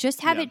out.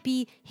 Just have it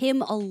be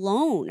him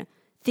alone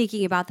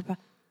thinking about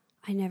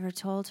I never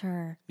told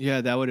her.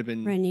 Yeah, that would have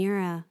been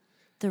Rhaenyra.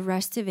 The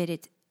rest of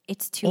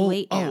it's too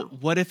late now.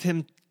 What if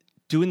him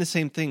doing the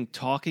same thing,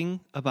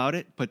 talking about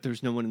it, but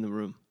there's no one in the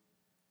room?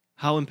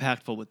 How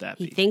impactful would that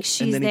be? He thinks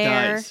she's and then there.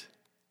 He dies.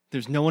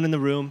 There's no one in the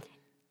room.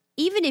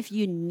 Even if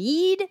you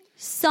need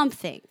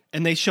something.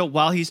 And they show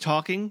while he's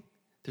talking,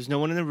 there's no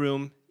one in the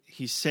room.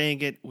 He's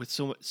saying it with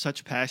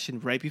such passion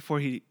right before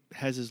he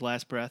has his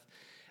last breath.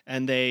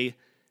 And they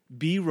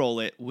B-roll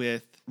it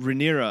with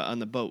Rhaenyra on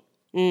the boat,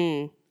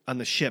 on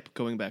the ship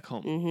going back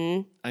home.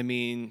 Mm-hmm. I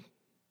mean,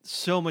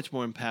 so much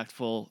more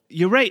impactful.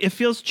 You're right. It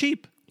feels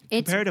cheap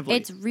comparatively.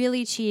 It's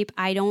really cheap.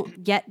 I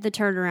don't get the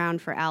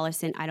turnaround for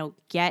Alicent. I don't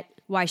get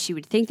why she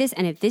would think this.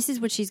 And if this is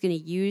what she's going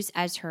to use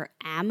as her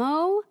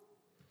ammo,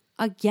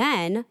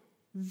 again,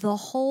 the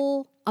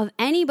whole of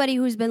anybody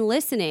who's been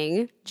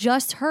listening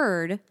just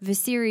heard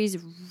Viserys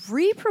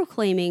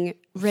reproclaiming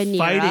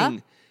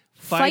Rhaenyra,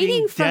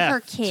 fighting for her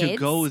death kids to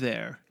go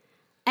there.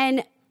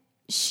 And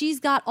she's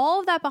got all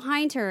of that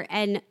behind her.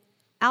 And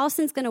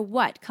Alicent's going to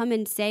what? Come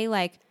and say,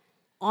 like,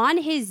 on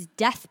his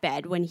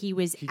deathbed when he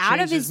was out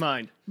of his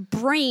mind.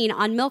 brain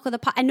on Milk of the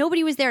Pot. And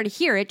nobody was there to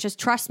hear it. Just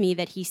trust me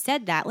that he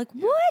said that. Like,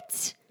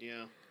 what?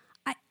 Yeah.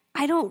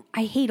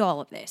 I hate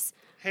all of this.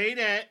 Hate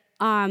it.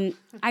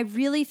 I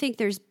really think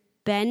there's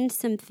been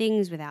some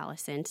things with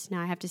Alicent.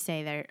 Now I have to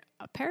say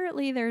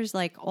apparently there's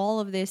like all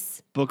of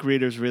this. Book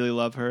readers really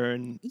love her,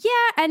 and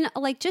and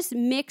like just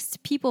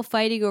mixed people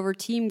fighting over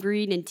Team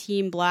Green and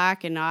Team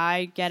Black, and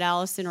I get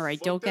Alicent or I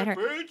don't get her.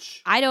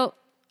 Bitch. I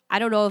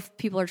don't know if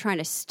people are trying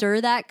to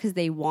stir that because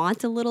they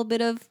want a little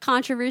bit of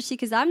controversy,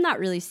 because I'm not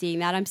really seeing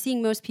that. I'm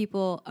seeing most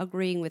people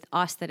agreeing with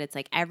us that it's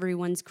like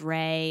everyone's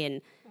gray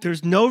and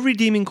there's no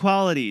redeeming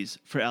qualities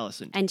for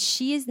Alicent. And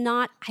she is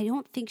not, I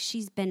don't think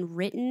she's been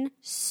written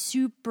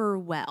super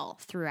well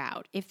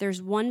throughout. If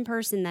there's one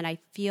person that I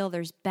feel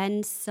there's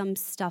been some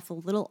stuff a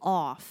little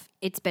off,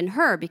 it's been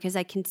her, because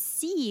I can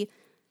see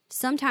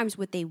sometimes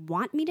what they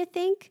want me to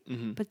think,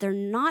 but they're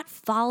not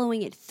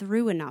following it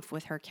through enough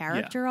with her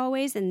character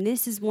always. And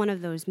this is one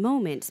of those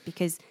moments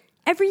because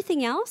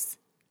everything else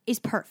is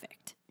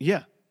perfect.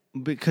 Yeah.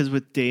 Because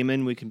with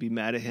Daemon, we can be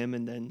mad at him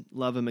and then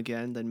love him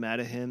again, then mad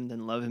at him,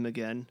 then love him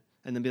again,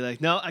 and then be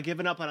like, no, I've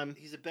given up on him.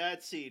 He's a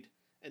bad seed.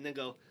 And then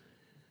go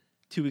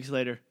 2 weeks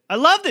later, I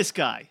love this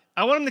guy.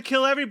 I want him to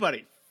kill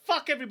everybody.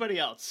 Fuck everybody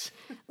else.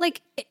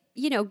 Like,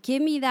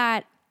 give me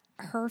that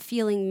her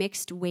feeling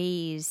mixed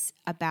ways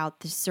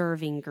about the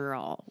serving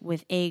girl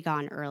with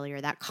Aegon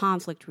earlier, that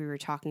conflict we were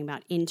talking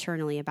about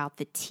internally about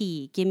the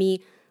tea. Give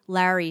me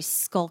Larry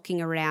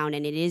skulking around,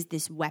 and it is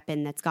this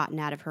weapon that's gotten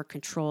out of her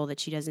control that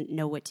she doesn't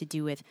know what to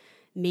do with.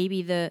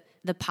 Maybe the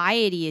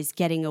piety is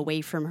getting away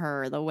from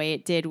her the way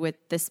it did with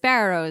the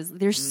sparrows.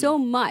 There's so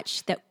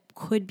much that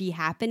could be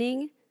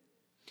happening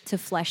to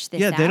flesh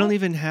this out. Yeah, they don't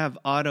even have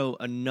Otto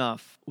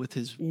enough with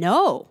his...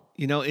 No.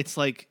 It's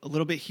like a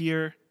little bit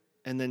here,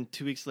 and then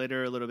 2 weeks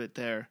later, a little bit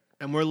there.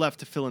 And we're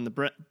left to fill in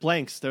the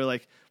blanks. They're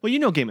like,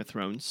 well, Game of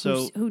Thrones,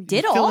 so who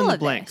did fill in all the of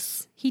blanks.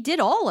 this. He did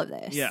all of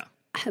this. Yeah.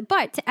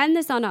 But to end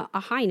this on a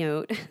high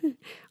note,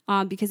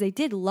 because I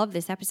did love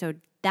this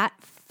episode, that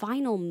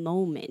final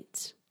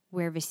moment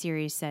where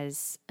Viserys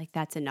says, like,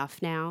 that's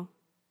enough now.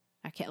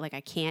 I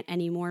can't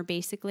anymore,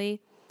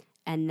 basically.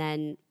 And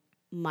then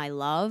my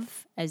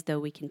love, as though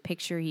we can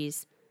picture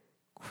he's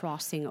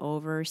crossing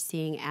over,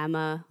 seeing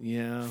Emma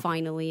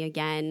finally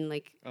again.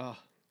 Like,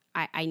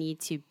 I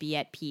need to be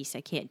at peace.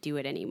 I can't do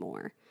it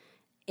anymore.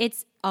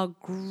 It's a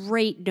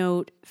great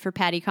note for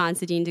Paddy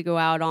Considine to go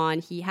out on.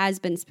 He has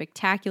been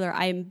spectacular.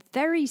 I am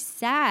very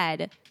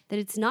sad that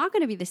it's not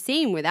going to be the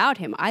same without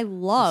him. I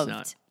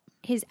loved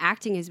his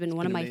acting has been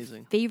one of my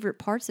favorite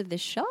parts of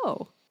this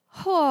show.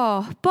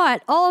 Oh,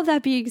 but all of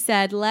that being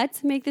said,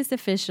 let's make this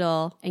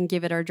official and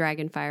give it our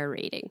Dragonfire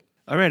rating.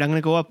 All right, I'm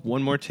going to go up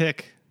one more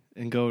tick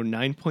and go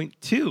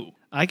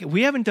 9.2.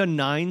 We haven't done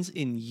 9s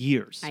in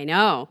years. I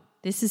know.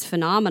 This is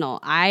phenomenal.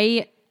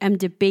 I am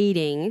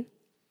debating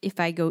if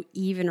I go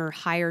even or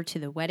higher to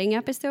the wedding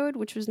episode,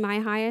 which was my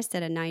highest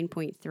at a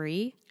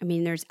 9.3. I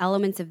mean, there's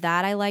elements of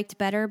that I liked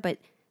better, but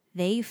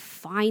they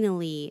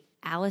finally,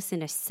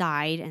 Alicent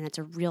aside, and that's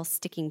a real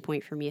sticking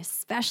point for me,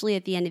 especially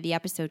at the end of the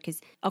episode, because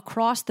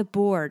across the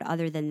board,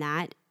 other than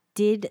that,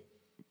 did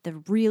the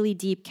really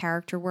deep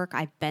character work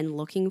I've been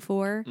looking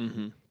for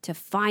to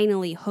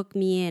finally hook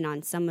me in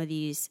on some of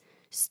these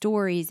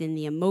stories and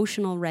the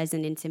emotional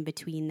resonance in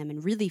between them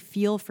and really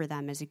feel for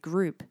them as a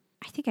group.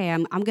 I think I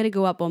am. I'm going to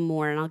go up one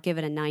more, and I'll give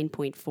it a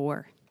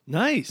 9.4.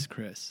 Nice,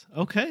 Chris.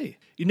 Okay.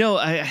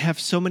 I have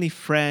so many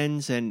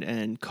friends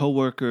and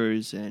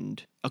coworkers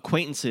and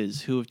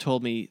acquaintances who have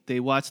told me they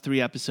watched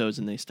 3 episodes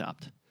and they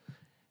stopped.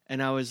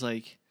 And I was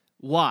like,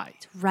 why?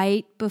 It's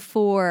right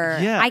before.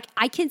 Yeah.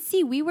 I can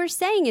see we were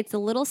saying it's a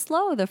little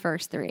slow, the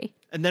first 3.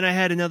 And then I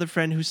had another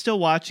friend who's still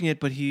watching it,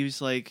 but he was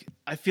like,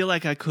 I feel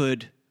like I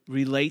could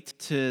relate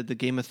to the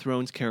Game of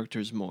Thrones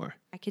characters more.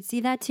 I could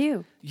see that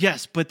too.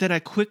 Yes, but then I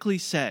quickly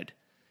said,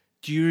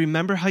 do you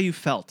remember how you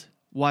felt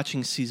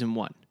watching season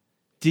 1?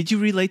 Did you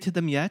relate to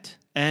them yet?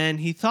 And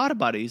he thought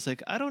about it. He's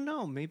like, I don't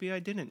know. Maybe I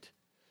didn't.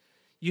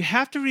 You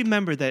have to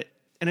remember that,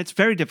 and it's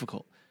very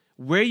difficult,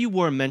 where you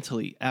were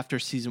mentally after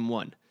season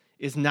 1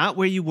 is not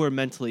where you were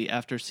mentally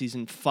after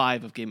season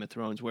 5 of Game of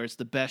Thrones, where it's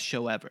the best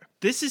show ever.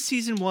 This is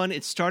season 1.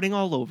 It's starting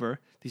all over.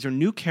 These are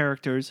new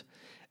characters.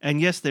 And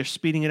yes, they're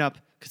speeding it up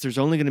because there's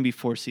only going to be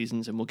 4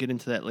 seasons, and we'll get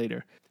into that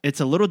later. It's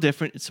a little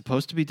different. It's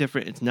supposed to be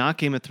different. It's not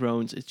Game of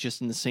Thrones. It's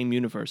just in the same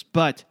universe.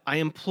 But I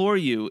implore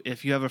you,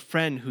 if you have a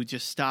friend who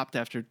just stopped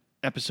after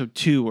episode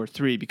 2 or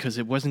 3 because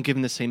it wasn't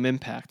given the same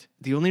impact,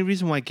 the only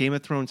reason why Game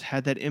of Thrones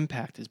had that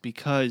impact is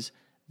because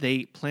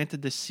they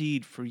planted the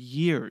seed for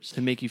years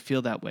to make you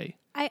feel that way.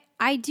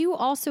 I do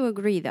also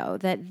agree, though,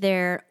 that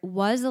there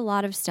was a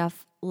lot of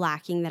stuff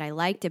lacking that I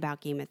liked about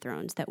Game of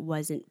Thrones that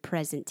wasn't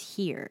present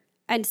here.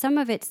 And some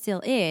of it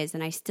still is,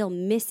 and I still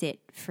miss it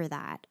for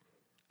that.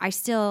 I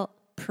still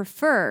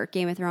prefer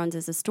Game of Thrones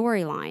as a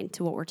storyline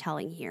to what we're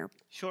telling here.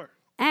 Sure.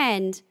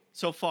 And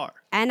so far.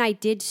 And I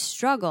did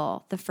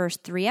struggle the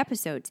first 3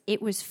 episodes.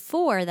 It was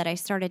 4 that I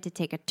started to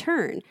take a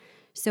turn.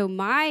 So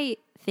my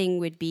thing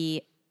would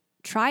be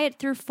try it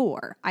through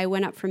 4. I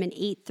went up from an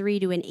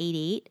 8.3 to an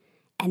 8.8,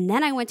 and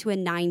then I went to a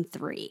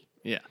 9.3.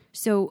 Yeah.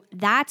 So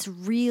that's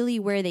really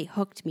where they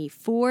hooked me.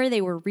 4,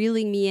 they were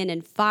reeling me in,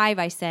 and 5,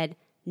 I said,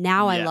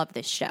 now I love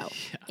this show.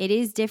 Yeah. It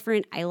is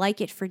different. I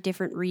like it for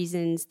different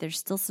reasons. There's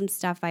still some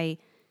stuff I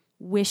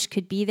wish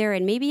could be there,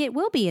 and maybe it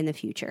will be in the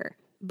future.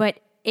 But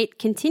it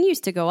continues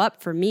to go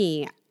up for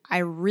me. I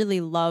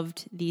really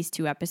loved these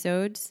 2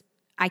 episodes.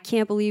 I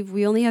can't believe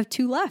we only have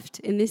 2 left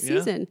in this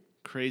season.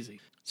 Crazy.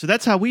 So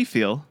that's how we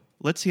feel.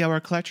 Let's see how our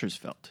Clatchers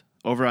felt.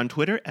 Over on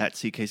Twitter, at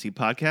CKC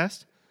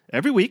Podcast.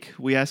 Every week,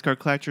 we ask our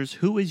Clatchers,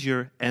 who is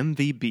your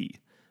MVB,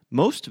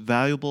 Most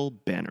Valuable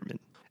Bannerman?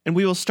 And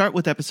we will start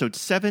with episode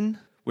 7,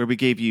 where we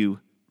gave you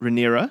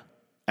Rhaenyra,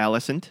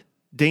 Alicent,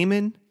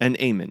 Daemon, and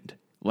Aemond.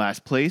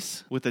 Last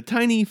place, with a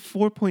tiny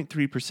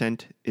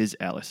 4.3%, is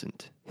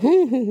Alicent.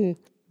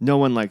 No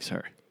one likes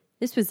her.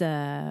 This was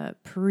a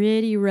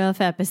pretty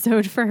rough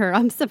episode for her.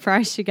 I'm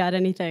surprised she got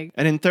anything.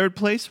 And in third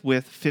place,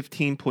 with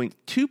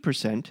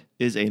 15.2%,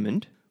 is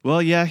Aemond.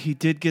 Well, yeah, he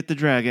did get the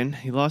dragon.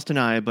 He lost an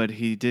eye, but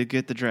he did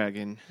get the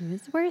dragon. It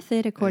was worth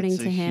it, according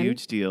to him. It's a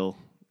huge deal,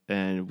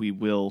 and we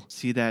will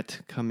see that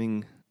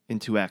coming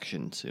into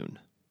action soon.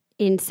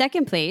 In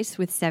second place,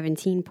 with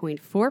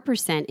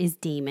 17.4%, is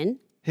Daemon.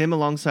 Him,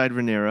 alongside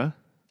Rhaenyra,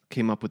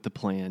 came up with the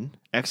plan,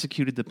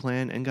 executed the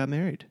plan, and got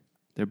married.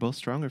 They're both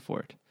stronger for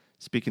it.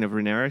 Speaking of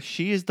Rhaenyra,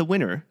 she is the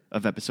winner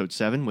of episode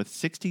 7 with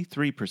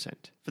 63%.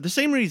 For the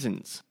same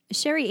reasons.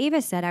 Sherry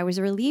Ava said, I was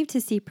relieved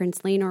to see Prince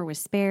Laenor was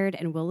spared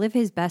and will live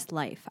his best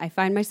life. I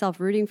find myself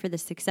rooting for the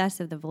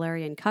success of the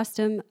Valyrian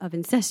custom of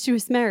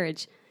incestuous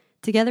marriage.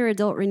 Together,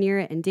 adult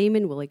Rhaenyra and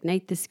Daemon will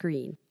ignite the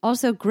screen.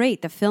 Also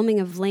great, the filming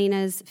of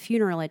Laena's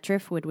funeral at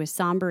Driftwood was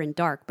somber and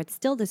dark, but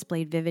still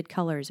displayed vivid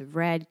colors of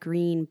red,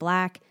 green,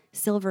 black,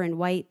 silver, and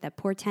white that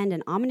portend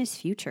an ominous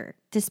future.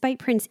 Despite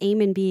Prince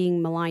Aemon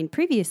being maligned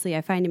previously,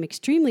 I find him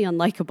extremely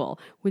unlikable.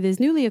 With his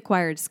newly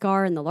acquired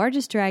scar and the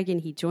largest dragon,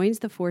 he joins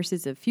the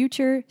forces of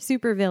future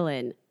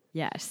supervillain.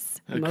 Yes,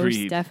 Agreed.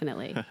 Most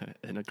definitely.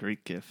 And a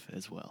great gif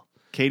as well.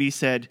 Katie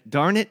said,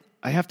 darn it,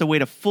 I have to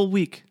wait a full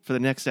week for the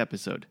next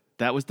episode.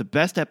 That was the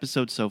best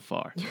episode so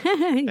far.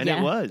 And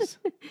it was.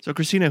 So,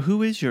 Christina,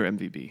 who is your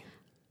MVB?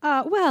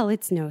 Well,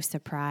 it's no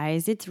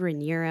surprise. It's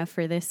Rhaenyra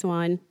for this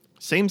one.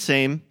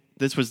 Same.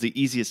 This was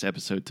the easiest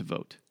episode to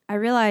vote. I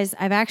realize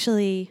I've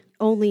actually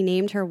only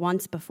named her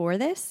once before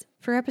this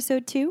for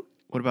episode 2.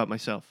 What about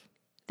myself?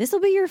 This will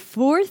be your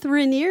 4th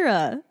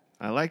Rhaenyra.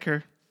 I like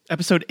her.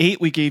 Episode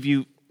 8, we gave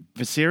you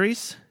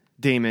Viserys,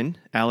 Daemon,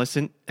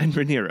 Alicent, and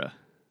Rhaenyra.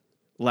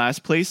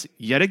 Last place,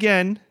 yet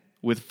again,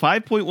 with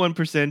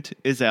 5.1%,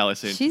 is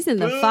Alicent. She's in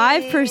the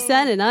 5%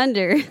 and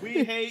under.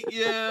 We hate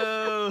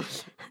you.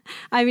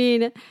 I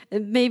mean,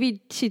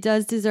 maybe she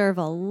does deserve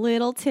a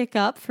little tick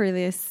up for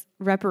this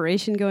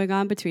reparation going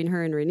on between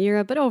her and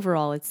Rhaenyra, but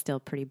overall it's still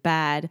pretty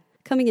bad.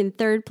 Coming in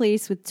third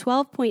place with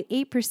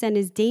 12.8%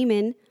 is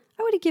Daemon.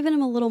 I would have given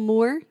him a little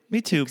more. Me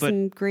too, but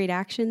some great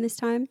action this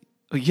time.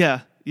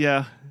 Yeah,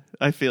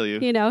 I feel you.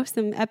 You know,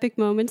 some epic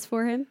moments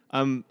for him.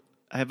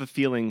 I have a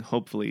feeling,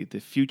 hopefully, the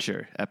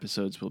future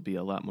episodes will be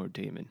a lot more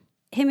Daemon.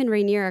 Him and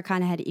Rhaenyra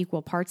kind of had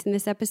equal parts in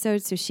this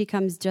episode, so she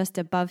comes just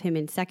above him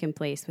in second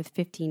place with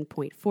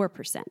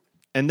 15.4%.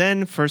 And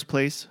then first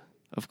place,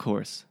 of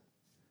course,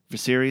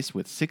 Viserys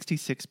with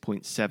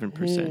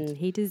 66.7%.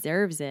 He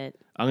deserves it.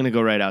 I'm going to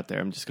go right out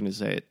there. I'm just going to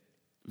say it.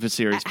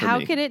 Viserys for me. How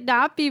could it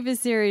not be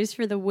Viserys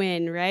for the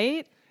win,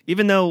 right?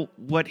 Even though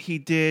what he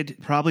did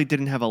probably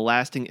didn't have a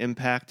lasting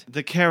impact,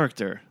 the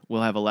character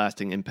will have a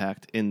lasting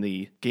impact in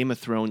the Game of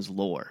Thrones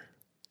lore.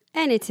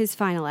 And it's his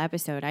final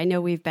episode. I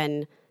know we've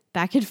been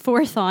back and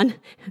forth on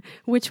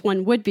which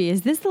one would be.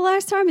 Is this the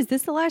last time? Is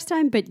this the last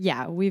time? But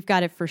yeah, we've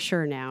got it for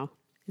sure now.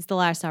 It's the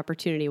last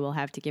opportunity we'll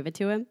have to give it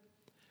to him.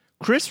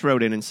 Chris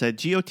wrote in and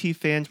said GOT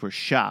fans were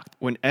shocked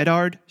when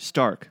Eddard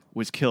Stark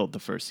was killed the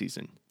first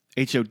season.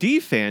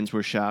 HOD fans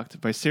were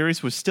shocked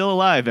Viserys was still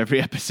alive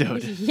every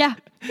episode. Yeah.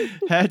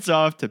 Hats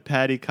off to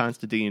Paddy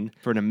Considine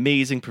for an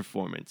amazing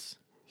performance.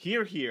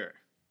 Hear, hear.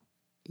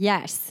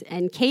 Yes,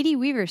 and Katie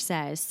Weaver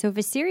says, so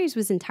Viserys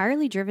was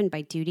entirely driven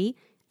by duty,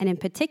 and in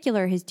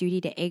particular his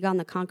duty to Aegon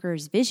the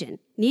Conqueror's vision.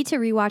 Need to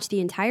rewatch the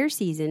entire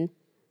season.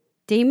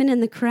 Daemon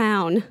and the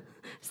Crown.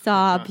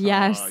 Sob,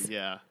 yes. Oh,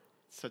 yeah.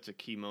 Such a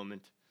key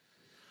moment.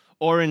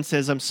 Oren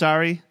says, I'm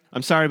sorry,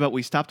 but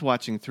we stopped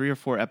watching 3 or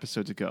 4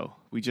 episodes ago.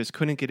 We just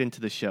couldn't get into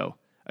the show.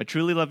 I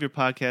truly love your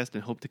podcast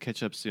and hope to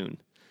catch up soon.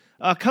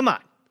 Come on.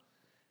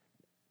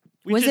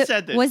 We just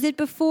said this. Was it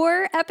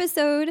before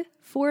episode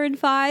 4 and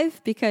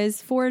 5?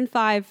 Because 4 and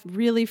 5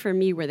 really, for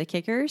me, were the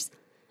kickers.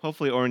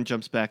 Hopefully Oren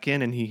jumps back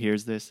in and he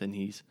hears this and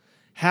he's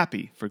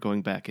happy for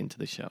going back into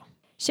the show.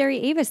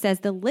 Sherry Ava says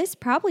the list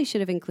probably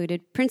should have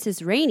included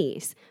Princess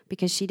Rhaenys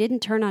because she didn't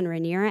turn on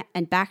Rhaenyra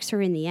and backs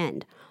her in the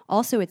end.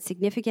 Also, it's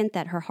significant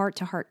that her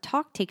heart-to-heart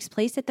talk takes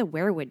place at the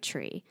weirwood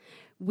tree.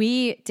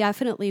 We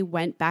definitely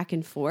went back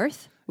and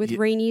forth with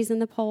Rhaenys in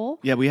the poll.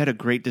 Yeah, we had a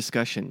great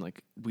discussion.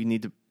 Like,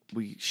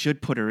 we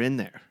should put her in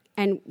there.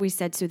 And we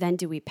said, so then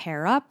do we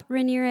pair up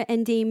Rhaenyra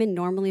and Daemon?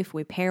 Normally, if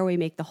we pair, we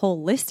make the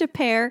whole list a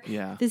pair.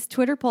 Yeah. This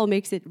Twitter poll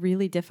makes it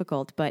really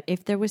difficult. But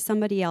if there was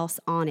somebody else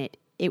on it,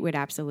 it would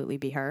absolutely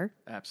be her.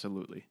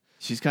 Absolutely.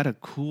 She's got a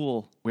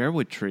cool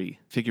weirwood tree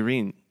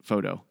figurine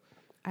photo.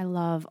 I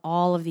love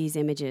all of these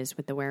images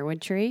with the weirwood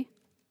tree.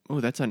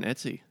 Oh, that's on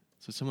Etsy.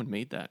 So someone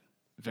made that.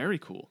 Very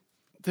cool.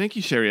 Thank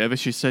you, Sherry Eva.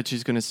 She said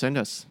she's going to send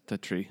us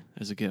that tree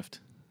as a gift.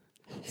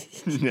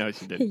 No,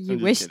 she didn't. You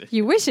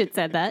wish it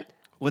said that.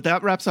 Well,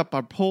 that wraps up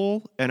our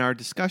poll and our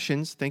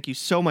discussions. Thank you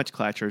so much,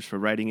 Clatchers, for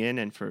writing in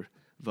and for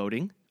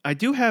voting. I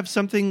do have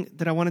something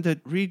that I wanted to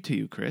read to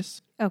you,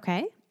 Chris.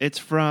 Okay. It's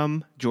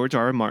from George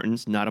R. R.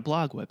 Martin's Not a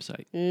Blog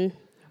website.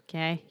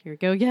 Okay, here we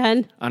go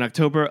again. On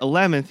October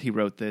 11th, he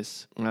wrote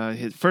this.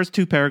 His first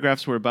 2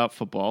 paragraphs were about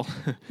football.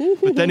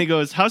 But then he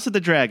goes, House of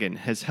the Dragon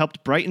has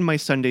helped brighten my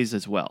Sundays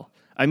as well.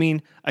 I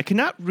mean, I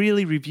cannot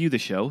really review the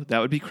show. That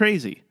would be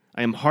crazy.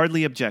 I am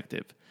hardly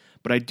objective.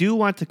 But I do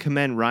want to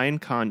commend Ryan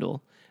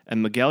Condal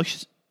and Miguel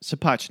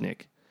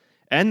Sapochnik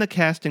and the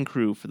cast and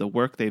crew for the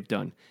work they've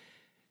done.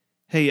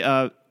 Hey,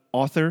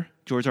 author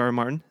George R. R.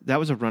 Martin, that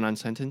was a run-on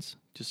sentence,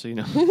 just so you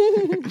know.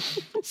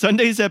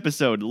 Sunday's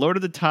episode, Lord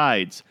of the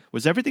Tides,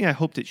 was everything I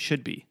hoped it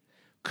should be.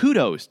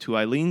 Kudos to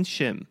Eileen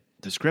Shim,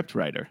 the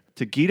scriptwriter,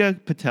 to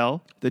Geeta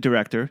Patel, the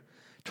director,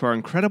 to our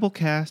incredible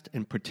cast,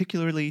 and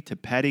particularly to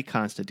Paddy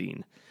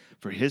Considine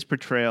for his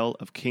portrayal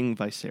of King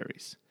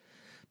Viserys,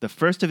 the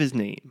first of his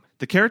name.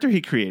 The character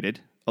he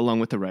created,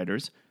 along with the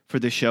writers, for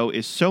the show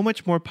is so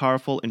much more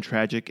powerful and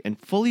tragic and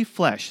fully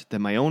fleshed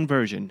than my own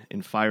version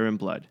in Fire and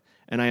Blood,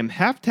 and I am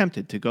half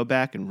tempted to go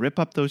back and rip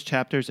up those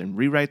chapters and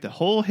rewrite the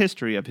whole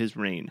history of his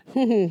reign.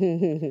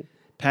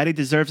 Paddy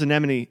deserves an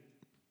Emmy.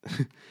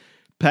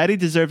 Paddy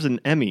deserves an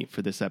Emmy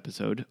for this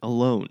episode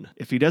alone.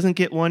 If he doesn't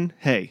get one,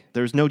 hey,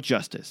 there's no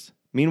justice.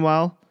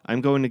 Meanwhile, I'm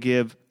going to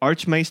give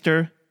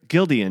Archmaester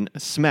Gildian a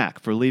smack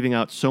for leaving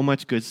out so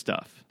much good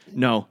stuff.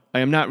 No, I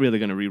am not really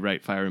going to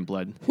rewrite Fire and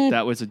Blood.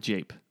 That was a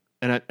jape.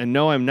 And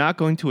no, I'm not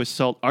going to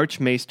assault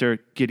Archmaester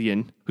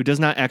Gideon, who does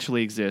not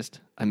actually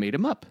exist. I made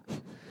him up.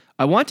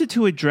 I wanted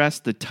to address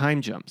the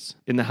time jumps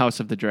in the House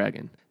of the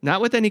Dragon,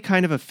 not with any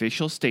kind of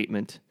official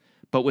statement,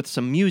 but with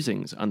some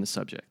musings on the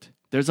subject.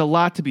 There's a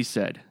lot to be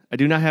said. I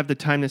do not have the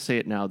time to say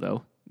it now,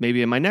 though.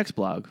 Maybe in my next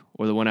blog,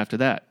 or the one after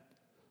that.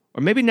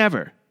 Or maybe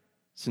never,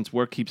 since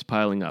work keeps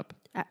piling up.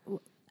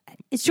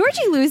 Is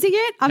Georgie losing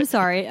it? I'm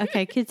sorry.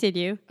 Okay,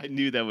 continue. I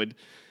knew that would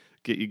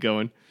get you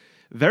going.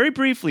 Very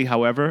briefly,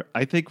 however,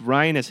 I think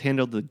Ryan has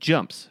handled the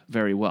jumps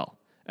very well.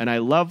 And I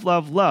love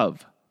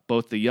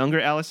both the younger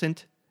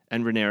Alicent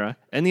and Rhaenyra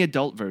and the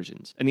adult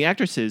versions and the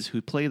actresses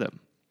who play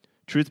them.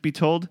 Truth be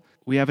told,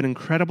 we have an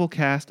incredible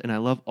cast and I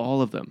love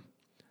all of them.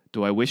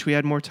 Do I wish we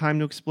had more time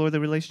to explore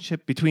the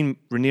relationship between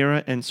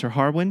Rhaenyra and Sir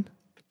Harwin?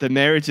 The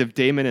marriage of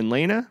Daemon and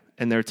Laena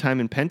and their time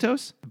in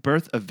Pentos? The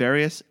birth of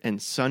various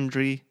and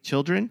sundry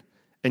children?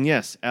 And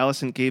yes,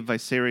 Alicent gave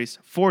Viserys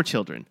 4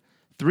 children,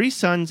 3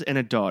 sons and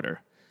a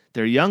daughter.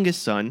 Their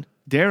youngest son,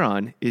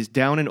 Daeron, is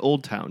down in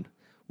Old Town.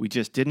 We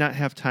just did not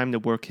have time to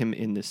work him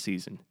in this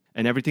season.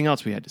 And everything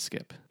else we had to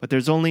skip. But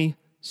there's only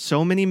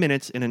so many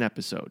minutes in an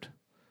episode.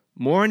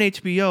 More on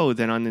HBO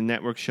than on the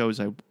network shows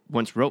I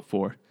once wrote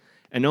for.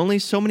 And only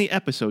so many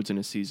episodes in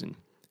a season.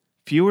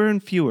 Fewer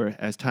and fewer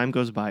as time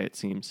goes by, it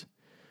seems.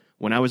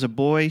 When I was a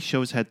boy,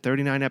 shows had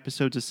 39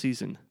 episodes a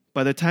season.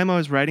 By the time I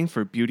was writing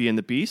for Beauty and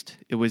the Beast,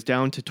 it was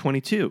down to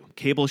 22.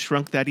 Cable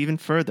shrunk that even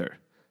further.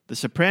 The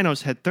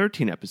Sopranos had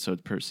 13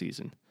 episodes per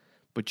season.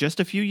 But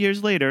just a few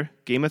years later,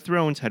 Game of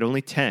Thrones had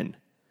only 10.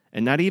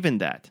 And not even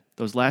that.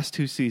 Those last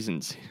 2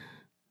 seasons.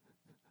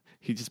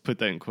 He just put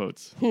that in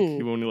quotes.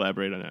 He won't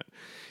elaborate on that.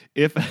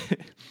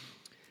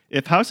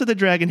 If House of the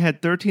Dragon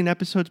had 13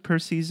 episodes per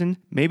season,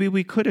 maybe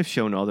we could have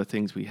shown all the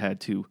things we had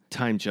to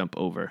time jump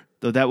over.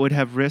 Though that would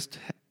have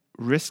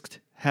risked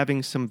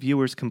having some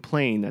viewers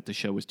complain that the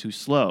show was too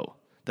slow,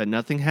 that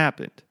nothing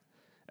happened.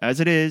 As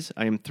it is,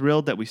 I am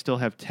thrilled that we still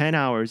have 10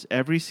 hours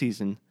every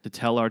season to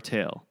tell our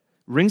tale.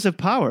 Rings of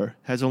Power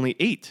has only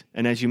 8,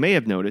 and as you may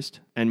have noticed,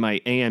 and my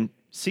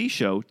AMC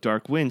show,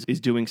 Dark Winds, is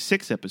doing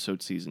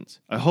 6-episode seasons.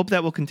 I hope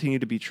that will continue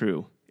to be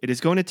true. It is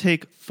going to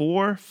take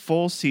 4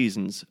 full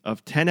seasons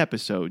of 10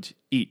 episodes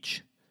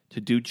each to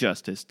do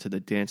justice to the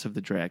Dance of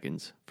the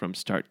Dragons from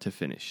start to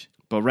finish.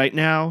 But right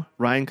now,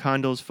 Ryan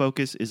Condal's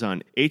focus is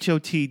on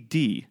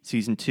HOTD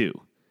Season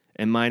 2,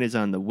 and mine is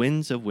on the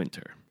Winds of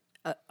Winter.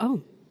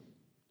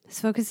 This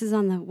focuses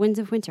on the Winds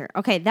of Winter.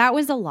 Okay, that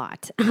was a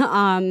lot.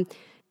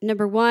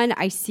 Number one,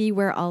 I see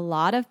where a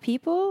lot of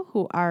people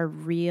who are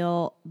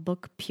real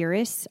book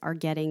purists are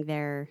getting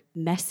their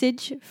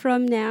message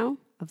from now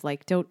of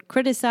like, don't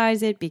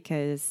criticize it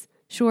because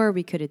sure,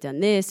 we could have done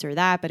this or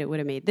that, but it would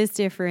have made this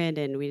different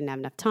and we didn't have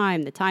enough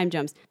time, the time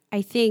jumps.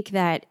 I think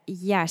that,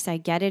 yes, I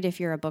get it if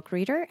you're a book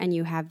reader and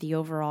you have the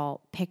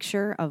overall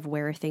picture of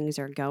where things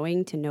are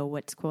going to know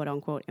what's quote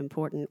unquote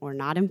important or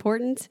not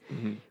important,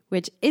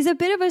 which is a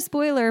bit of a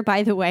spoiler,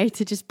 by the way,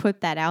 to just put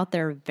that out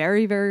there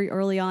very, very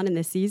early on in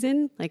the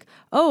season. Like,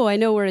 oh, I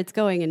know where it's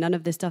going and none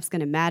of this stuff's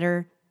going to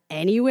matter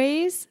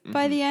anyways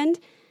by the end.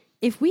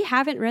 If we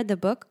haven't read the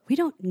book, we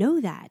don't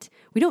know that.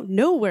 We don't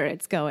know where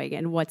it's going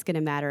and what's going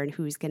to matter and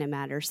who's going to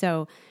matter.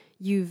 So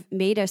you've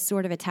made us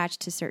sort of attached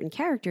to certain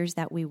characters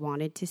that we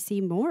wanted to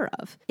see more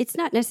of. It's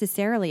not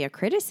necessarily a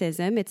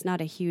criticism. It's not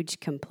a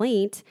huge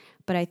complaint,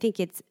 but I think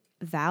it's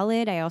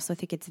valid. I also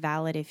think it's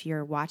valid if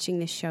you're watching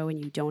this show and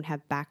you don't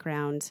have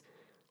background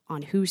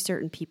on who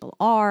certain people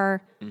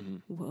are,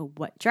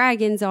 what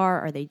dragons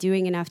are. Are they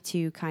doing enough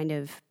to kind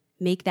of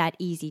make that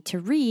easy to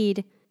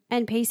read?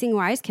 And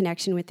pacing-wise,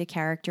 connection with the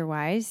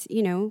character-wise,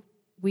 you know,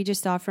 we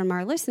just saw from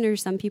our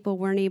listeners, some people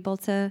weren't able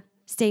to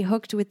stay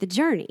hooked with the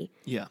journey.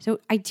 Yeah. So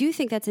I do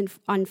think that's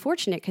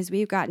unfortunate because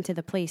we've gotten to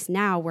the place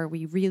now where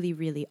we really,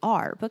 really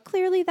are. But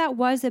clearly that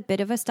was a bit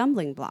of a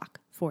stumbling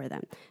block for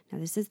them. Now,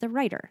 this is the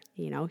writer.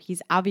 You know,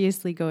 he's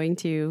obviously going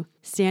to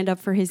stand up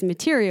for his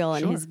material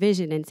and his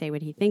vision and say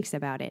what he thinks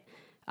about it.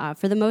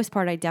 For the most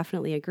part, I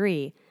definitely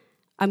agree.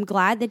 I'm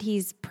glad that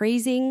he's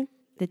praising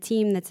the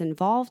team that's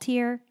involved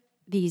here.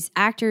 These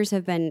actors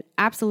have been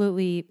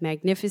absolutely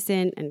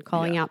magnificent and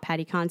calling out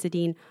Paddy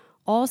Considine,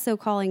 also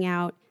calling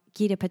out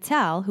Geeta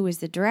Patel, who is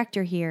the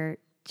director here.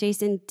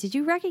 Jason, did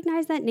you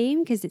recognize that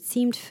name? Because it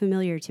seemed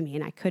familiar to me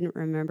and I couldn't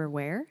remember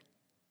where.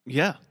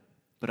 Yeah,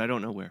 but I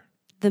don't know where.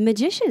 The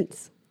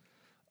Magicians.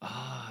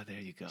 Ah,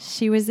 there you go.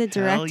 She was the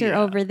director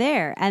over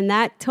there. And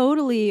that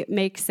totally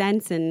makes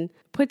sense and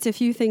puts a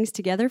few things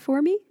together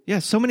for me. Yeah,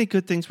 so many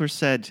good things were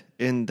said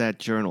in that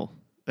journal.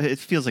 It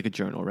feels like a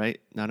journal, right?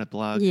 Not a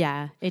blog.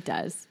 Yeah, it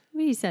does.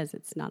 He says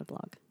it's not a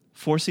blog.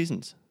 4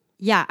 seasons.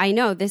 Yeah, I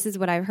know. This is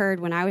what I've heard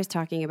when I was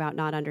talking about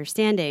not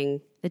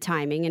understanding the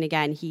timing. And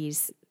again,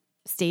 he's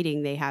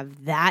stating they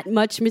have that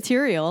much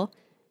material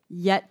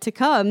yet to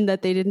come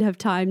that they didn't have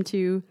time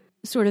to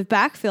sort of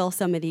backfill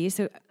some of these.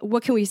 So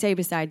what can we say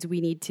besides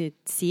we need to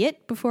see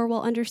it before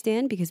we'll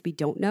understand because we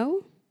don't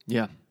know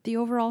the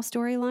overall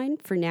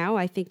storyline? For now,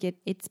 I think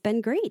it's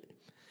been great.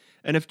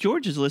 And if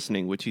George is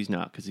listening, which he's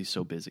not because he's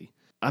so busy,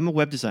 I'm a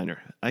web designer.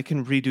 I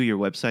can redo your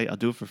website. I'll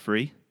do it for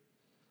free.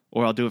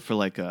 Or I'll do it for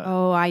like a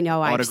I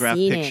know. autograph I've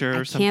seen picture it.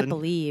 or something. I can't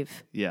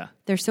believe. Yeah.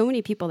 There's so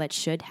many people that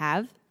should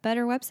have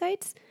better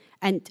websites.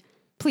 And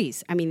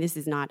please, I mean, this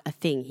is not a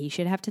thing he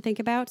should have to think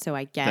about. So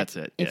I get That's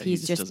it. if Yeah,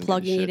 he's just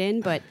plugging it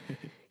in. But,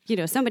 you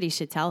know, somebody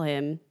should tell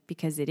him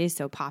because it is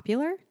so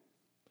popular.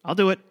 I'll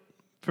do it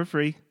for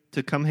free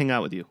to come hang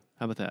out with you.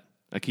 How about that?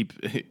 I keep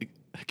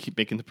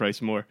making the price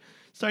more.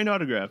 Sign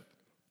autograph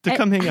to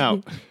come hang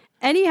out.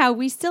 Anyhow,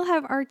 we still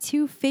have our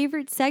 2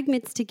 favorite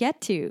segments to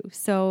get to.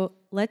 So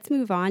let's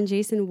move on.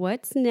 Jason,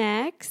 what's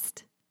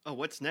next? Oh,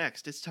 what's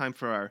next? It's time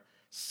for our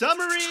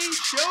Summary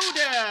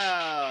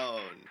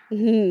Showdown.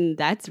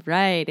 That's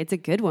right. It's a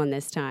good one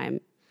this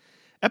time.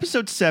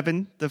 Episode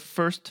 7, the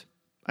first,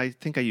 I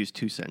think I used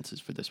 2 sentences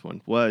for this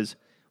one, was,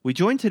 we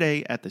join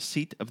today at the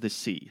seat of the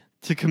sea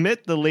to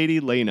commit the Lady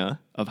Laena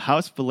of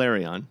House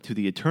Velaryon to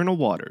the eternal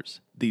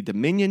waters, the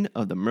dominion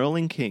of the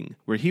Merling King,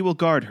 where he will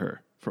guard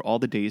her for all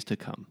the days to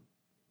come.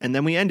 And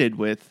then we ended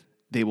with,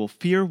 they will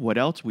fear what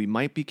else we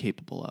might be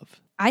capable of.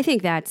 I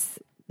think that's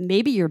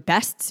maybe your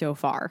best so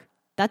far.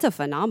 That's a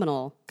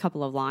phenomenal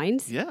couple of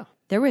lines. Yeah.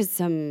 There was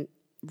some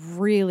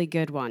really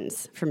good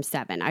ones from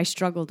 7. I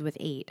struggled with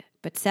 8.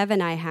 But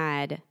 7 I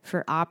had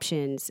for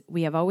options,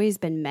 we have always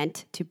been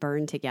meant to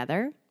burn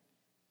together.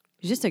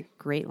 It's just a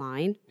great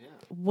line. Yeah.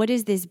 What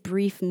is this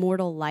brief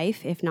mortal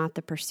life if not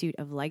the pursuit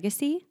of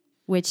legacy?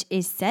 Which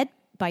is said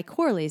by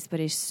Corlys,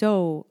 but is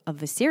so a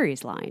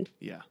Viserys line.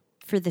 Yeah.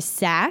 For the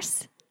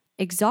sass,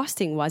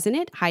 exhausting, wasn't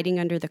it? Hiding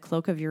under the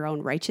cloak of your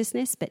own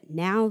righteousness, but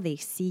now they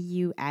see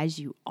you as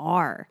you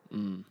are.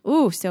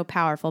 Ooh, so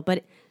powerful.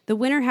 But the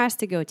winner has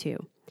to go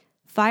too.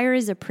 Fire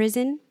is a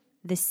prison.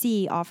 The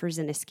sea offers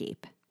an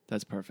escape.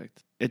 That's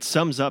perfect. It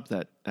sums up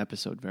that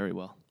episode very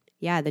well.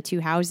 Yeah, the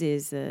 2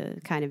 houses, the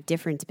kind of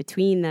difference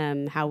between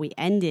them, how we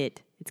end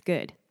it. It's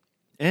good.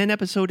 And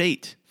episode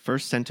 8,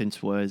 first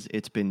sentence was,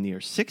 it's been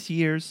near 6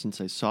 years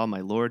since I saw my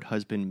lord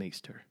husband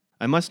Maester.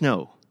 I must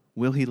know,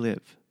 will he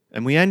live?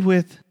 And we end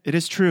with, it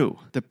is true,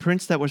 the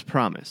prince that was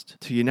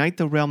promised, to unite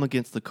the realm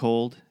against the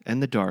cold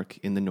and the dark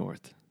in the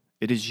north.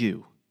 It is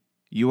you.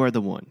 You are the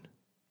one.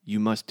 You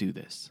must do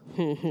this.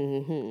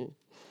 To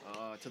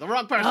the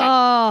wrong person.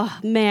 Oh,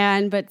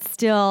 man, but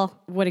still,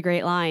 what a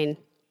great line.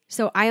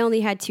 So I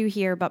only had 2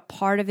 here, but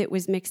part of it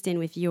was mixed in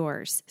with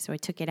yours, so I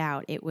took it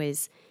out. It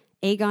was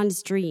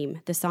Aegon's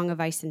dream, the Song of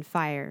Ice and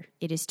Fire.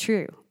 It is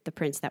true, the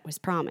prince that was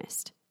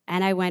promised.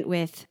 And I went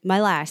with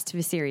my last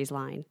Viserys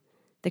line.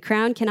 The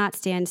crown cannot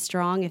stand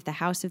strong if the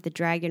house of the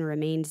dragon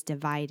remains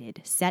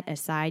divided. Set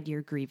aside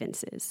your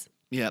grievances.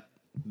 Yep.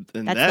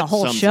 And That's that the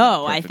whole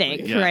show, I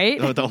think, yeah. right?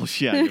 Oh,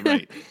 you're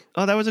right.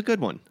 Oh, that was a good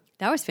one.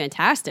 That was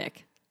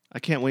fantastic. I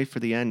can't wait for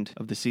the end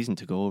of the season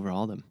to go over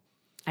all of them.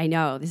 I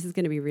know. This is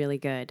going to be really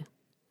good.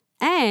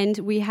 And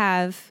we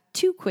have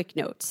 2 quick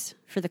notes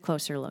for the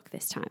closer look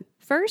this time.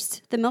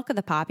 First, the Milk of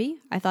the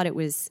Poppy. I thought it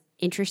was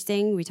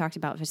interesting. We talked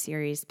about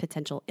Viserys'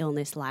 potential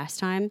illness last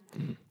time,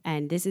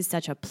 and this is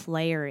such a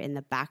player in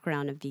the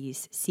background of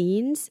these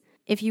scenes.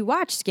 If you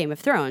watched Game of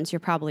Thrones, you're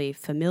probably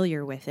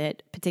familiar with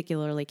it,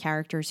 particularly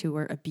characters who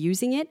were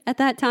abusing it at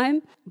that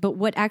time. But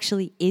what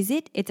actually is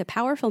it? It's a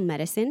powerful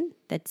medicine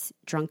that's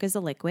drunk as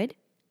a liquid,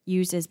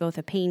 used as both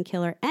a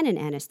painkiller and an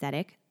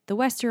anesthetic, the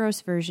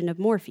Westeros version of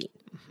morphine.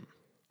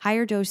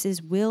 Higher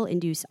doses will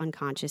induce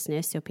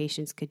unconsciousness, so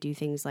patients could do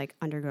things like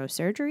undergo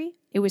surgery.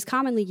 It was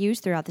commonly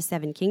used throughout the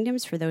Seven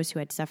Kingdoms for those who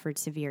had suffered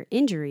severe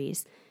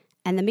injuries,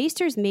 and the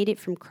Maesters made it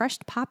from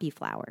crushed poppy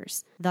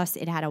flowers. Thus,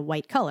 it had a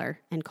white color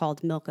and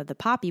called Milk of the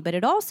Poppy, but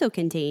it also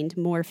contained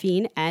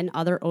morphine and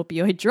other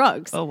opioid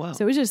drugs. Oh, wow.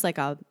 So it was just like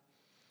a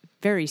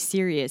very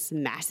serious,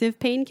 massive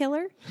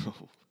painkiller.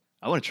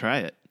 I want to try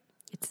it.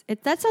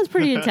 That sounds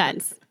pretty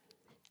intense.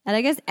 And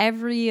I guess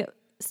every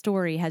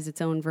story has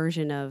its own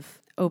version of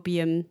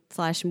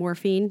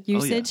opium/morphine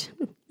usage.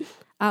 Oh,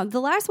 yeah. The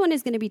last one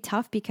is going to be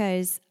tough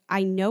because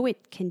I know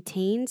it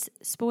contains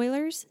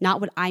spoilers,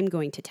 not what I'm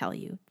going to tell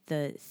you,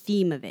 the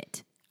theme of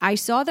it. I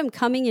saw them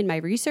coming in my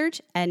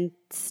research and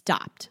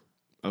stopped.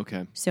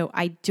 Okay. So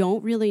I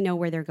don't really know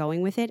where they're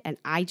going with it, and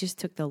I just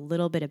took the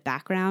little bit of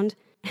background,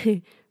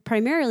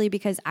 primarily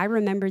because I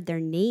remembered their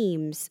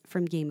names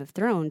from Game of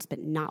Thrones, but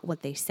not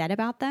what they said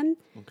about them.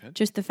 Okay.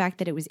 Just the fact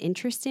that it was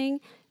interesting.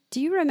 Do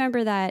you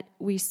remember that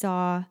we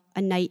saw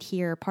a knight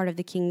here, part of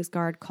the King's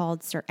Guard,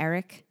 called Sir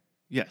Eric?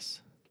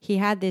 Yes. He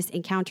had this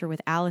encounter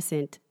with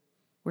Alicent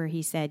where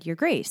he said, "Your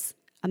Grace,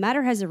 a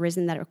matter has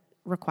arisen that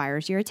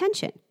requires your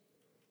attention."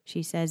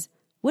 She says,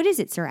 "What is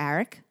it, Sir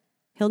Eric?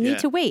 He'll need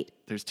to wait."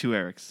 There's 2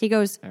 Erics. He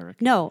goes,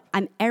 Eric. "No,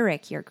 I'm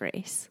Eric, Your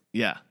Grace."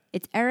 Yeah.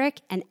 It's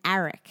Eric and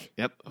Eric.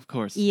 Yep, of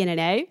course. E and an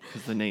A.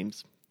 Because the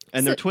names.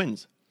 And they're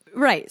twins.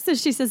 Right. So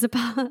she says,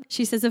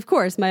 "Of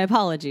course, my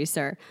apologies,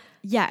 sir."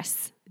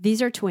 Yes,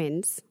 these are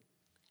twins.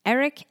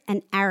 Eric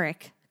and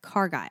Eric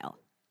Cargyle.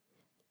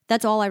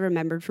 That's all I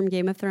remembered from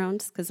Game of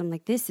Thrones, because I'm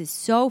like, this is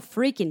so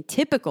freaking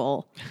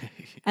typical.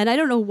 And I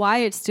don't know why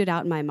it stood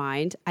out in my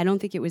mind. I don't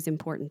think it was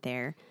important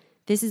there.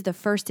 This is the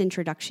first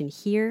introduction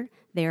here.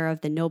 They are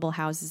of the noble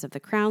houses of the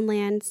Crown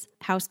Lands.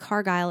 House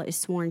Cargyle is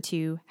sworn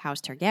to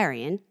House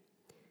Targaryen.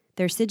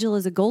 Their sigil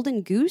is a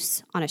golden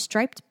goose on a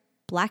striped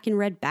black and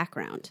red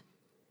background.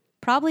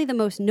 Probably the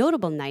most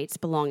notable knights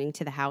belonging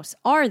to the house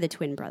are the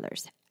twin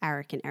brothers,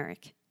 Eric and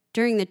Eric.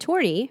 During the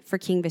tourney for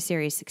King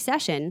Viserys'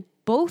 succession,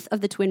 both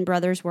of the twin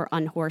brothers were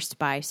unhorsed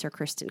by Sir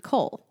Criston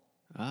Cole.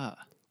 Ah.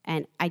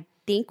 And I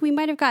think we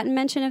might have gotten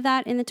mention of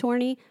that in the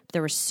tourney, but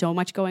there was so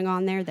much going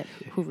on there that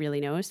who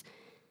really knows.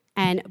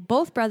 And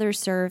both brothers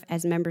serve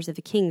as members of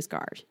the King's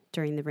Guard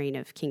during the reign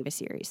of King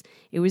Viserys.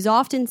 It was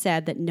often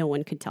said that no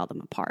one could tell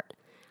them apart.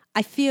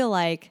 I feel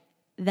like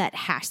that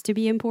has to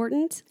be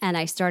important, and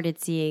I started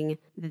seeing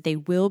that they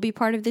will be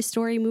part of this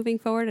story moving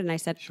forward, and I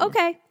said,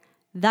 okay,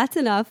 that's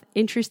enough.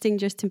 Interesting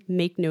just to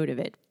make note of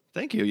it.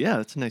 Thank you. Yeah,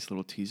 that's a nice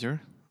little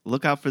teaser.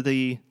 Look out for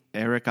the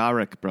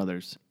Eric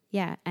brothers.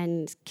 Yeah,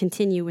 and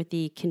continue with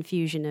the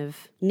confusion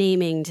of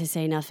naming, to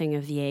say nothing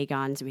of the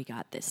Aegons we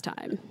got this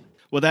time.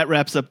 Well, that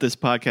wraps up this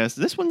podcast.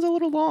 This one's a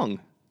little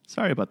long.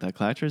 Sorry about that,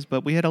 Clatchers,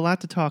 but we had a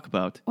lot to talk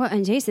about. Well,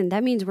 and Jason,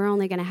 that means we're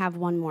only going to have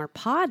one more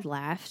pod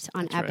left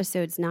on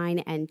episodes 9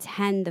 and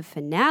 10, the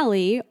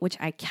finale, which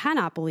I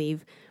cannot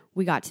believe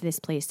we got to this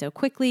place so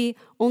quickly.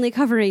 Only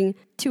covering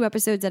 2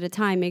 episodes at a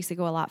time makes it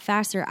go a lot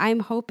faster.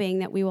 I'm hoping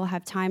that we will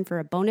have time for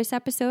a bonus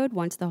episode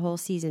once the whole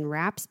season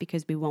wraps,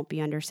 because we won't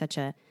be under such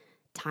a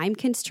time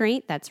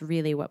constraint. That's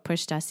really what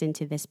pushed us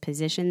into this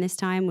position this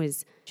time,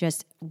 was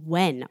just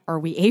when are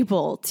we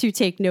able to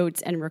take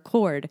notes and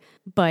record?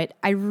 But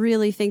I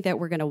really think that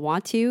we're going to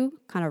want to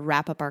kind of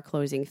wrap up our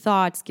closing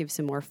thoughts, give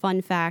some more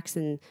fun facts,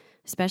 and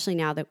especially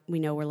now that we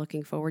know we're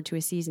looking forward to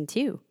a season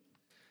 2.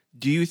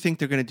 Do you think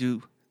they're going to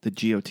do the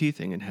GOT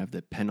thing and have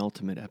the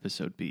penultimate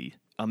episode be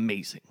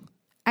amazing?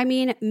 I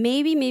mean,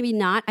 maybe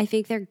not. I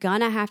think they're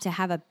going to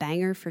have a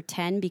banger for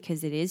 10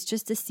 because it is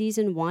just a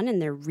season 1 and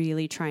they're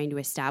really trying to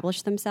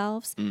establish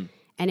themselves.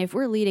 And if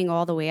we're leading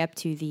all the way up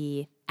to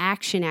the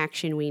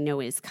action we know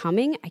is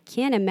coming, I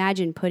can't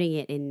imagine putting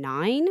it in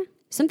 9.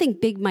 Something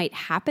big might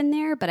happen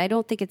there, but I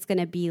don't think it's going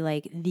to be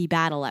like the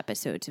battle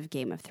episodes of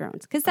Game of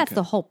Thrones, because that's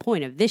the whole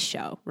point of this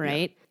show,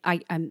 right? Yeah.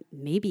 I'm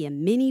maybe a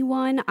mini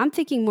one. I'm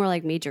thinking more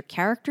like major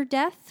character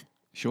death.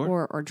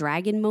 Sure. Or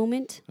dragon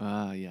moment.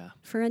 Yeah.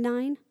 For a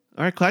 9.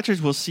 All right,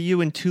 Clatchers, we'll see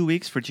you in 2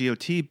 weeks for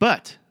GOT,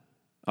 but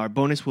our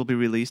bonus will be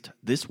released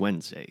this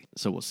Wednesday,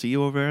 so we'll see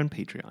you over on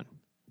Patreon.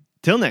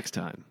 Till next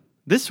time,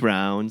 this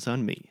round's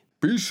on me.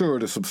 Be sure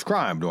to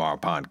subscribe to our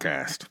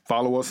podcast.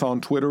 Follow us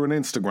on Twitter and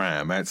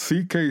Instagram at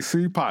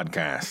CKC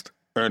Podcast.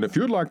 And if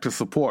you'd like to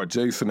support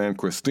Jason and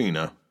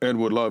Christina and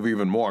would love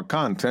even more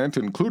content,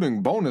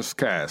 including bonus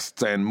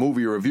casts and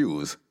movie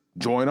reviews,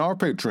 join our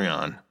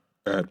Patreon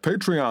at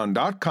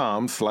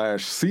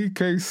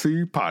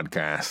patreon.com/CKC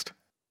Podcast.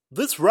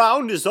 This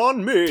round is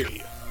on me.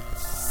 Please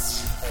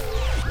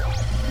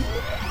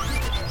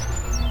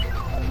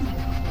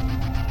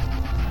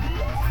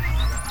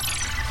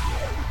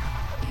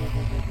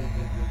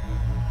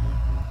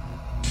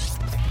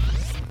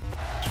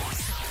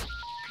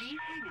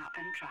hang up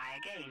and try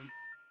again.